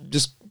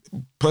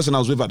person I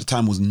was with at the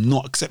time was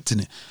not accepting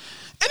it.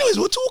 Anyways,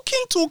 we're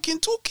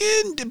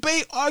talking,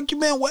 debate,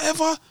 argument,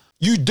 whatever.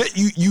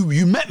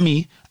 You met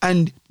me,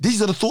 and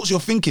these are the thoughts you're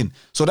thinking.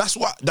 So that's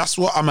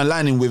what I'm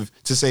aligning with,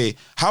 to say,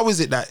 how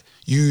is it that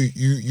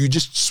you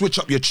just switch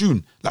up your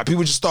tune? Like,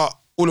 people just start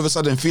all of a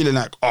sudden feeling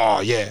like, oh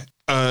yeah,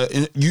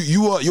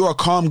 you're a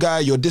calm guy,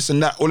 you're this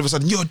and that. All of a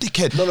sudden, you're a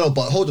dickhead. No,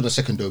 but hold on a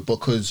second though,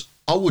 because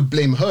I would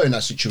blame her in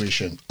that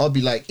situation. I'd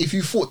be like, if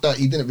you thought that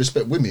he didn't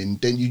respect women,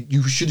 then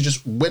you should have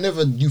just,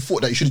 whenever you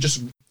thought that, you should have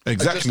just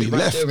exactly right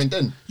left there and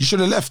then. You should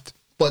have left.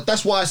 But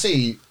that's why I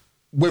say,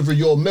 whether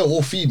you're male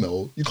or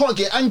female, you can't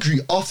get angry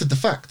after the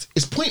fact.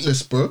 It's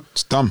pointless, bro.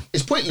 It's dumb.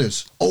 It's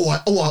pointless.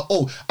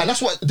 Oh, and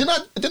that's why.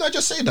 Didn't I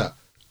just say that?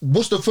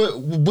 What's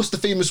the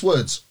famous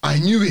words? I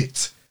knew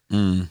it.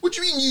 What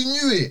do you mean you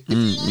knew it? If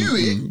you knew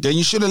it, then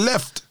you should have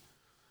left.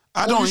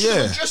 You should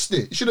have addressed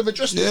it. You should have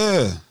addressed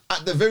it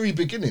at the very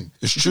beginning.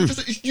 It's true.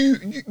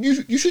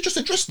 You should just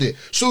addressed it.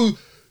 So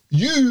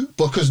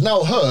because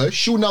now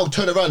she'll now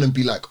turn around and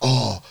be like,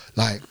 oh,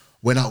 like,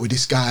 went out with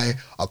this guy,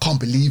 I can't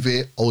believe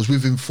it, I was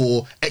with him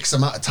for X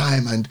amount of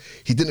time and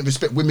he didn't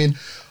respect women.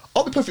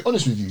 I'll be perfectly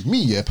honest with you,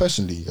 me,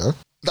 personally,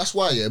 that's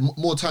why,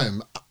 more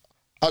time,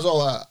 as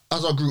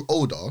I grew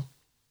older,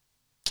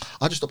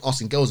 I just stopped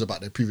asking girls about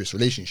their previous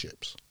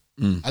relationships.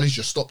 I least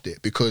just stopped it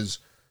because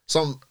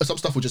some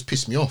stuff would just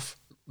piss me off.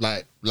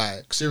 Like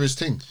serious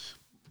thing.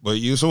 But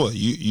you saw it.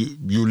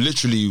 You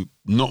literally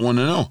not want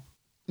to know.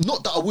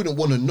 Not that I wouldn't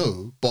want to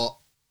know, but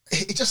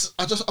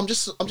I'm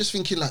just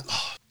thinking like,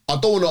 I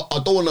don't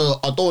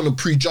want to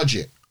prejudge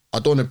it. I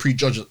don't want to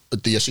prejudge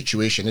the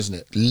situation, isn't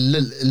it?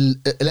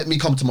 Let me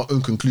come to my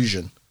own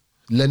conclusion.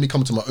 So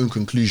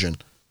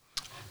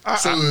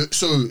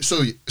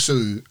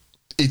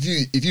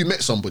if you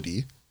met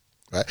somebody,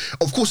 right?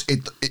 Of course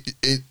it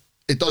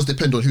does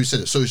depend on who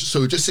said it.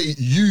 So just say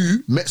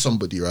you met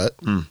somebody, right?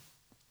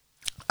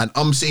 And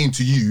I'm saying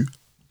to you,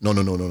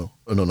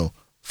 no,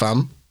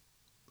 fam,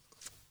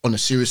 on a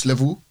serious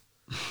level,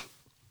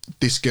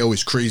 this girl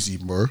is crazy,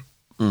 bro.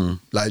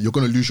 Like, you're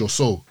gonna lose your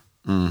soul.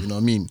 You know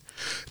what I mean?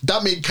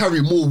 That may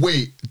carry more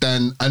weight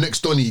than an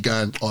ex-Donny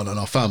going, oh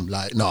no, fam,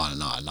 like, no,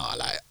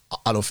 like,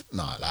 I don't,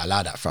 like, I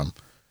like that, fam.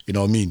 You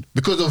know what I mean?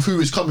 Because of who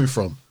it's coming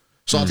from.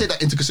 So I'll take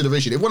that into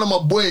consideration. If one of my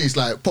boys,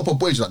 like, proper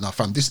boys, like, nah,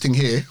 fam, this thing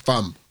here,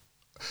 fam,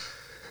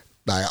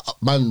 like,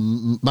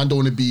 man don't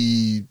want to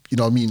be, you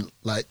know what I mean?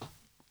 Like,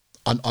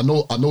 I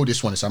know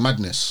this one, it's a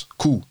madness.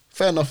 Cool.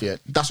 Fair enough, yeah.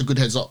 That's a good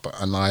heads up,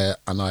 and I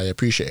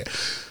appreciate it.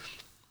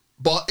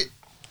 But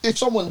if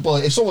someone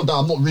that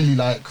I'm not really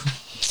like,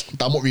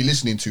 that I'm not really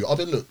listening to, I'll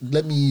be, look,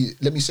 let me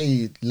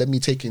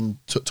take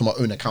into my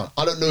own account.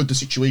 I don't know the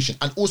situation,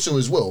 and also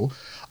as well,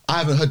 I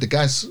haven't heard the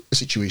guy's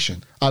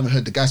situation. I haven't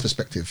heard the guy's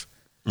perspective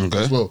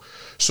as well.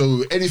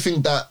 So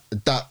anything that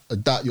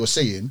you're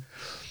saying,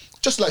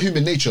 just like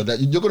human nature,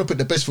 that you're gonna put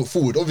the best foot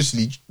forward.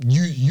 Obviously,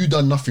 you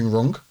done nothing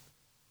wrong.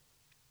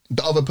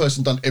 The other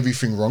person done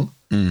everything wrong.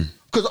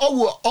 Because I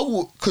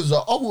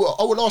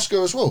would ask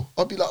her as well.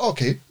 I'd be like,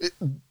 okay,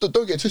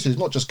 don't get twisted. It's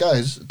not just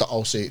guys that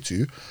I'll say it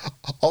to.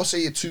 I'll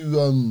say it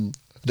to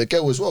the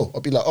girl as well.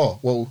 I'll be like, oh,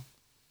 well,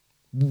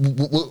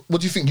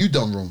 what do you think you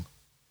done wrong?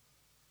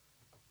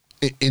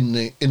 In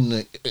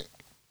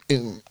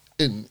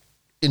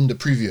the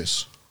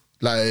previous,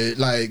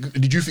 like,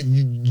 did you think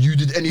you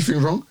did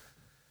anything wrong?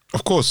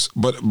 Of course,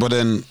 but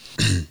then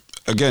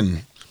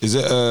again, is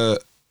it a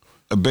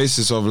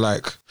basis of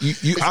like you?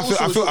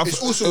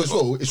 It's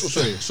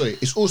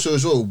also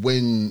as well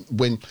when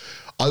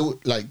I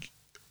would, like,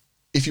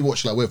 if you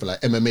watch like whether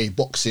like MMA,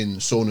 boxing,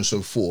 so on and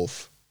so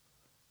forth,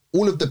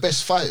 all of the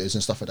best fighters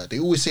and stuff like that, they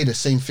always say the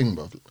same thing,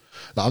 bro.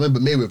 Like, I remember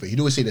Mayweather, he'd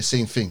always say the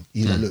same thing.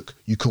 He's like, look,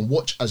 you can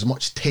watch as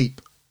much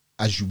tape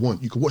as you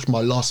want. You can watch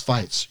my last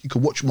fights. You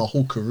can watch my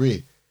whole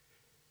career.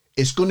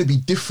 It's gonna be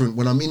different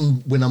when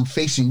I'm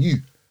facing you,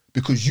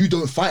 because you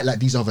don't fight like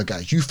these other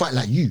guys. You fight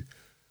like you.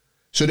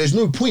 So there's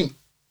no point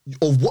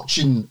of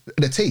watching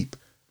the tape.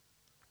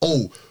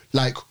 Oh,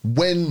 like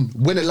when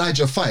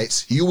Elijah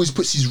fights, he always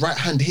puts his right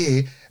hand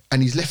here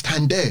and his left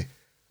hand there.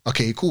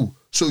 Okay, cool.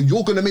 So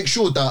you're gonna make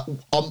sure that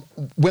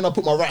when I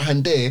put my right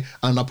hand there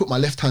and I put my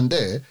left hand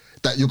there,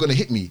 that you're gonna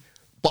hit me.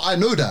 But I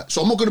know that,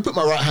 so I'm not gonna put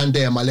my right hand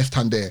there and my left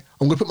hand there.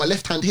 I'm gonna put my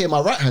left hand here, and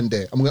my right hand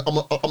there. I'm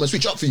gonna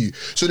switch up for you.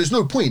 So there's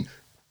no point.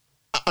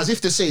 As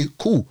if to say,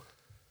 cool.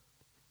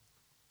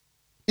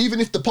 Even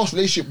if the past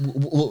relationship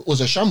was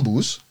a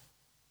shambles,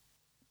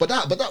 but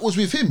that was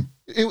with him.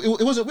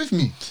 It wasn't with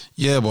me.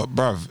 Yeah, but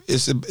bruv,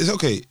 it's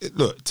okay.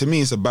 Look, to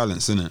me, it's a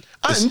balance, isn't it?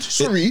 And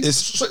sorry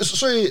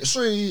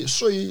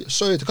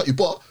to cut you,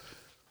 but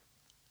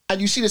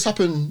and you see this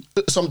happen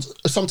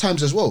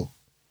sometimes as well.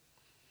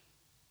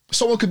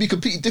 Someone could be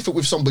completely different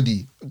with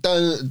somebody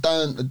than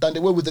they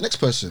were with the next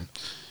person.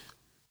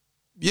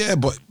 Yeah,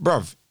 but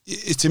bruv,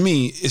 to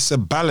me, it's a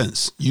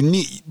balance. You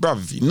need,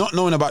 bruv, not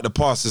knowing about the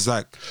past is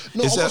like,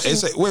 no,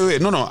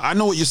 wait, no, I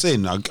know what you're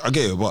saying. I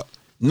get it, but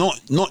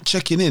not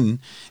checking in.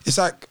 It's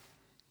like,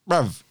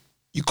 bruv,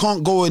 you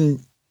can't go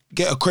and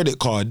get a credit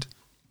card.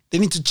 They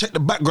need to check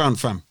the background,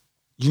 fam.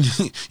 You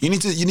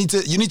need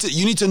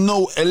to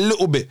know a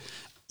little bit.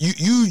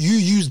 You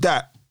use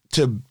that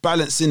to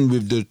balance in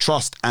with the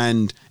trust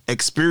and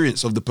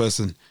experience of the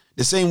person.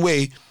 The same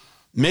way,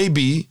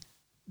 maybe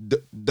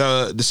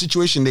the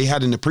situation they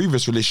had in the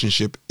previous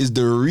relationship is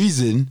the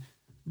reason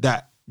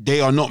that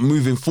they are not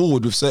moving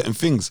forward with certain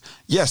things.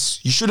 Yes,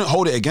 you shouldn't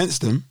hold it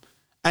against them.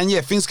 And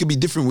yeah, things could be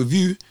different with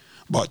you,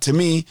 but to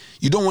me,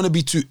 you don't want to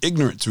be too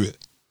ignorant to it.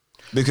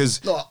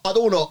 Because no, I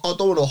don't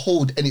want to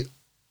hold any.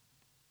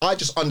 I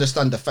just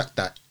understand the fact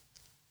that,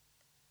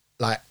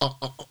 like,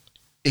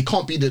 it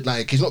can't be that,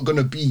 like, it's not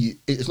gonna be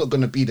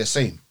the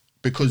same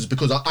because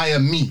I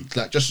am me,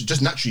 like,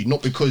 just naturally,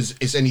 not because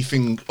it's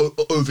anything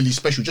overly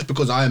special, just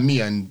because I am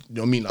me, and you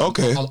know what I mean. Like,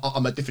 okay,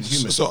 I'm a different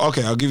human. So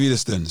okay, I'll give you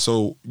this then.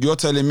 So you're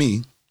telling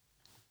me,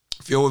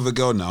 if you're with a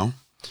girl now,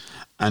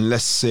 and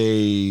let's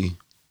say,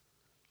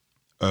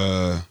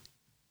 I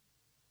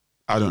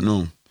don't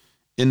know,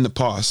 in the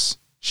past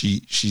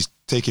she's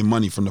taking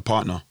money from the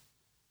partner.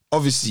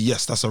 Obviously,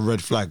 yes, that's a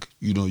red flag.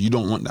 You know, you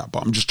don't want that.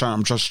 But I'm just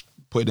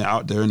putting it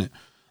out there, innit?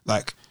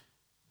 Like,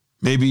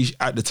 maybe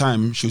at the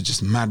time she was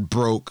just mad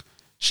broke.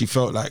 She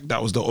felt like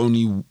that was the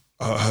only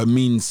her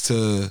means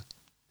to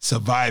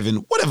survive,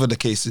 and whatever the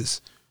case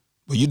is.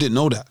 But you didn't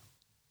know that.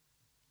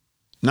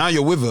 Now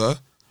you're with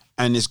her,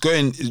 and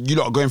you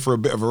lot are going for a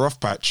bit of a rough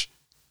patch,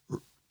 do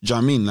you know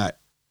what I mean? Like,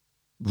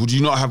 would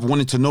you not have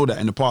wanted to know that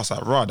in the past?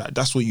 Like, rah,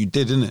 that's what you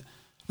did, innit?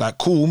 Like,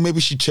 cool, maybe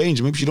she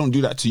changed, maybe she don't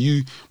do that to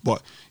you,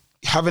 but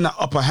having that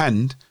upper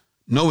hand,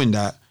 knowing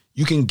that,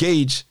 you can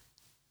gauge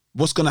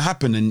what's going to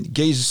happen and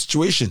gauge the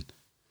situation.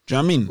 Do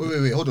you know what I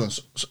mean? Wait, hold on.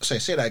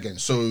 Say that again.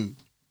 So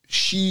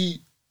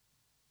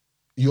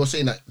you're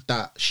saying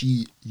that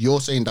she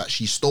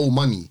stole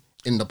money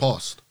in the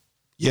past?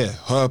 Yeah,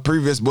 her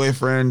previous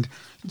boyfriend,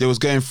 they was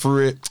going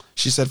through it.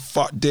 She said,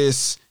 fuck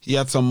this. He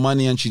had some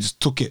money and she just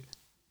took it.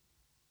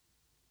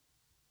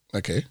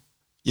 Okay.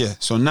 Yeah,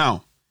 so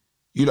now,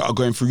 you lot are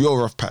going through your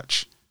rough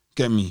patch.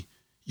 Get me?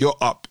 You're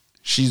up.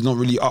 She's not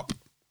really up.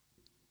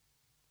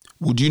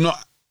 Would you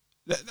not...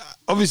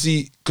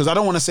 Obviously, because I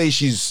don't want to say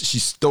she's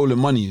stolen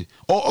money.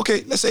 Or,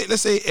 okay, let's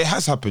say it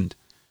has happened.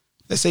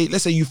 Let's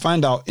say you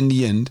find out in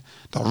the end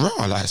that,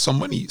 like, some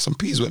money, some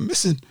peas went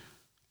missing.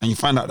 And you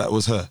find out that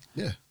was her.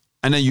 Yeah.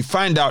 And then you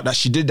find out that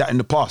she did that in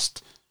the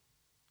past.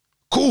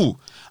 Cool.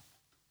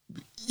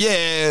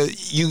 Yeah,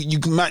 you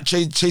might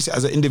chase it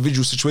as an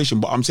individual situation,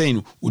 but I'm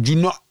saying, would you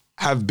not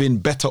have been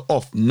better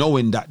off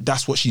knowing that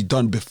that's what she's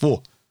done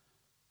before?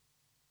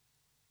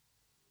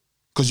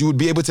 Because you would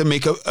be able to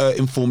make an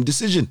informed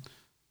decision.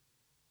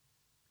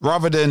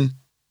 Rather than,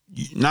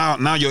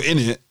 now you're in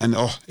it and,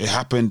 it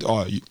happened.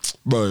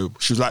 Bro,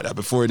 she was like that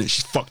before, innit?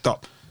 She's fucked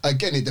up.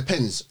 Again, it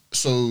depends.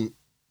 So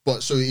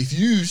if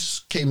you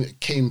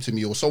came to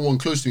me or someone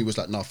close to me was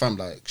like, nah, fam,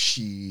 like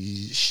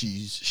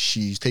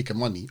she's taking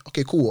money.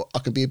 Okay, cool. I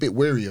can be a bit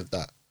wary of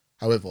that.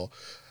 However,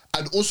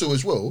 and also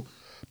as well,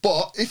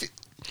 but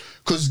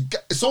because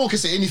someone can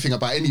say anything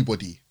about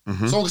anybody.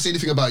 Mm-hmm. Someone can say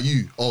anything about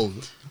you. Oh,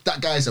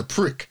 that guy's a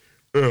prick.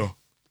 Yeah.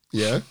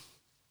 Yeah.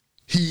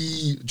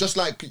 He, just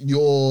like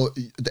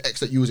the ex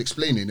that you was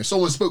explaining, if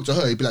someone spoke to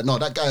her, he'd be like, no,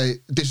 that guy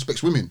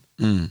disrespects women.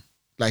 Mm.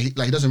 Like he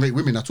doesn't rate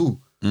women at all.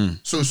 Mm.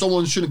 So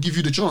someone shouldn't give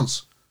you the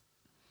chance.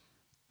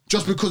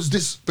 Just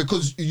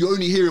because you're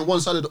only hearing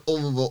one side of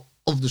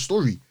the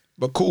story.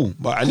 But cool.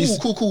 But at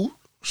least cool.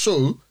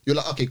 So you're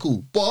like, okay,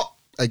 cool. But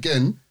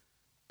again,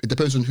 it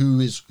depends on who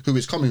is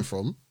coming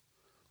from.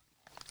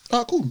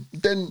 Cool.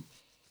 Then,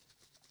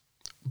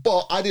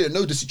 but I didn't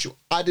know the situation.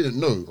 I didn't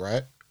know,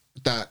 right,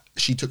 that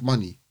she took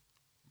money.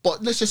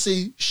 But let's just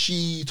say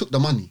she took the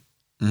money.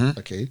 Mm-hmm.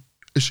 Okay,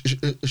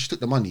 she took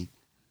the money.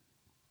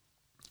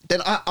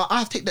 Then I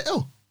have to take the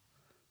L.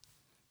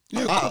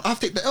 Yeah, I have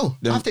to take the L.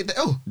 I have to take the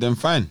L. Then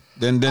fine.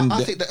 Then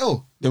I take the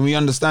L. Then we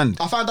understand.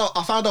 I found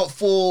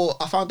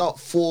out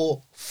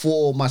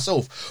for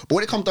myself. But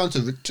when it comes down to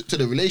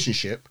the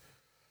relationship,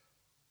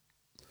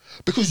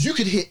 because you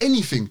could hear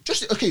anything.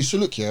 Just okay. So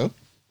look here.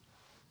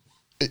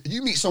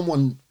 You meet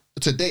someone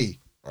today,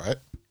 right?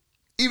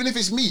 Even if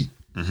it's me,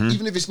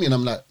 and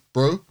I'm like,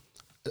 bro,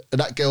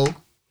 that girl,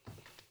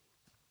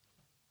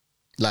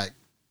 like,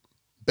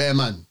 bare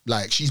man,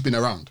 like she's been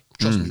around.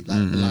 Trust me,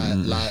 like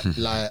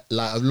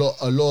a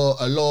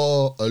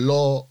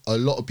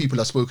lot of people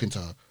have spoken to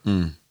her.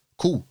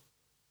 Cool.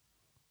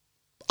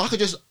 I could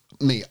just,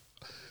 mate,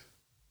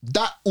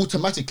 that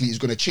automatically is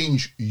going to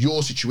change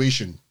your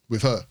situation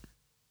with her.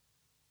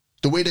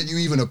 The way that you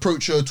even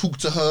approach her, talk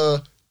to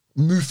her,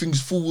 move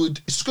things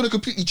forward, it's just going to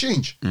completely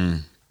change.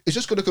 It's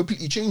just going to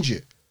completely change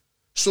it.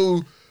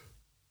 So,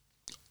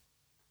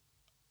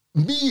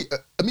 me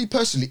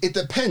personally, it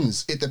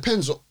depends. It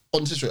depends on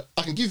the situation.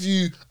 I can give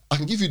you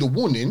the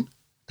warning.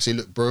 Say,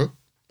 look, bro,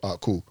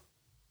 cool.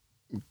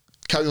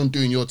 Carry on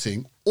doing your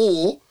thing.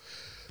 Or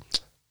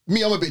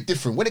me, I'm a bit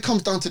different. When it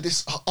comes down to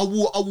this, I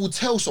will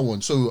tell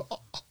someone. So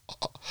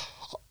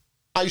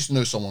I used to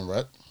know someone,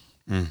 right?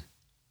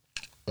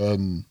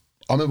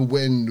 I remember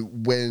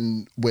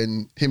when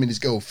him and his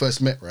girl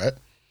first met, right?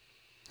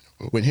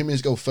 When him and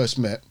his girl first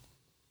met,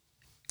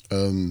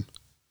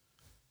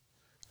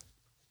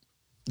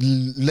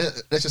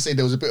 let's just say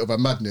there was a bit of a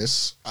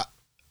madness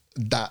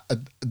that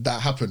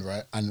happened,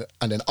 right? And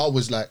then I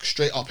was like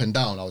straight up and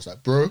down. I was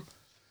like, bro,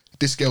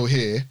 this girl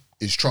here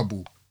is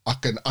trouble. I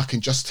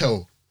can just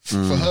tell. For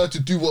her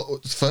to do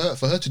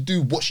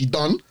what she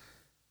done.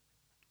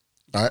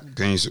 Right? What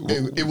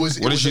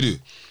did she do?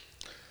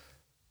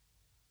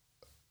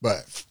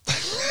 Right.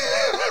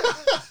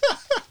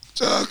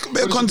 A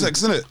bit of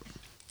context, isn't it?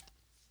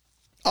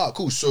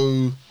 Cool.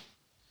 So,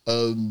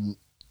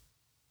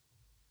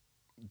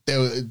 there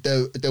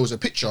was a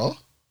picture,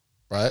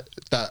 right,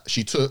 that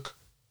she took,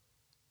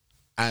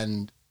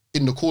 and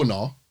in the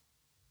corner,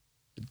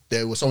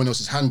 there was someone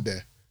else's hand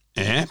there.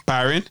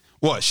 Byron.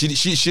 What? She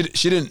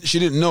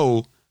didn't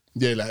know.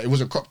 Yeah, like it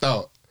wasn't cropped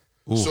out.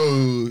 Ooh.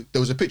 So there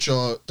was a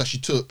picture that she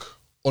took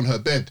on her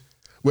bed.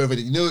 Wherever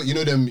you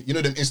know them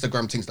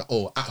Instagram things that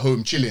at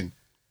home chilling,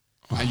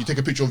 and you take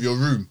a picture of your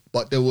room,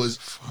 but there was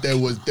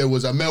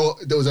a male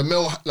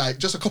like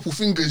just a couple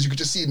fingers you could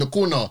just see in the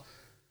corner.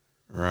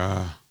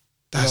 Rah,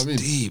 that's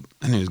deep.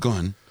 And it was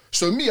gone.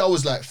 So me, I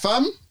was like,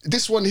 fam,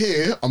 this one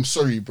here, I'm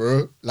sorry,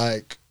 bro.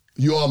 Like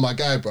you are my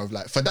guy, bro.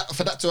 Like for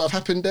that to have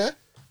happened there,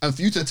 and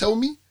for you to tell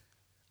me,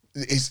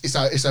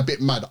 it's a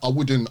bit mad. I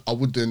wouldn't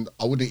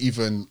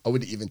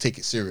even take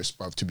it serious,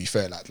 bruv. To be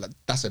fair, like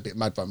that's a bit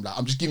mad, bruv. Like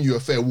I'm just giving you a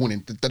fair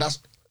warning.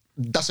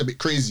 That's a bit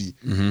crazy.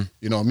 Mm-hmm.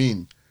 You know what I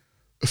mean?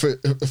 For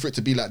it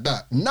to be like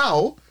that.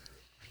 Now,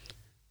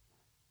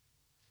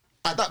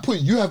 at that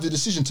point, you have the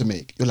decision to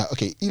make. You're like,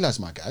 okay, Eli's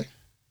my guy.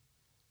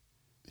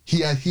 He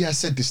has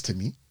said this to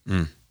me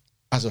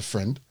as a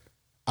friend.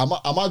 Am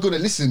I going to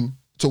listen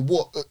to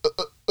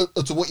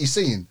what he's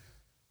saying?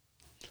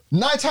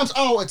 9 times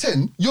out of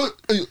 10, you're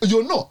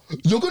not.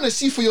 You're going to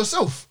see for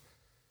yourself.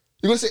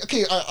 You're going to say,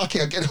 okay,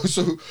 I get it.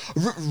 So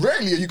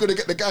rarely are you going to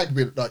get the guy to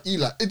be like,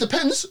 Eli. It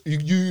depends.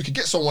 You could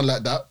get someone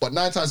like that, but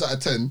 9 times out of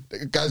 10,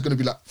 the guy's going to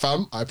be like,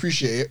 fam, I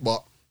appreciate it,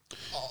 but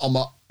I'm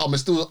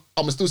still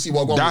see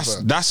what I'm going with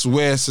her. That's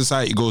where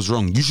society goes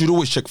wrong. You should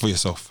always check for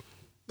yourself.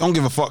 Don't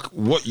give a fuck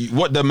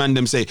what the man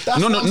them say.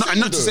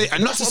 Not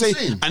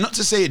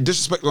to say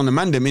disrespect on the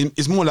man them.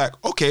 It's more like,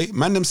 okay,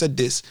 man them said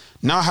this.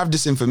 Now I have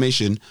this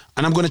information,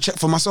 and I'm gonna check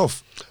for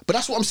myself. But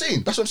that's what I'm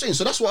saying.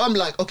 So that's why I'm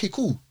like, okay,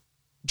 cool.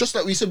 Just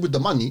like we said with the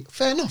money,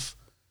 fair enough.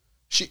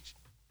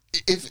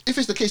 If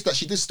it's the case that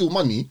she did steal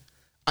money,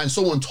 and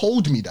someone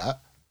told me that,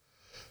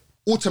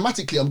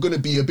 automatically I'm gonna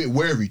be a bit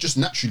wary, just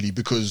naturally,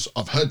 because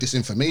I've heard this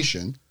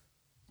information.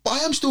 But I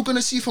am still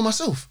gonna see for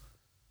myself.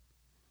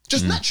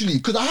 Just naturally,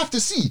 because I have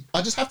to see.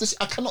 I just have to see.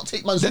 I cannot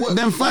take man's word.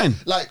 Then fine.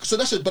 Like so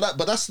that's it. But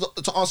that's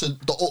to answer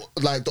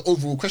the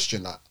overall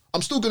question. Like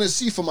I'm still gonna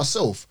see for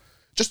myself,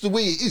 just the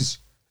way it is.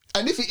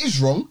 And if it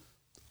is wrong,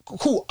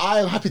 cool.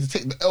 I am happy to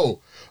take the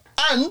L.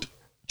 And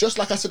just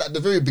like I said at the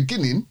very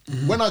beginning,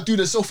 when I do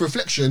the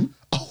self-reflection,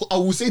 I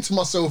will say to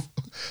myself,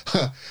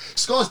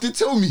 Scars did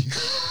tell me.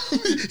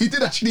 He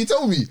did actually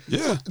tell me.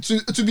 Yeah.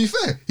 To be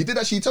fair, he did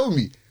actually tell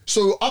me.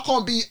 So I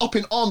can't be up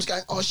in arms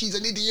going, oh, she's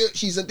an idiot,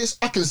 she's a this.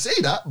 I can say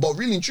that, but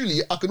really and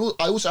truly, I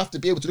also have to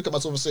be able to look at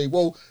myself and say,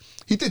 well,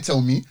 he did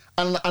tell me,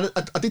 and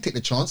I did take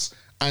the chance,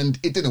 and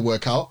it didn't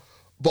work out,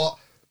 but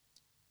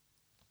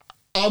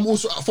I'm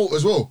also at fault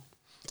as well.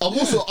 I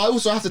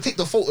also have to take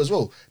the fault as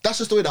well. That's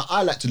just the way that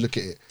I like to look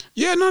at it.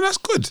 Yeah, no, that's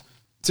good.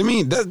 To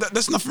me,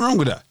 there's nothing wrong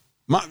with that.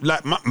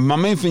 My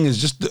main thing is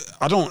just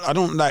I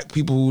don't like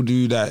people who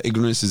do that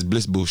ignorance is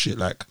bliss bullshit.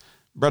 Like,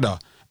 brother,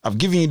 I've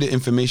given you the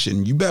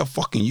information. You better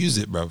fucking use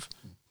it, bruv.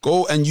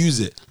 Go and use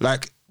it.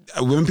 Like,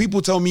 when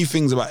people tell me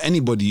things about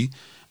anybody,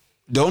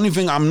 the only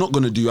thing I'm not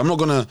going to do,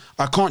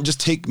 I can't just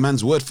take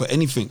man's word for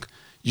anything.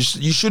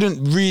 You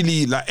shouldn't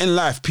really, like, in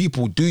life,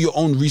 people, do your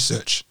own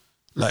research.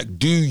 Like,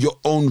 do your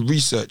own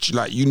research.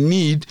 Like,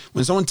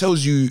 when someone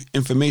tells you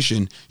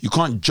information, you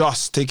can't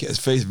just take it as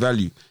face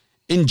value.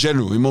 In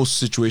general, in most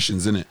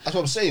situations, innit? That's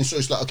what I'm saying. So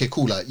it's like, okay,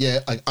 cool. Like, yeah,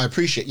 I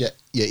appreciate, yeah,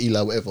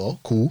 Eli, whatever.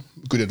 Cool.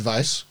 Good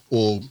advice.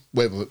 Or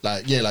whatever.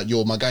 Like, yeah, like,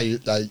 you're my guy.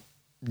 Like,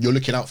 you're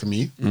looking out for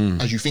me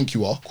as you think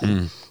you are. Cool.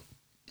 I'm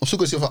still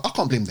going to say, I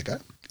can't blame the guy.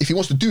 If he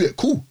wants to do it,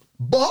 cool.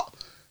 But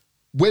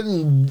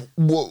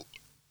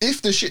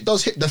if the shit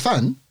does hit the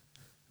fan,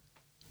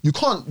 you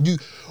can't,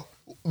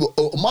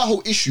 my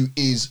whole issue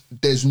is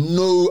there's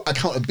no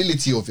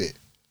accountability of it.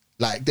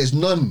 Like, there's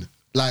none.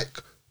 Like,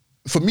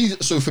 for me,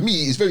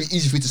 it's very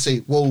easy for me to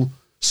say, well,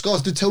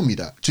 Scars did tell me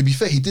that. To be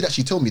fair, he did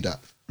actually tell me that.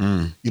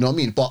 You know what I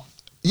mean? But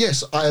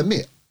yes, I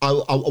admit, I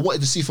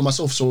wanted to see for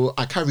myself, so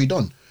I carried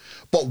on.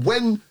 But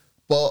when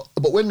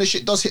the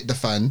shit does hit the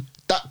fan,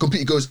 that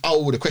completely goes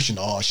out with the question,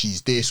 oh,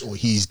 she's this or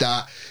he's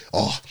that.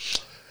 Oh,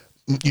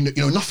 you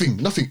know, nothing.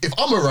 If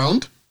I'm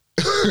around,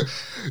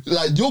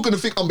 like, you're going to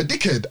think I'm a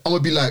dickhead. I'm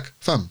going to be like,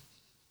 fam,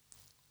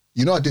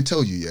 you know I did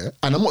tell you, yeah?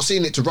 And I'm not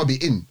saying it to rub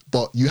it in,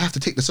 but you have to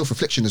take the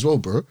self-reflection as well,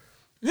 bro.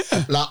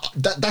 Yeah. Like,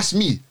 that's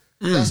me.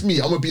 That's me.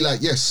 I'm going to be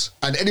like, yes.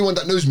 And anyone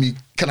that knows me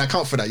can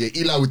account for that. Yeah,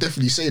 Eli would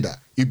definitely say that.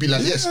 He'd be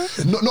like,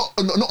 yes. Not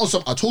on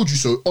some, I told you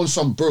so, on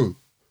some, bro.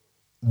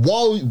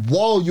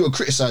 While you're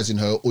criticizing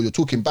her or you're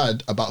talking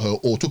bad about her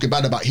or talking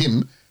bad about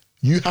him,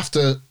 you have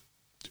to,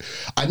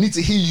 I need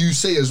to hear you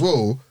say as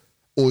well,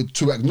 or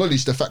to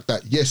acknowledge the fact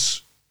that,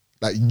 yes,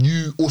 like,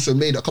 you also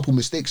made a couple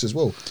mistakes as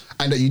well,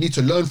 and that you need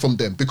to learn from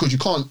them, because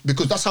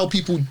that's how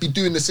people be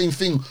doing the same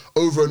thing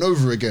over and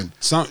over again.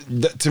 So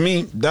to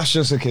me, that's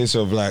just a case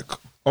of, like,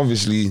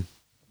 obviously,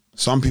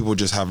 some people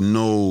just have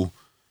no,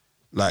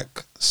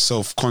 like,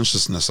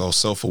 self-consciousness or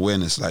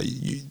self-awareness. Like,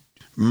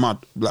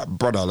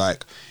 brother,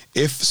 like,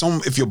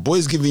 if your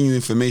boy's giving you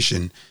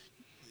information,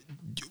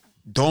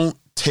 don't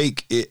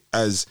take it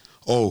as,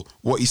 oh,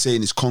 what he's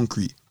saying is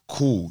concrete.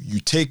 Cool, you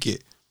take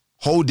it,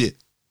 hold it,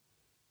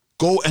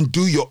 go and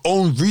do your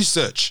own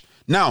research.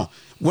 Now,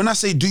 when I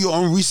say do your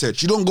own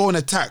research, you don't go and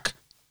attack.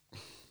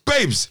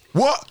 Babes,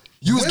 what?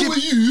 Where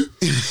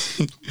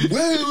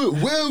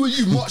were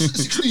you March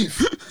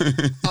 16th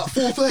at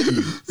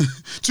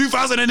 4:30?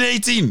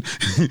 2018.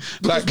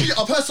 Like,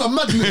 I've heard some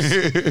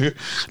madness.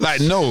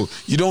 Like, no,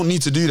 you don't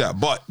need to do that.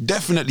 But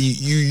definitely,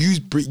 you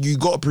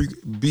got to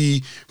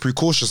be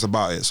precautious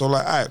about it. So,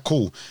 like, all right,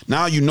 cool.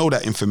 Now you know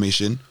that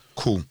information.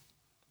 Cool.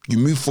 You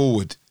move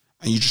forward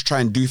and you just try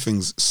and do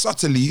things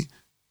subtly.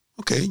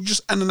 Okay, you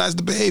just analyze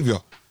the behavior.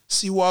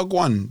 See what I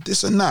want,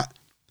 this and that.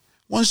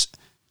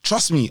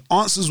 Trust me,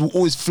 answers will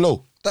always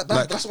flow.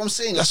 That's what I'm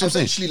saying. That's what I'm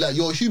saying. Eventually, like,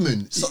 you're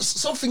human.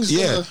 Something's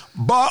Yeah,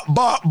 but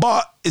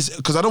it's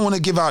because I don't want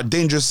to give out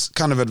dangerous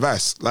kind of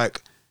advice.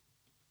 Like,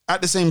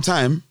 at the same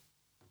time,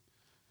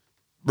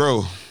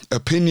 bro,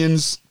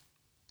 opinions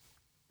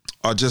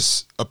are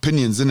just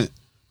opinions, innit?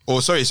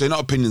 Or sorry, so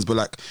not opinions, but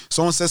like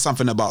someone says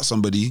something about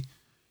somebody,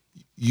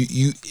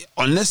 you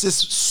unless it's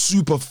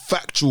super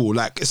factual,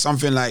 like it's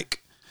something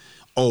like,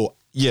 oh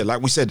yeah,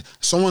 like we said,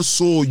 someone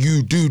saw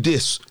you do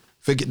this.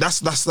 Forget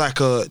that's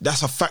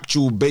a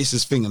factual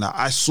basis thing. Like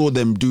I saw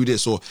them do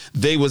this, or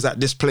they was at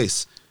this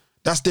place.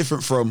 That's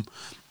different from,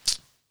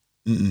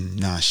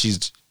 nah,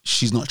 she's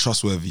not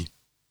trustworthy.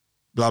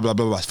 Blah blah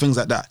blah blah, things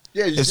like that.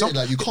 Yeah,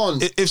 like you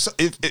can't.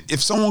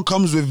 If someone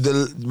comes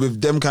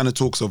with them kind of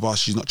talks of,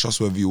 she's not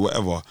trustworthy or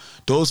whatever,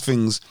 those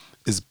things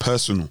is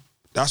personal.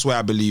 That's where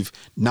I believe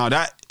now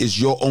that is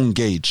your own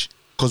gauge.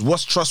 Because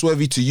what's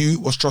trustworthy to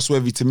you, what's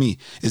trustworthy to me,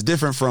 is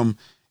different from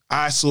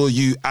I saw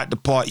you at the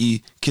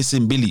party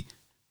kissing Billy.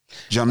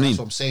 Do you know what I mean? That's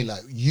what I'm saying.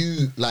 Like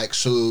you, like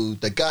so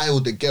the guy or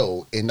the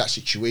girl in that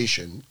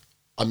situation.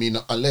 I mean,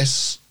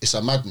 unless it's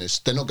a madness,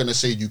 they're not gonna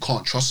say you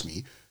can't trust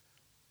me.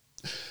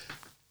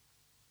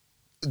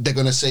 They're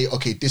gonna say,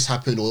 okay, this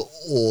happened or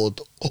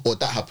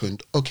that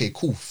happened. Okay,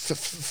 cool,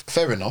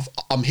 fair enough.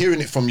 I'm hearing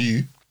it from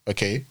you.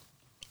 Okay,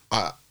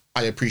 I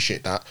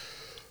appreciate that.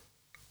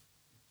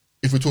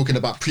 If we're talking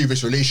about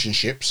previous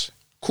relationships,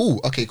 cool.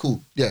 Okay, cool.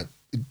 Yeah,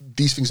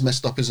 these things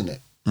messed up, isn't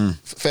it?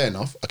 Fair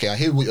enough. Okay, I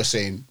hear what you're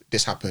saying.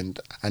 This happened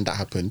and that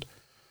happened.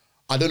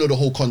 I don't know the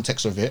whole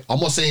context of it. I'm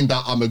not saying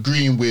that I'm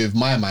agreeing with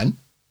my man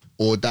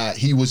or that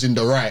he was in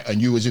the right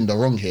and you was in the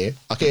wrong here.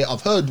 Okay,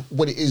 I've heard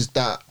what it is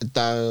that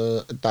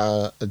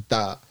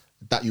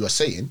you are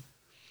saying,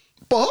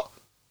 but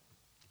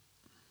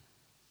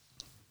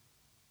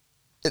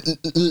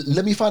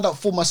let me find out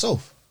for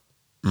myself.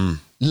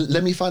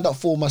 Let me find out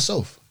for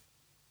myself.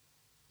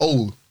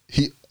 Oh,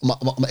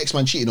 my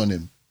ex-man cheated on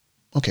him.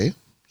 Okay,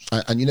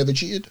 and you never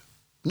cheated?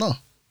 No,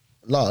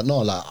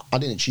 like I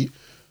didn't cheat.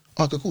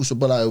 Okay, cool. So,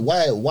 but like,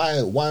 why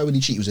would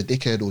he cheat? He was a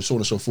dickhead or so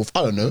on and so forth.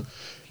 I don't know.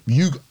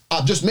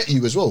 I've just met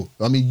you as well.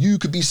 I mean, you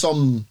could be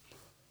some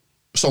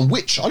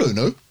witch. I don't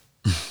know.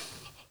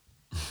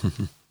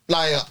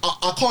 Like,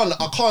 I can't,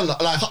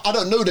 like, I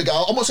don't know the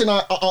guy. I'm not saying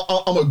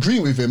I'm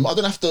agreeing with him. I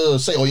don't have to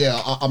say, oh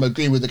yeah, I'm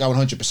agreeing with the guy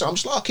 100%. I'm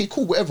just like, okay,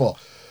 cool, whatever.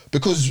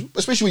 Because,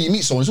 especially when you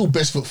meet someone, it's all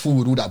best foot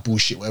forward, all that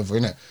bullshit, whatever,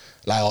 innit?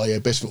 Like, oh yeah,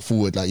 best foot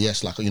forward, like,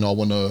 yes, like, you know, I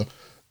want to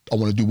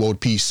do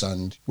world peace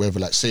and whatever,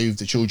 like, save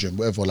the children,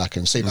 whatever, like,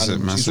 and save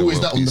animals. It's always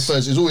that on the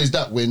first, it's always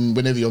that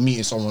whenever you're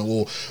meeting someone,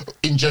 or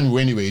in general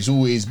anyway, it's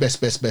always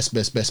best. You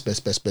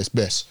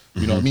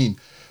know what I mean?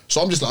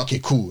 So I'm just like, okay,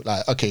 cool.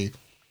 Like, okay,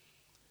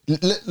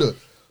 look,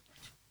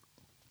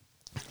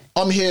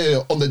 I'm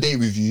here on the date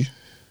with you.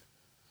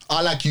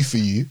 I like you for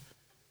you.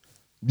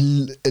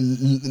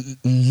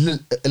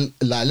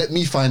 Like, let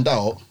me find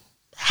out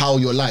how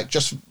you're like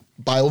just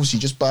by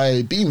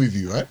being with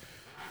you, right?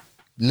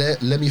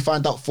 Let me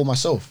find out for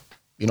myself.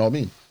 You know what I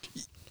mean?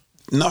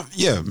 No,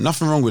 yeah,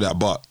 nothing wrong with that,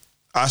 but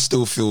I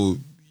still feel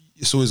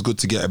it's always good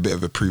to get a bit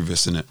of a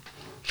previous in it.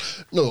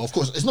 No, of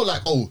course. It's not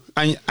like,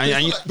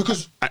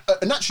 because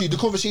naturally the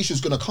conversation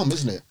is going to come,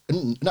 isn't it?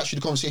 And naturally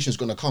the conversation is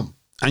going to come.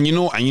 And you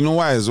know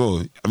why as well?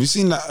 Have you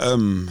seen that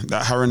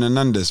that Harold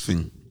Hernandez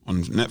thing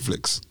on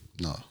Netflix?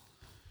 No.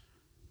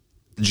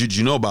 Do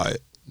you know about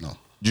it? No.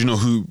 Do you know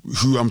who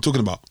I'm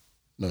talking about?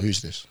 No,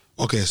 who's this?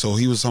 Okay, so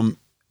he was some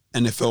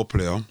NFL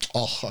player.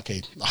 Oh,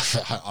 okay.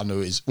 I know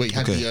it is. Wait,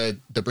 he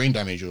had the brain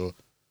damage or?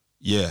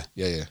 Yeah.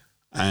 Yeah.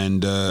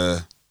 And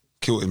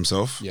killed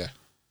himself. Yeah.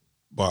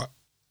 But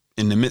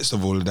in the midst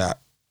of all of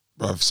that,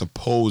 bruv,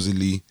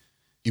 supposedly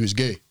he was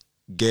gay,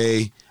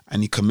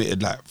 and he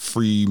committed like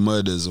 3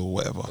 murders or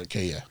whatever.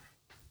 Okay, yeah.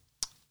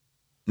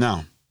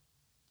 Now,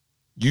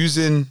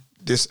 using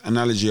this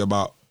analogy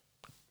about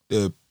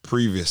the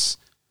previous,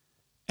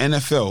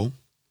 NFL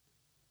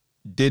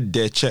did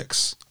their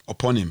checks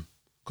upon him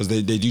because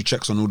they do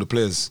checks on all the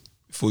players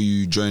before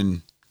you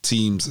join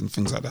teams and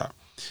things like that.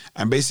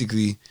 And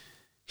basically,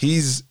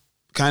 his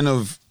kind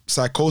of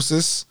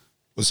psychosis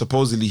was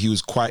supposedly he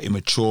was quite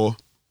immature,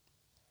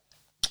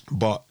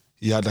 but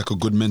he had like a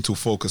good mental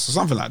focus or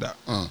something like that.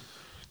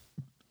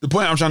 The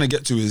point I'm trying to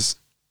get to is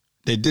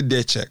they did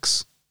their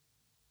checks.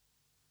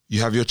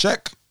 You have your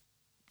check.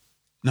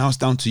 Now it's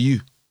down to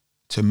you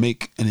to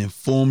make an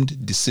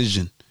informed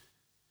decision.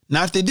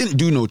 Now, if they didn't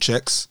do no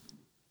checks,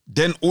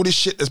 then all this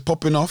shit that's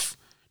popping off,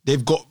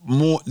 they've got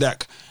more,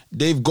 like,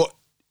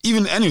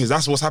 even anyways,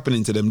 that's what's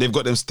happening to them.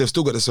 They've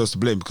still got themselves to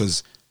blame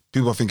because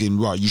people are thinking,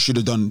 right, you should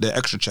have done the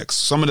extra checks.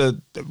 Some of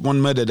the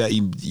one murder that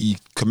he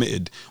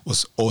committed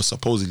was, or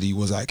supposedly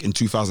was like in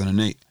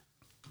 2008.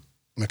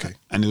 Okay.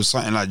 And it was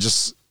something like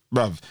just,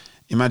 bruv,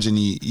 imagine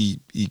he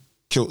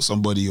killed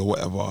somebody or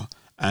whatever,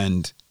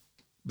 and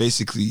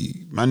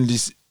basically, man,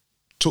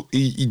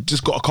 he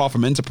just got a car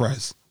from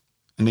Enterprise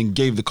and then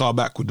gave the car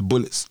back with the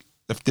bullets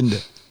left in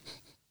there.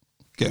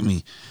 Get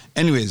me?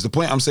 Anyways, the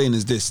point I'm saying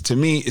is this. To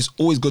me, it's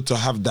always good to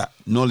have that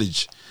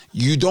knowledge.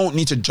 you don't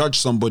need to judge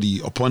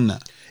somebody upon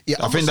that. Yeah,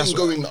 I think that's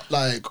going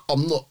like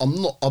I'm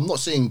not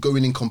saying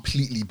going in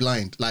completely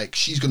blind. Like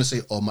she's gonna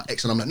say, "Oh, my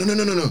ex," and I'm like, no.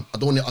 I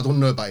don't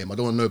know about him. I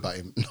don't want to know about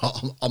him.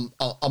 No,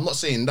 I'm not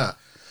saying that,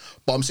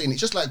 but I'm saying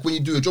it's just like when you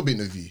do a job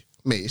interview,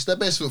 mate. It's the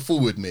best foot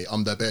forward, mate.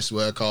 I'm the best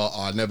worker.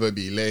 I'll never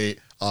be late.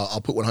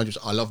 I'll put 100.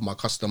 I love my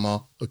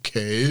customer.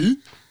 Okay.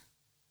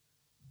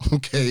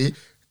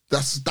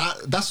 That's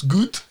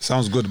good.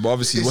 Sounds good, but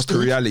obviously, what's the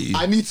reality?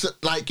 I need to,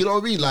 like, you know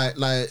what I mean? Like,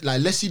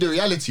 let's see the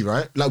reality,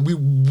 right? Like, we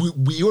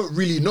won't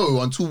really know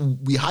until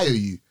we hire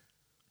you.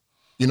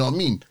 You know what I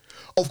mean?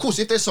 Of course,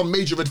 if there's some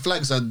major red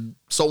flags and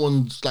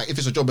someone's, like, if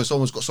it's a job and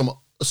someone's got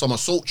some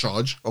assault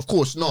charge, of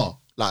course, no.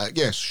 Like,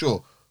 yes,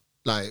 sure.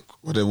 Like,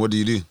 what do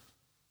you do?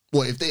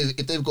 What, if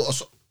they've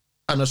got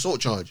an assault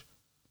charge?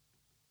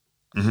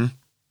 Mm-hmm.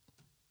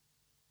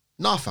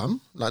 Nah, fam.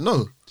 Like,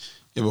 no.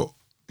 Yeah, but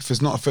if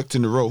it's not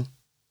affecting the role,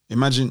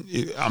 imagine.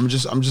 I'm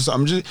saying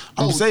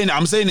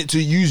it to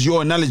use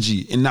your analogy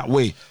in that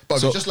way. But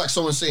so, just like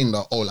someone saying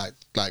that, oh, like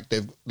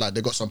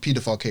they've got some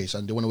paedophile case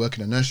and they want to work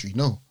in a nursery.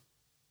 No,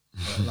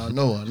 like,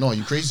 no,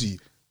 you crazy.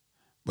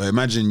 But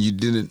imagine you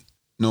didn't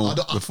know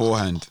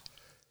beforehand.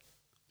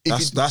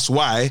 That's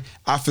why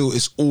I feel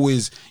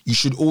you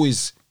should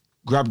always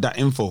grab that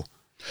info.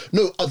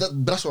 No,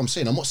 but that's what I'm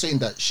saying. I'm not saying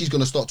that she's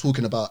gonna start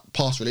talking about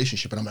past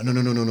relationship, and I'm like, no.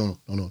 I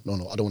don't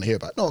want to hear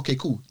about it. No, okay,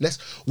 cool.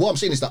 What I'm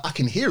saying is that I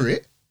can hear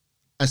it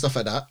and stuff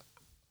like that,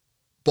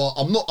 but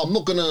I'm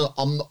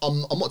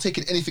not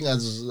taking anything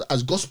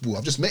as gospel.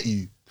 I've just met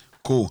you.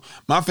 Cool.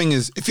 My thing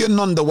is, if you're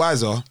none the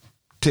wiser,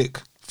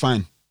 tick,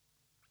 fine.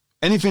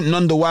 Anything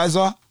none the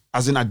wiser,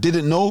 as in I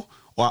didn't know,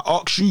 or I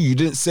asked you, you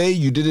didn't say,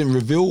 you didn't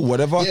reveal,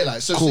 whatever. Yeah,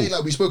 like, so cool. say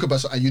like we spoke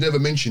about something and you never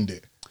mentioned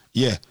it.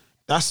 Yeah.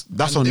 That's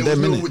on them,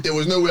 innit? There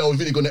was no way I was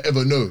really going to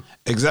ever know.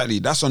 Exactly.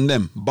 That's on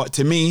them. But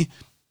to me,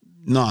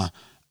 nah.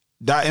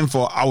 That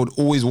info, I would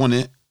always want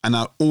it and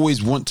I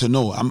always want to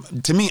know.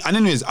 To me, and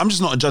anyways, I'm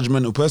just not a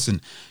judgmental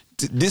person.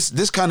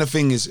 This kind of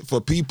thing is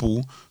for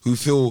people who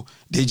feel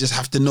they just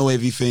have to know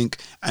everything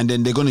and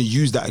then they're going to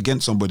use that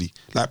against somebody.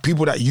 Like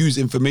people that use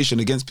information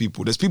against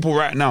people. There's people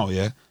right now,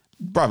 yeah?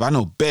 Bruv, I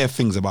know bare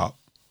things about.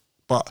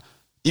 But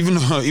even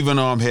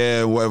though I'm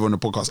here, whatever, on the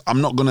podcast,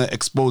 I'm not going to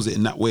expose it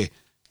in that way.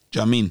 Do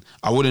you know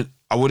what I mean?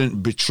 I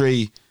wouldn't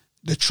betray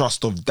the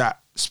trust of that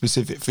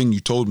specific thing you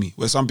told me.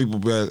 Where some people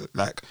were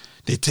like,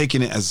 they're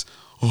taking it as,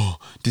 oh,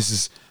 this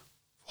is,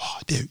 oh,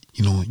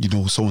 you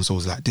know, so and so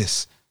is like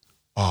this.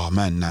 Oh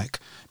man, like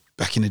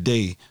back in the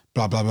day,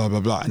 blah blah blah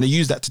blah blah, and they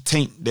use that to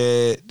taint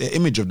their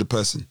image of the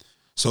person.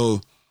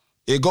 So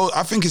it goes.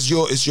 I think it's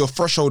your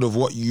threshold of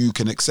what you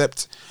can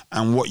accept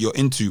and what you're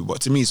into.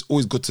 But to me, it's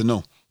always good to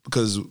know,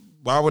 because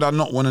why would I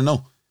not want to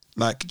know?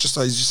 Like, just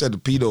as you said, a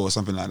pedo or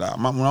something like that.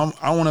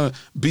 I want to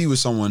be with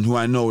someone who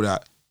I know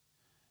that.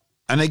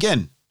 And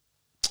again,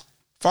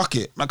 fuck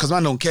it, because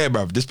man don't care,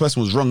 bruv. This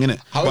person was wrong,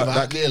 innit? However,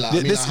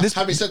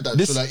 having said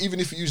that, so like, even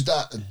if you use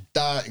that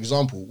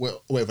example,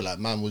 whatever, like,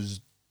 man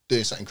was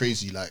doing something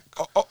crazy, like,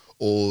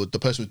 or the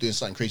person was doing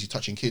something crazy,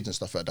 touching kids and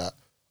stuff like that.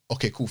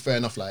 Okay, cool, fair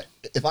enough. Like,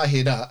 if I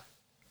hear that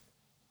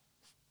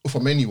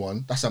from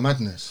anyone, that's a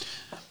madness.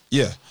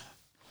 Yeah.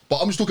 But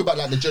I'm just talking about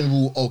like the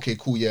general, okay,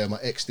 cool, yeah, my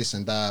ex this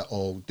and that,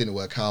 or didn't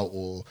work out,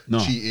 or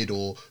cheated,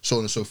 or so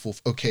on and so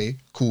forth. Okay,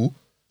 cool.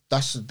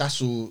 That's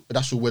all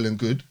well and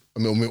good. I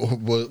mean,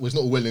 it's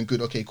not well and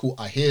good. Okay, cool.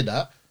 I hear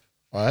that.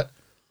 All right.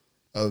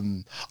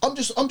 I'm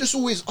just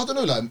always, I don't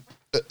know, like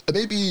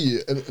maybe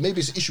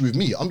it's an issue with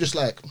me. I'm just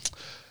like,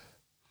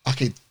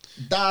 okay,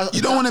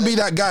 you don't want to be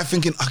that guy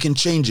thinking I can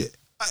change it.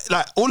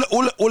 Like all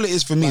it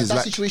is for me like, is that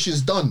like situation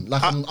is done.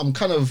 Like I'm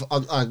kind of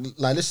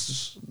like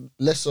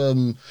let's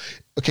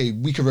okay,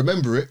 we can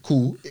remember it,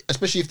 cool.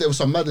 Especially if there was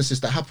some madnesses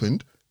that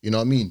happened, you know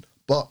what I mean.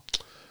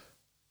 But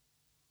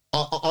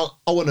I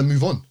want to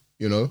move on,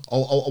 you know. I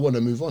want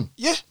to move on.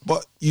 Yeah,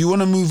 but you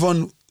want to move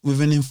on with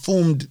an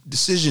informed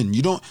decision.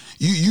 You don't.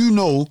 You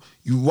know.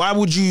 Why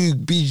would you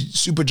be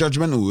super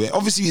judgmental?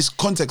 Obviously, it's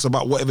context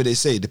about whatever they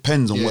say. It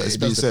depends on what it's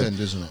being said.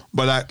 Isn't it?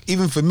 But like,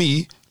 even for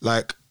me,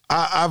 like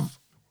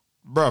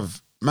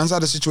bruv, man's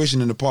had a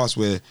situation in the past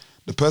where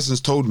the person's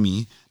told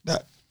me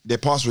that their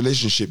past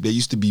relationship, they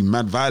used to be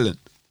mad violent.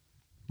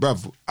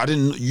 Bruv,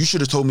 you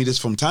should have told me this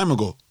from time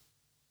ago.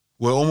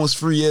 We're almost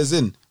 3 years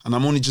in and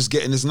I'm only just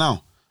getting this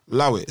now.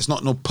 Allow it. It's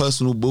not no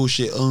personal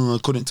bullshit. I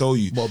couldn't tell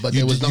you. Well, but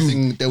there was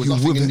nothing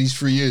in these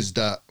 3 years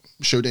that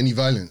showed any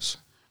violence.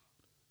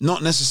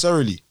 Not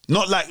necessarily.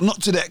 Not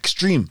to the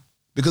extreme.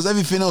 Because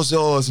everything else,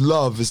 it's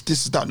love, it's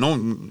this, it's that. No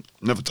one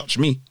never touched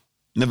me.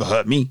 Never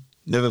hurt me.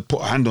 Never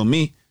put a hand on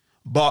me.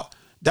 But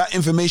that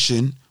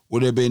information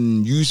would have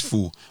been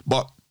useful.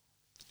 But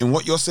in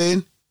what you're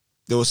saying,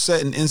 there were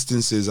certain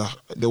instances,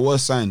 there were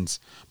signs,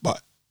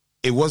 but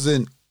it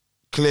wasn't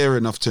clear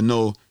enough to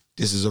know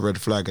this is a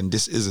red flag and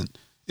this isn't.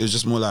 It was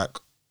just more like,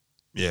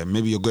 yeah,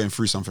 maybe you're going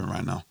through something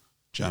right now.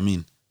 Do you know what I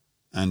mean?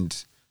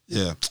 And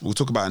yeah, we'll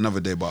talk about it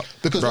another day, but...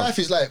 Because life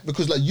is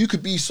because you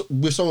could be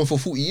with someone for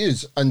 40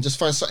 years and just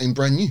find something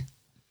brand new.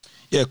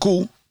 Yeah,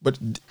 cool. But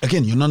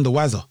again, you're none the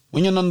wiser.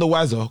 When you're none the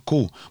wiser,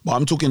 cool. But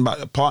I'm talking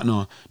about a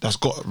partner that's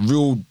got a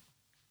real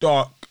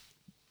dark,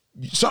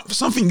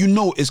 something you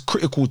know is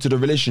critical to the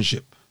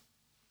relationship.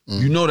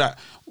 You know that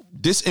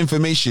this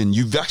information,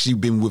 you've actually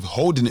been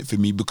withholding it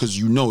from me because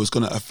you know it's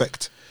going to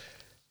affect,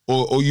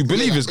 or you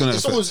believe it's going to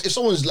affect. If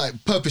someone's like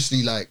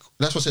purposely like,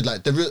 that's what I said,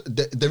 like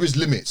there is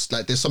limits.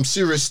 Like there's some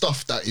serious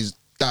stuff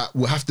that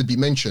will have to be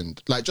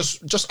mentioned. Like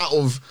just out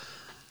of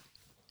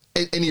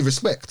any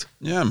respect.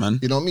 Yeah, man.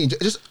 You know what I mean?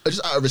 Just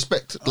out of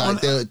respect. Like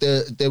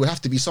there would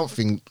have to be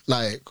something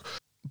like,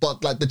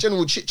 but like the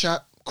general chit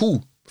chat,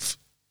 cool.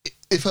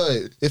 If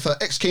her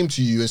ex came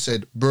to you and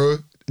said, bro,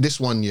 this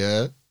one,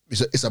 yeah,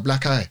 it's a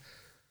black eye.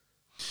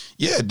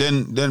 Yeah,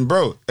 then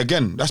bro,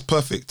 again, that's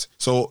perfect.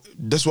 So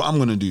that's what I'm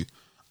gonna do.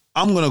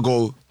 I'm gonna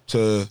go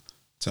to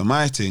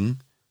my thing.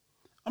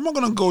 I'm not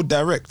gonna go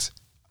direct.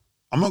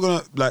 I'm not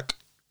gonna, like,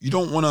 you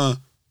don't wanna,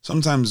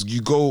 sometimes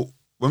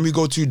when we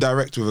go too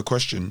direct with a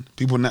question,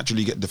 people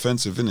naturally get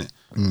defensive, innit?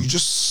 You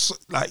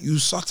just, like, you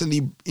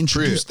subtly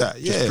introduce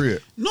that. Yeah. Just pre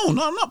it. No,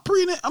 I'm not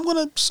preing it. I'm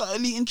gonna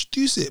subtly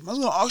introduce it. I'm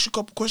gonna ask you a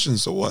couple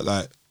questions. So what,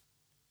 like,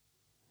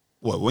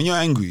 what, when you're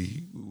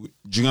angry,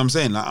 do you know what I'm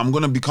saying? Like, I'm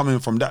gonna be coming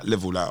from that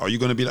level. Like, are you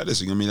gonna be like this?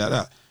 Are you gonna be like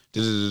that?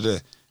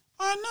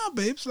 Nah,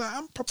 babes. Like,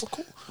 I'm proper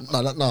cool.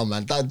 No,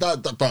 man. That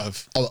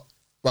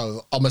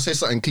bro, I'm gonna say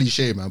something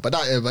cliche, man. But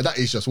that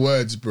is just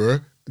words, bro.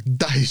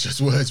 That is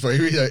just words, bro.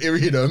 It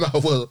really don't matter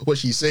what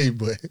she's saying,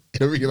 but it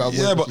really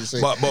matter what she's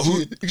saying. But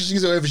who? She can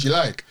say whatever she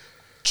like.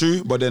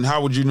 True, but then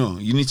how would you know?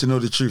 You need to know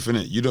the truth,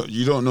 innit? You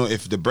don't know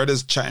if the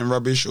brother's chatting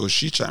rubbish or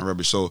she's chatting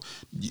rubbish. So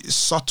it's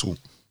subtle.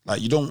 Like,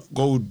 you don't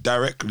go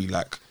directly.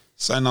 Like,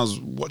 something I was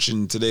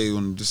watching today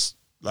on just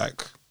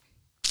like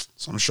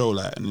some show,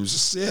 like, and it was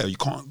just, yeah, you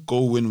can't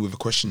go in with a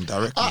question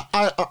directly.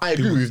 I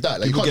agree with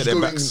that. Like, you can't get just their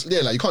go backs.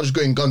 in, like, you can't just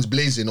go in guns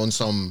blazing on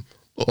some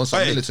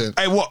militant.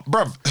 Hey, what,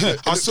 bruv?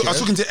 I was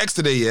talking to X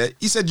today, yeah?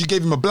 He said you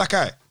gave him a black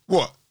eye.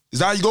 What? Is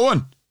that how you go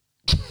on?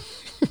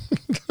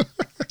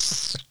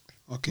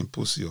 Fucking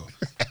pussy, yo.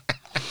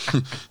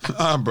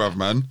 Bruv,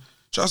 man.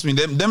 Trust me,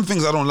 them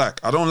things I don't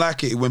like. I don't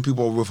like it when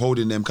people are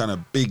withholding them kind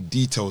of big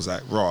details,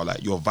 like, raw,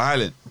 like, you're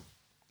violent.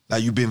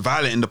 Like, you've been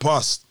violent in the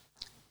past.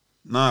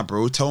 Nah,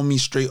 bro, tell me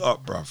straight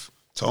up, bruv.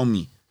 Tell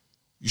me.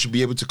 You should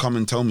be able to come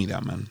and tell me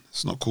that, man.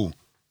 It's not cool.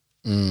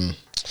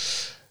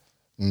 It's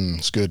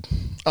good.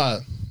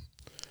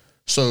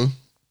 So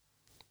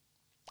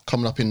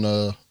coming up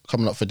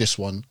for this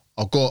one,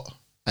 I've got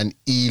an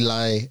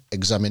Eli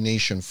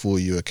examination for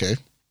you. Okay,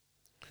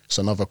 it's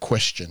another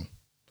question.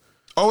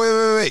 Oh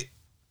wait.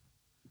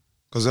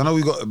 Because I know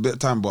we got a bit of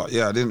time, but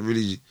yeah, I didn't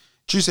really.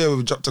 Tuesday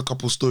we dropped a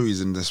couple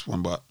stories in this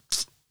one, but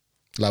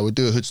like we'll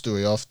do a hood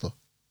story after.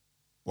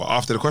 Well,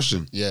 after the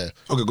question? Yeah.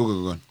 Okay,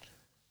 go on.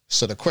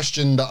 So the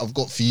question that I've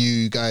got for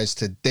you guys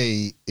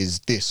today is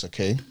this,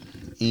 okay?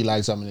 Eli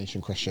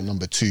examination question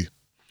number 2.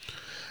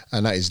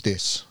 And that is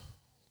this.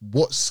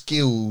 What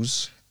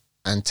skills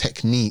and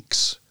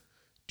techniques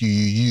do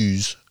you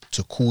use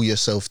to cool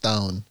yourself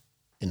down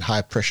in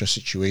high pressure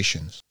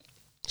situations?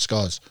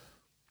 Scars.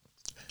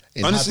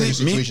 In honestly, high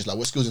pressure situations, like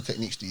what skills and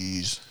techniques do you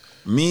use?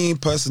 Me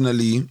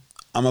personally,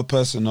 I'm a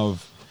person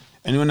of,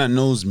 anyone that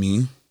knows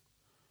me,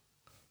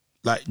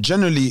 like,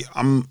 generally,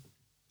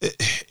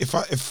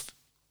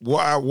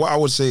 what I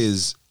would say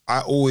is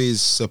I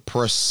always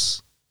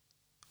suppress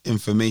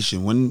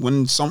information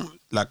when some,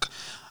 like,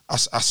 I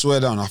swear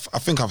down, I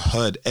think I've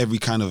heard every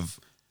kind of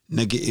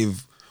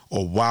negative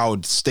or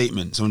wild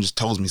statement. Someone just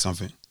tells me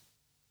something.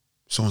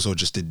 So-and-so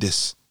just did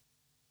this.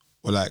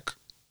 Or like,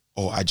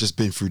 oh, I just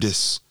been through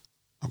this.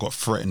 I got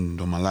threatened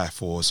on my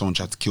life, or someone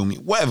tried to kill me.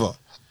 Whatever.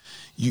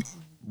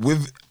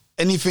 With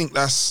anything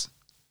that's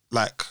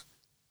like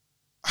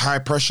high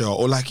pressure,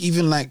 or like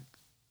even like,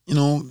 you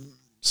know,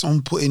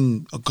 someone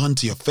putting a gun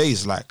to your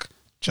face, like,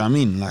 do you know what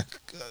I mean? Like,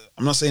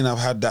 I'm not saying I've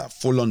had that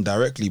full on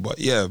directly, but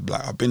yeah,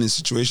 like, I've been in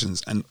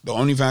situations, and the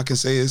only thing I can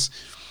say is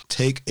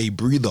take a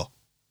breather.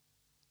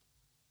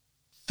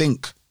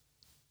 Think.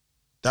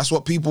 That's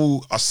what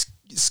people are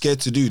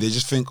scared to do. They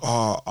just think,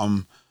 oh,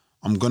 I'm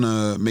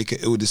gonna make an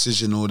ill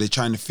decision, or they're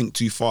trying to think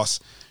too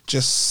fast.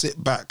 Just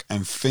sit back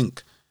and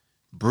think.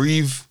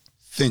 Breathe,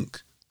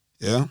 think.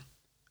 Yeah?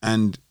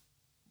 And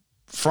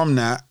from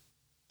that,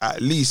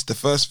 at least the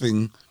first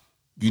thing,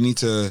 you need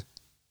to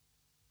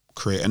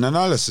create an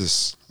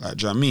analysis. Like,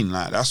 do you know what I mean?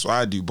 Like, that's what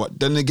I do. But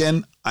then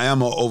again, I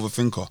am an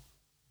overthinker.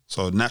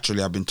 So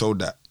naturally, I've been told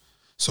that.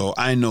 So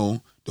I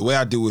know the way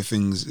I deal with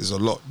things is a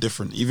lot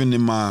different. Even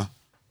in my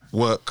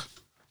work,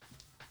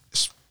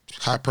 it's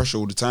high pressure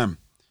all the time.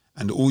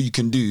 And all you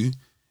can do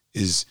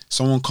is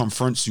someone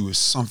confronts you with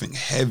something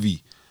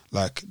heavy,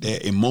 like they're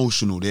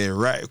emotional, they're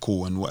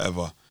erratical and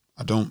whatever.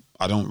 I don't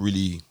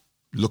really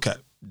look at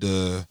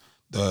the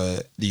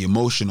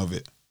emotion of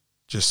it.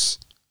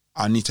 Just,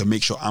 I need to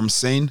make sure I'm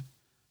sane.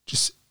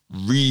 Just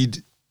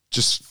read,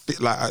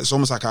 like, it's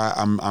almost like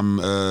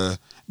I'm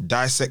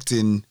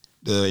dissecting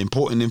the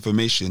important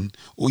information.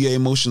 All your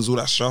emotions, all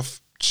that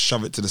stuff,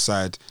 shove it to the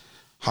side.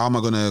 How am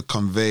I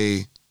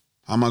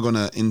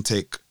gonna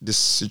intake this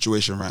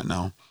situation right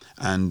now?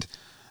 And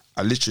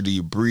I literally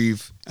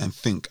breathe and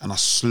think, and I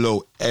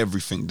slow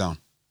everything down.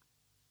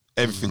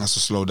 Everything has to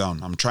slow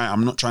down. I'm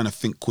not trying to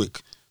think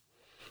quick.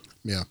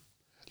 Yeah.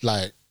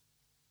 Like,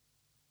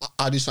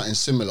 I do something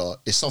similar.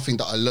 It's something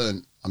that I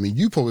learned. I mean,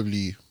 you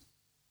probably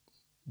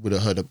would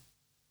have heard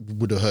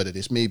of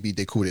this. Maybe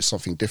they called it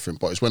something different,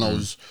 but it's when I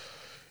used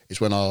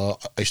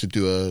to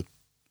do a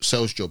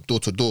sales job, door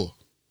to door.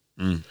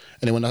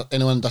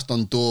 Anyone that's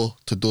done door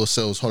to door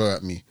sales, holler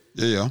at me.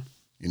 Yeah.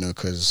 You know,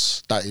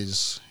 because that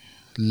is,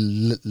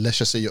 let's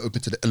just say you're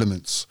open to the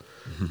elements.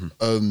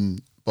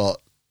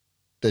 But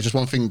there's just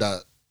one thing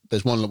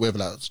there's one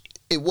whether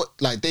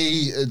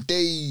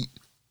they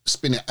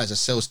spin it as a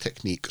sales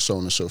technique, so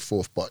on and so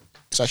forth, but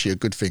it's actually a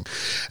good thing.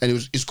 And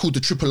it's called the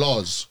triple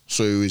R's.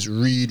 So it's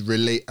read,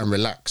 relate, and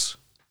relax.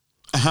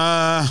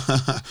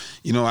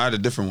 You know, I had a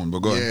different one, but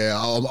go on.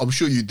 Yeah, I'm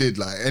sure you did.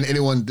 Like, and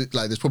anyone did,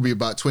 like, there's probably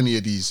about 20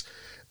 of these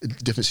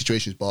different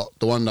situations, but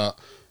the one that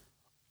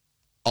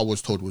I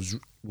was told was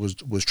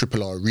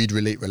triple R, read,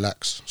 relate,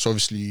 relax. So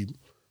obviously,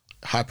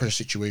 high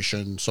pressure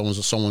situation,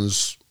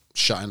 someone's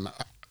shouting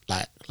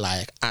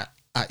like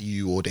at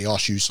you, or they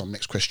ask you some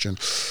next question.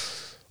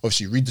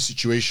 Obviously, read the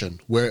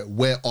situation. Where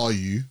are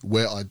you?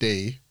 Where are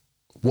they?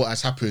 What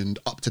has happened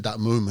up to that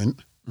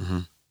moment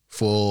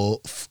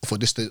for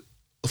this to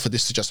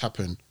just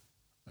happen?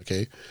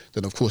 Okay.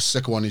 Then of course,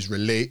 second one is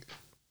relate.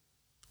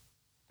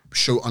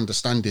 Show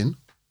understanding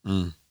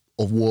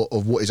of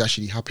what is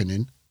actually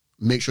happening.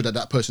 Make sure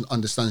that person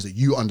understands that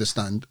you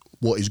understand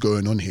what is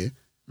going on here.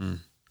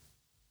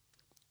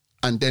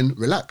 And then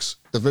relax.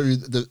 The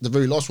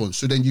very last one.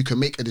 So then you can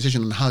make a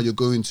decision on how you're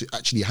going to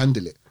actually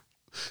handle it.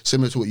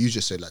 Similar to what you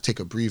just said, like take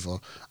a breather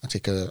and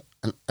take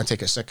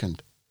a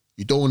second.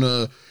 You don't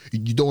wanna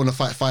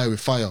fight fire with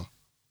fire.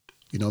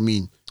 You know what I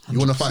mean? You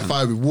want to fight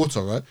fire with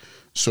water, right?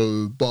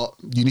 So, but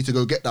you need to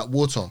go get that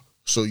water.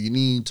 So you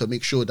need to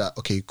make sure that,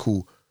 okay,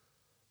 cool,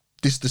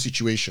 this is the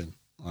situation,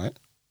 right?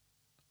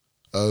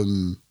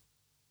 And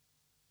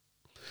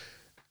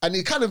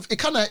it kind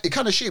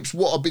of shapes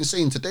what I've been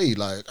saying today,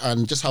 like,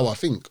 and just how I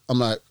think. I'm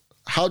like,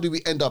 how do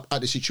we end up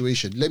at this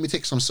situation? Let me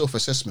take some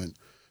self-assessment.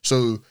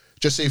 So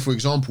just say, for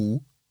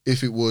example,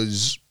 if I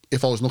was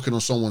knocking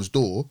on someone's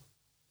door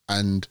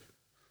and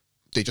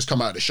they just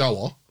come out of the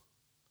shower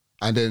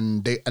and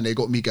then they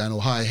got me going, oh,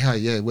 hi,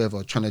 yeah,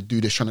 whatever, trying to do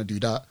this, trying to do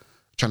that,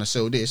 trying to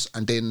sell this,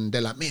 and then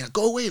they're like, man,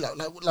 go away, like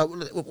what?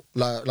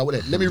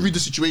 Let me read the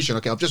situation.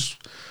 Okay, I've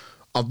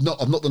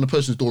knocked on the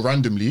person's door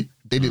randomly.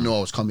 They didn't know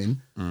I was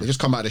coming. They just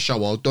come out of the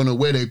shower. Don't know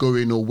where they're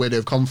going or where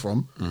they've come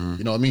from.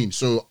 You know what I mean?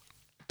 So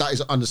that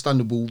is an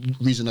understandable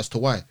reason as to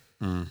why.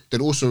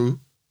 Then also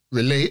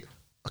relate.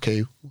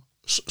 Okay,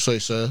 sorry,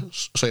 sir.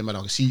 Sorry,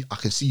 madam. I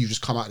can see you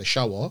just come out of the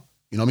shower.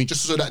 You know what I mean?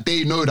 Just so that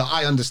they know that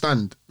I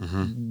understand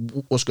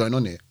what's going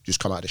on here.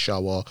 Just come out of the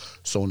shower,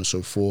 so on and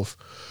so forth.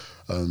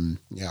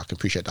 Yeah, I can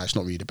appreciate that. It's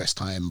not really the best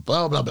time.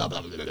 Blah, blah, blah,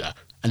 blah, blah, blah.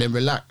 And then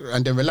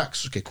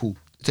relax. Okay, cool.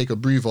 Take a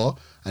breather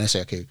and I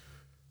say, okay,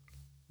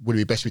 would it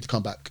be best for me to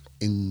come back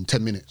in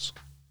 10 minutes?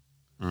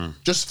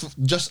 Just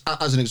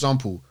as an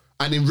example.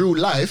 And in real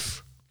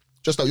life,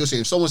 just like you're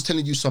saying, if someone's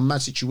telling you some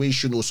mad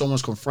situation or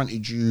someone's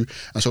confronted you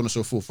and so on and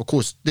so forth, of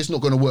course, this is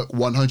not going to work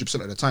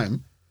 100% of the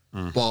time.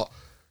 But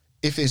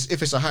if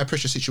it's a high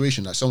pressure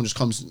situation, like someone just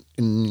comes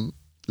in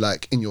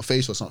your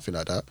face or something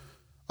like that,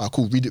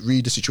 cool,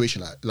 read the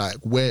situation, like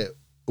where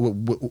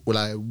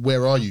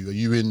are you? Are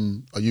you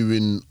in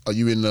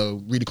a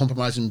really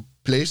compromising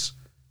place?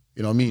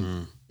 You know what I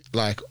mean?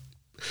 Like,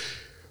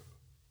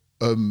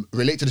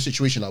 relate to the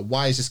situation. Like,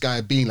 why is this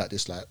guy being like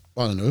this? Like,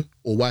 I don't know.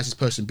 Or why is this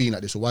person being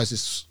like this? Or why is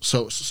this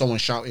someone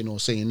shouting or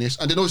saying this?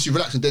 And then obviously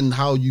relax, and then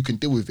how you can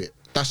deal with it.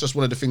 That's just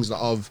one of the things that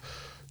I've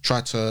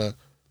tried to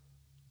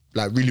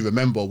like really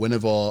remember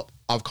whenever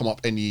I've come up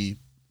any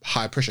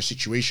high pressure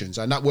situations.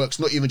 And that works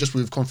not even just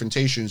with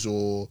confrontations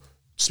or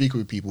speaking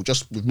with people,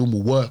 just with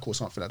normal work or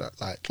something like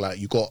that. Like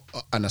you got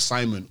an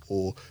assignment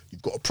or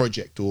you've got a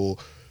project or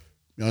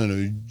I don't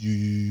know,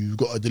 you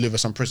got to deliver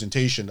some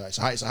presentation. It's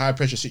a high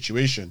pressure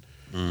situation,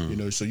 you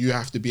know. So you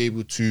have to be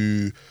able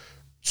to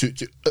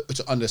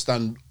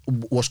understand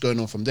what's going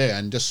on from there,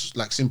 and just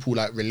like simple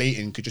like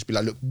relating could just be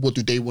like, look, what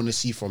do they want to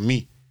see from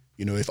me?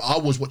 You know, if I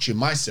was watching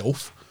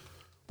myself,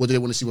 what do they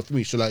want to see from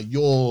me? So like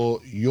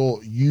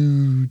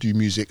you do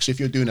music. So if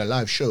you're doing a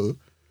live show,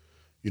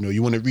 you know,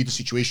 you want to read the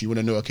situation. You want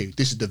to know, okay,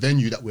 this is the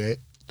venue that we're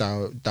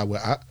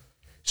at.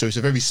 So it's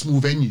a very small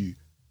venue,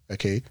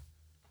 okay.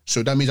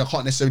 So that means I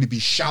can't necessarily be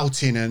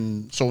shouting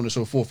and so on and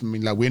so forth. I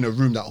mean, like we're in a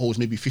room that holds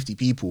maybe 50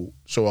 people.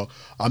 So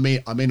I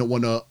may not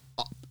want to,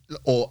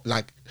 or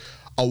like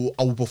I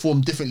will perform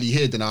differently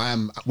here than I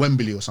am at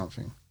Wembley or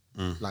something.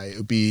 Like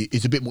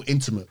it's a bit more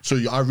intimate. So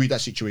I read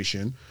that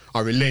situation, I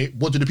relate.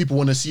 What do the people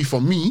want to see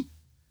from me?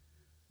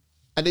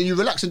 And then you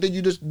relax, and then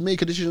you just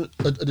make a decision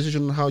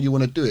on how you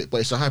want to do it.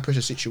 But it's a high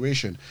pressure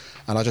situation,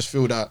 and I just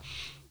feel that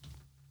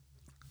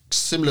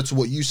similar to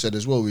what you said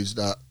as well is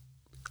that.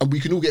 And we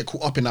can all get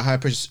caught up in a high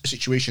pressure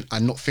situation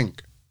and not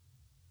think.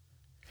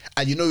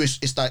 And you know, it's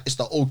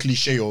the old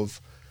cliche of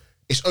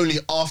it's only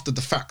after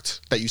the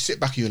fact that you sit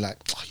back and you're like,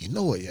 oh, you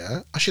know what,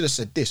 yeah, I should have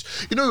said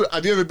this. You know,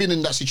 have you ever been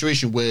in that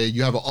situation where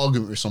you have an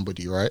argument with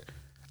somebody, right?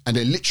 And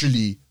then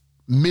literally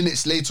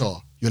minutes later,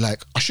 you're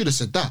like, I should have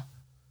said that.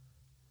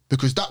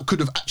 Because that could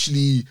have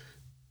actually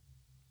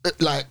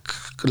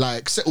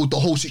like settled the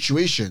whole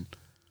situation,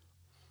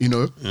 you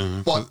know?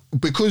 Yeah, but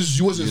because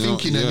you wasn't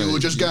thinking and you were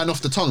just going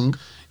off the tongue.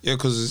 Yeah,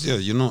 because,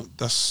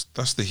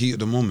 that's the heat of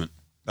the moment.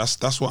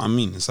 That's what I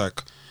mean. It's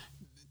like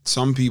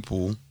some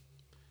people,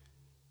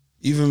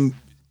 even,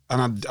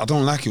 and I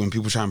don't like it when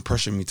people try and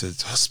pressure me to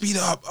speed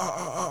up.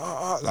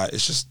 Like,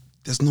 it's just,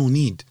 there's no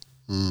need.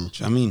 Do you know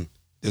what I mean?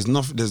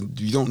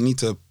 You don't need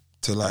to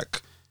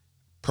like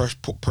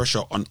put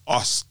pressure on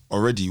us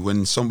already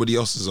when somebody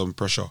else is on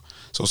pressure.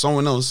 So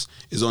someone else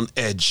is on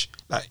edge.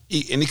 Like,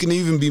 and it can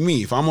even be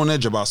me. If I'm on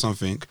edge about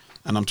something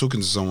and I'm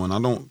talking to someone,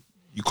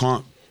 you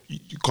can't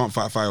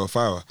fight fire with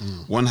fire.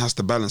 One has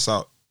to balance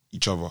out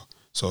each other.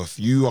 So if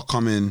you are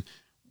coming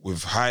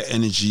with high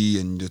energy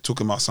and you're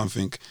talking about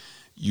something,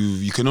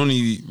 you can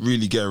only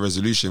really get a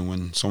resolution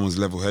when someone's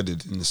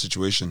level-headed in the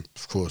situation.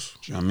 Of course.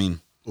 Do you know what I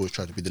mean? Always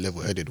try to be the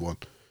level-headed one.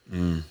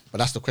 But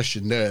that's the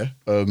question there.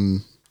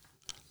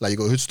 Like, you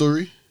got a hood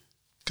story?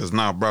 Because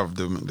now, bruv,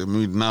 the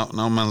mood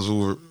now man's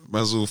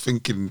all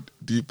thinking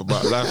deep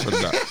about life and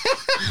that.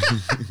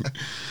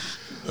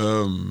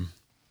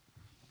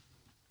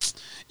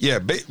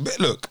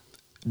 Look,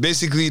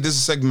 basically this is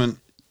a segment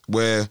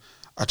where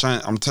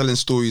I'm telling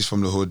stories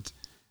from the hood,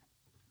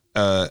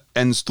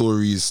 end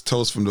stories,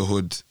 tales from the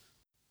hood.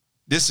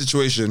 This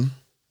situation,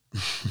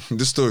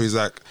 this story is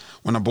like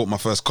when I bought my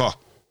first car.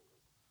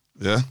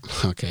 Yeah?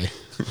 Okay.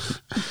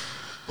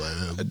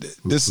 Well,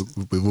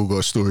 we've all got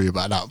a story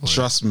about that. Boy.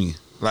 Trust me.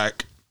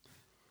 Like,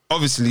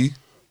 obviously,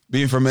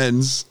 being from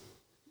ends,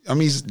 I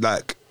mean,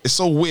 it's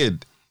so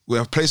weird.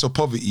 We're a place of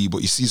poverty,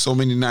 but you see so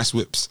many nice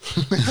whips.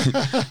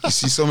 You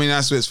see so many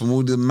nice whips from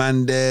all the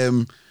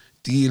them,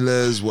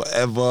 dealers,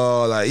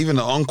 whatever. Like, even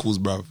the uncles,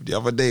 bro. The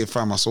other day,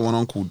 fam, I saw one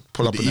uncle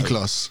pull up the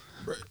E-Class.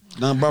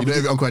 Nah, bro. You know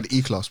every uncle had the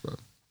E-Class, bro.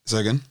 Say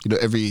again? You know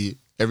every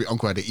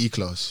uncle had the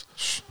E-Class.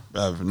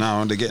 Bruv,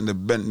 now they're getting the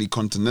Bentley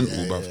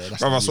Continental, bruv.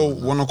 Bruv, I saw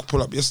one uncle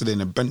pull up yesterday in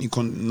the Bentley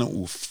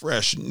Continental,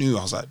 fresh, new.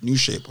 I was like, new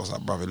shape. I was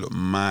like, bruv, it looked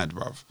mad,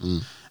 bruv.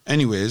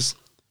 Anyways,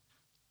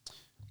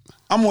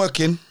 I'm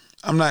working.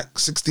 I'm like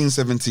 16,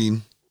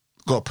 17.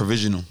 Got a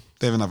provisional.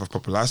 They even have a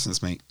proper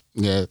license, mate.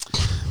 Yeah.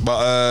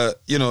 But,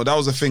 that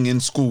was a thing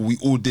in school. We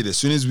all did it. As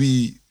soon as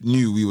we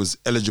knew we was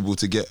eligible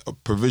to get a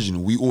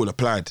provisional, we all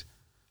applied.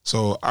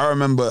 So I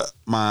remember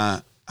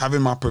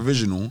having my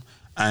provisional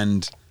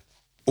and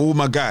all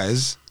my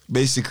guys...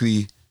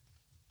 Basically,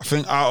 I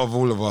think out of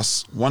all of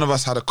us, one of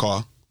us had a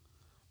car,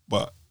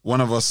 but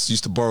one of us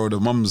used to borrow the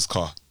mum's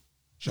car. Do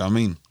you know what I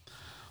mean?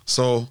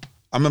 So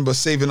I remember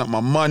saving up my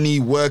money,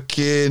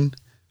 working.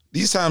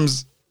 These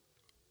times,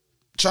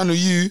 Channel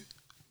U,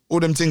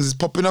 all them things is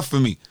popping up for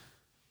me.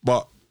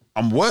 But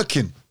I'm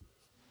working.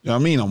 You know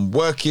what I mean?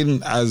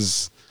 I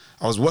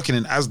was working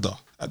in Asda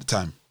at the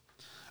time.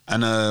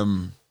 And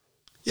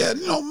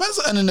man's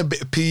earning a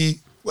bit of P,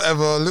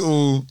 whatever,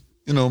 little,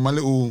 my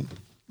little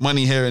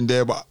money here and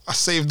there, but I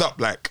saved up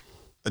like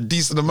a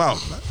decent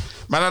amount. Like,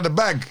 man, I had a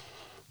bag.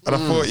 And I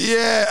thought,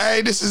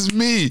 hey, this is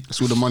me.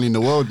 That's all the money in the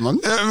world, man.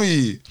 You know what I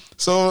mean?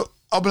 So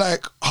I'm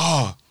like,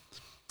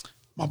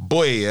 my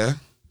boy,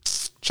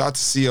 shout out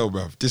to CO,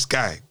 bruv. This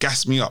guy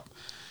gassed me up.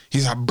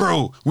 He's like,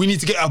 bro, we need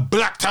to get a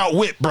blacked out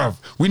whip, bruv.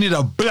 We need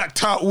a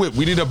blacked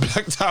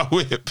out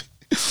whip.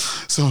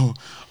 So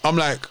I'm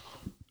like,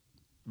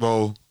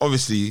 bro,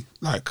 obviously,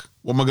 like,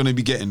 what am I going to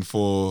be getting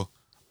for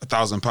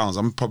 £1,000?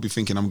 I'm probably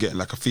thinking I'm getting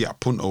like a Fiat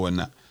Punto and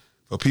that.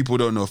 But people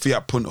don't know,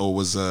 Fiat Punto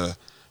was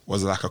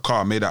like a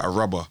car made out of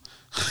rubber.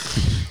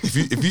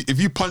 if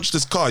you punch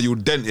this car, you'll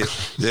dent it.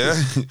 Yeah,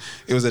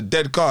 it was a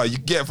dead car. You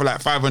get it for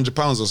like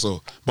 £500 or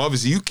so. But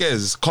obviously, who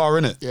cares? It's a car,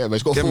 innit? Yeah, but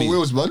it's got four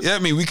wheels, man. Yeah,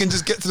 we can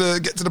just get to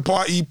the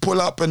party, pull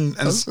up and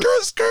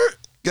skirt.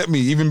 Get me?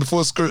 Even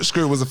before skirt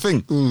was a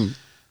thing.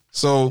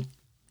 So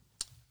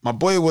my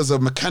boy was a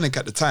mechanic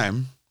at the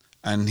time,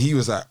 and he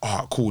was like,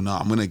 "Oh, cool. Now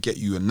I'm gonna get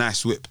you a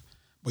nice whip,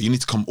 but you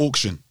need to come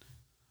auction."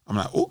 I'm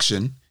like,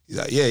 "Auction?" He's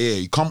like, yeah,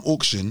 you come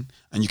auction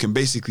and you can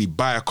basically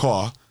buy a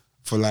car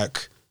for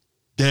like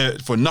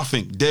for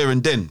nothing, there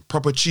and then,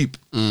 proper cheap.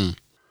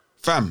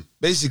 Fam,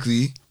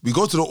 basically, we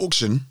go to the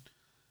auction.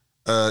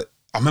 I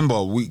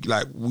remember we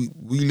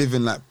live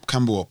in like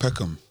Campbell or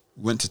Peckham.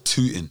 We went to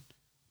Tooting,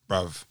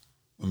 bruv.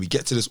 When we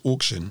get to this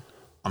auction,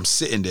 I'm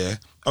sitting there.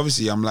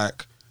 Obviously, I'm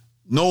like,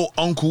 no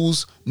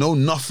uncles, no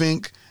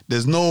nothing.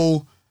 There's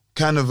no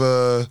kind of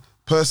a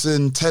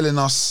person telling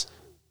us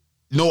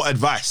no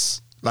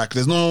advice. Like,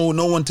 there's no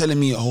one telling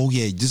me, oh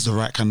yeah, this is the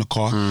right kind of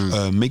car.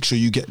 Make sure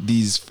you get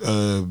these.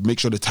 Make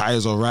sure the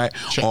tires are right,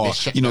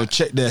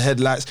 check the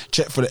headlights,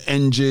 check for the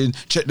engine,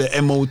 check the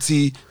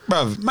MOT,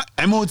 bruv.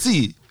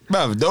 MOT,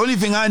 bruv. The only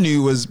thing I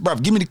knew was,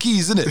 bruv, give me the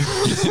keys, innit?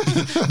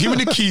 Give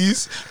me the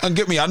keys and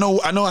get me. I know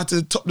how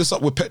to top this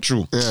up with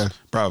petrol. Yeah,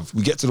 bruv.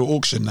 We get to the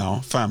auction now,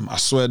 fam. I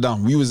swear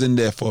down, we was in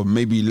there for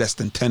maybe less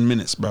than 10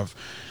 minutes, bruv.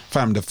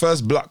 Fam, the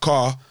first black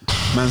car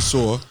Man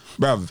saw,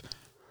 bruv,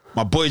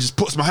 my boy just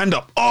puts my hand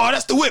up. Oh,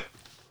 that's the whip.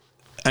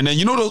 And then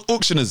you know those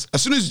auctioners,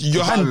 as soon as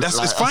your hand, that's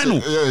it's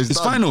final. It's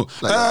final.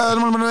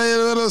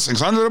 600,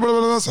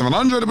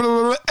 700,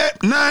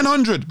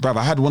 900. Bruv,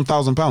 I had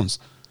 £1,000.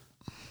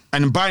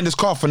 And buying this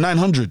car for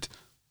 900.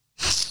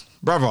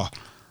 Brother,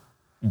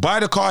 buy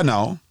the car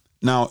now.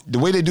 Now, the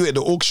way they do it at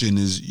the auction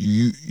is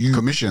you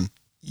Commission.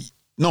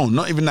 No,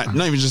 not even that.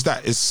 Not even just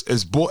that.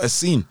 It's bought as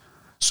seen.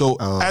 So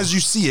as you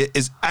see it,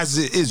 is as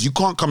it is. You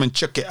can't come and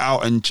check it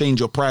out and change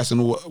your price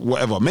and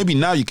whatever. Maybe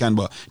now you can,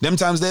 but them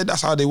times there,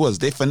 that's how they was.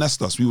 They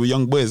finessed us. We were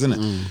young boys,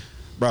 innit?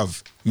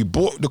 Bruv, we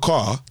bought the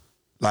car.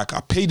 Like,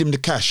 I paid him the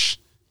cash.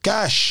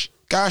 Cash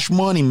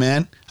money,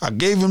 man. I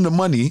gave him the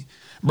money.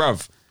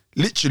 Bruv,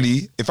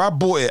 literally, if I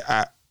bought it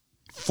at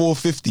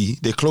 450,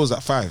 they close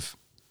at 5.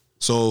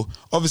 So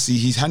obviously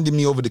he's handing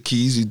me over the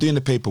keys, he's doing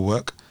the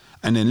paperwork,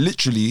 and then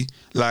literally,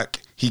 like,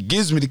 he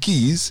gives me the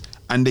keys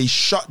and they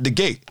shut the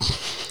gate.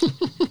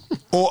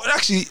 Or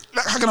actually,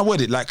 like, how can I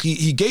word it? Like,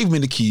 he gave me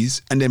the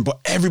keys and then, but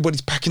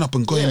everybody's packing up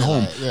and going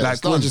home.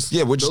 Like, we're just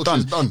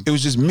done. It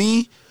was just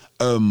me,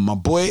 my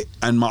boy,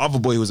 and my other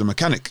boy who was a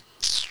mechanic.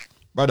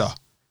 Brother,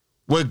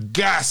 we're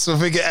gassed. We're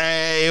thinking,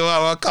 hey,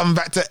 well, we'll come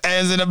back to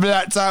ends in a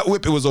black type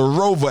whip. It was a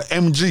Rover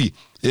MG.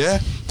 Yeah?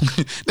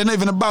 They're not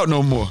even about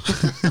no more.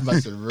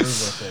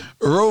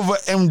 Rover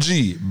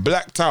MG,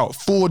 blacked out,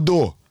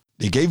 4-door.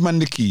 They gave man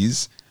the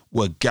keys.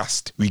 We're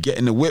gassed. We get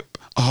in the whip.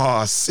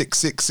 Sick.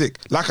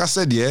 Like I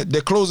said, yeah,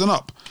 they're closing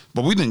up.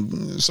 But we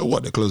didn't, so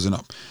what, they're closing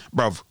up?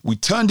 Bruv, we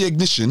turned the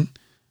ignition.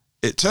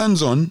 It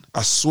turns on.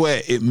 I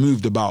swear it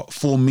moved about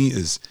 4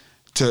 meters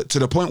to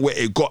the point where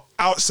it got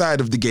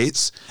outside of the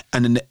gates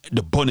and then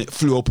the bonnet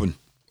flew open.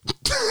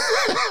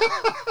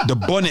 The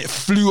bonnet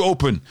flew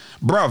open.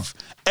 Bruv,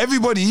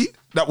 everybody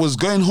that was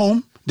going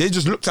home, they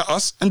just looked at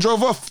us and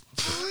drove off.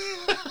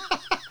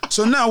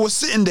 So now we're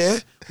sitting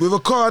there with a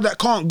car that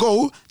can't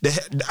go.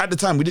 At the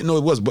time, we didn't know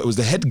it was, but it was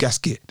the head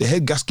gasket. The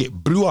head gasket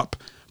blew up.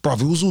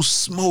 Bruv, it was all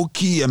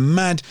smoky and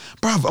mad.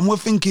 Bruv, and we're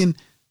thinking,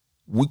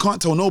 we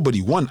can't tell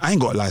nobody. One, I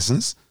ain't got a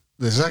license.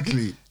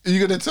 Exactly. Are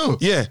you going to tell?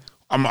 Yeah.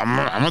 I'm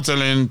not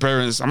telling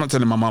parents, I'm not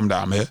telling my mum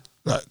that I'm here.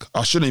 Like,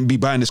 I shouldn't be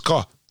buying this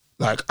car.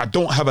 Like, I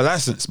don't have a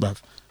license,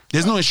 bruv.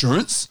 There's no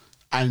insurance.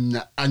 And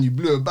you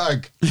blew a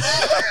bag.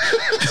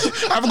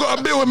 I've got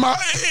a bill in my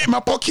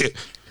pocket.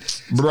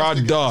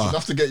 Brother.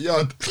 Enough to get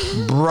yard.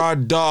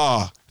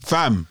 Brother.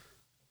 Fam.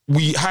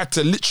 We had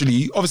to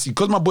literally, obviously,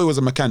 because my boy was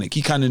a mechanic,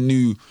 he kind of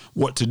knew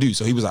what to do.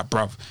 So he was like,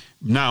 bruv,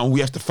 now we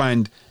have to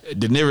find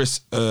the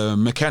nearest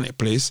mechanic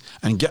place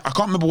and get, I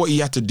can't remember what he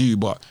had to do,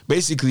 but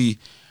basically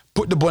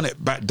put the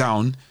bonnet back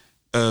down,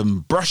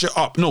 brush it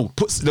up. No,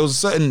 there was a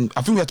certain,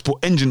 I think we had to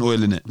put engine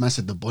oil in it. Man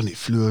said the bonnet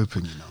flew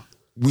open, you know.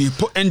 We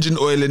put engine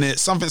oil in it,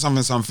 something.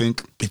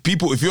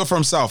 If you're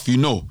from South, you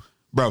know,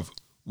 bruv,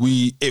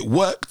 it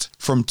worked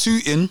from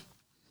Tooting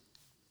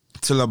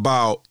till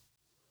about,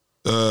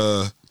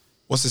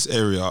 what's this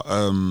area?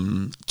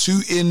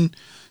 Tooting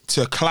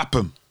to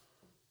Clapham.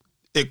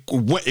 It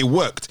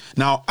worked.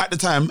 Now, at the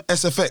time,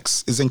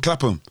 SFX is in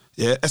Clapham.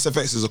 Yeah,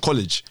 SFX is a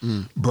college.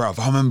 Bruv,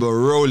 I remember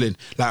rolling.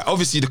 Like,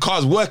 obviously, the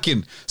car's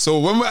working. So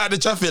when we're at the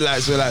traffic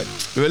lights,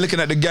 we're looking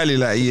at the galley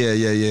like,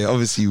 yeah.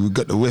 Obviously, we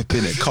got the whip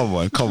in it. Come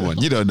on.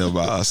 You don't know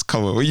about us.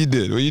 Come on. What you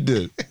did?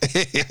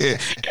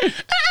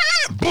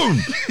 Boom.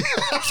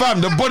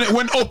 Fam, the bonnet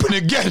went open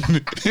again.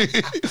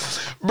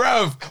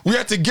 Bruv, we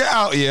had to get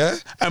out here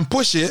and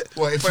push it.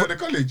 What, in front of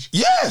the college?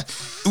 Yeah.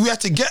 We had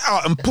to get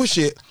out and push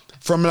it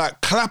from like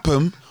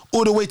Clapham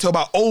all the way to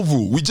about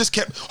Oval. We just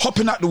kept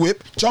hopping out the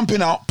whip,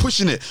 jumping out,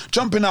 pushing it,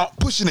 jumping out,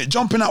 pushing it,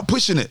 jumping out,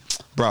 pushing it.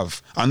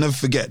 Bruv, I'll never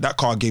forget, that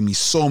car gave me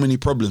so many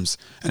problems.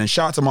 And then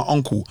shout out to my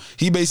uncle.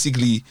 He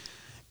basically,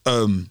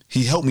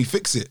 he helped me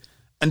fix it.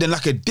 And then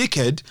like a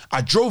dickhead, I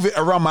drove it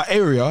around my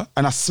area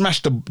and I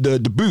smashed the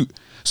boot.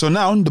 So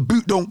now the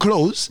boot don't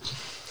close.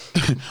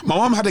 My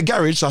mum had a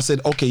garage, so I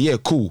said, okay, yeah,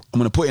 cool. I'm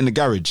going to put it in the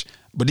garage.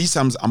 But these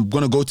times I'm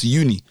going to go to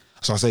uni.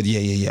 So I said,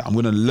 yeah. I'm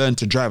going to learn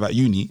to drive at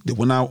uni.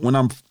 When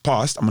I'm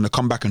passed, I'm going to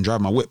come back and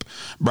drive my whip.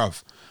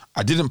 Bruv,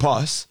 I didn't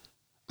pass.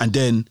 And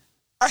then,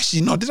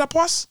 actually, no, did I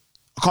pass?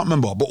 I can't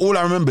remember. But all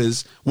I remember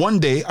is one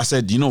day I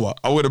said, you know what?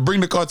 I'm going to bring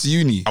the car to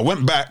uni. I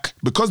went back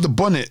because the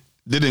bonnet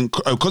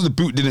because the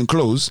boot didn't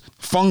close.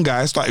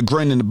 Fungi started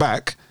growing in the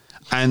back.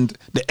 And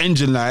the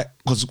engine light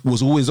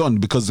was always on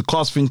because the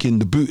car's thinking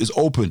the boot is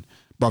open.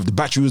 Bruv, the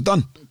battery was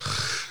done.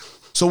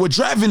 So we're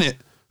driving it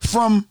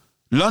from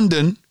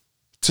London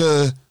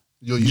to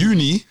Your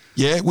uni,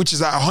 yeah, which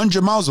is like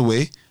 100 miles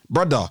away.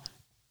 Brother,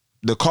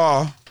 the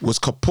car was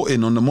put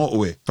in on the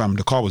motorway. Fam,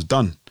 the car was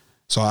done.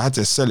 So I had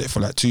to sell it for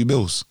like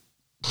 £2.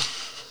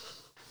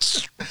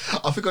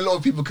 I think a lot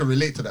of people can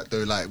relate to that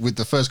though, like with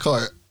the first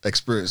car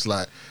experience.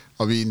 Like,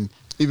 I mean,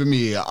 even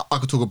me, I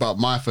could talk about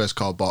my first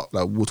car, but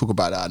like we'll talk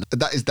about that.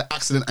 That is the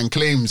accident and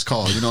claims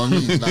car. You know what I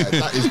mean? Like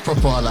that is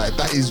proper. Like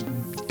that is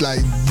like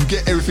you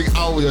get everything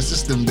out of your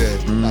system there.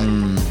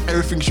 Like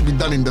everything should be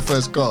done in the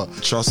first car.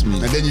 Trust me.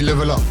 And then you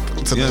level up.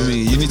 You know what I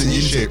mean? You need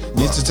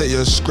to take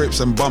your scripts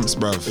and bumps,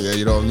 bruv. Yeah,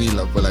 you know what I mean.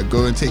 Like, but like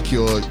go and take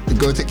your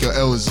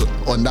L's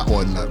on that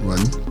one, like man,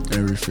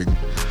 everything.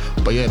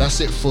 But yeah, that's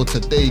it for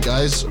today,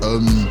 guys.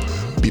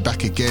 Be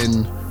back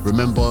again.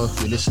 Remember,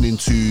 you're listening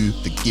to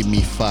the Give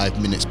Me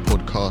 5 Minutes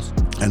podcast.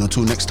 And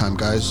until next time,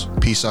 guys,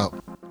 peace out.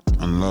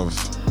 And love.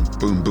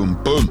 Boom,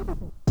 boom, boom.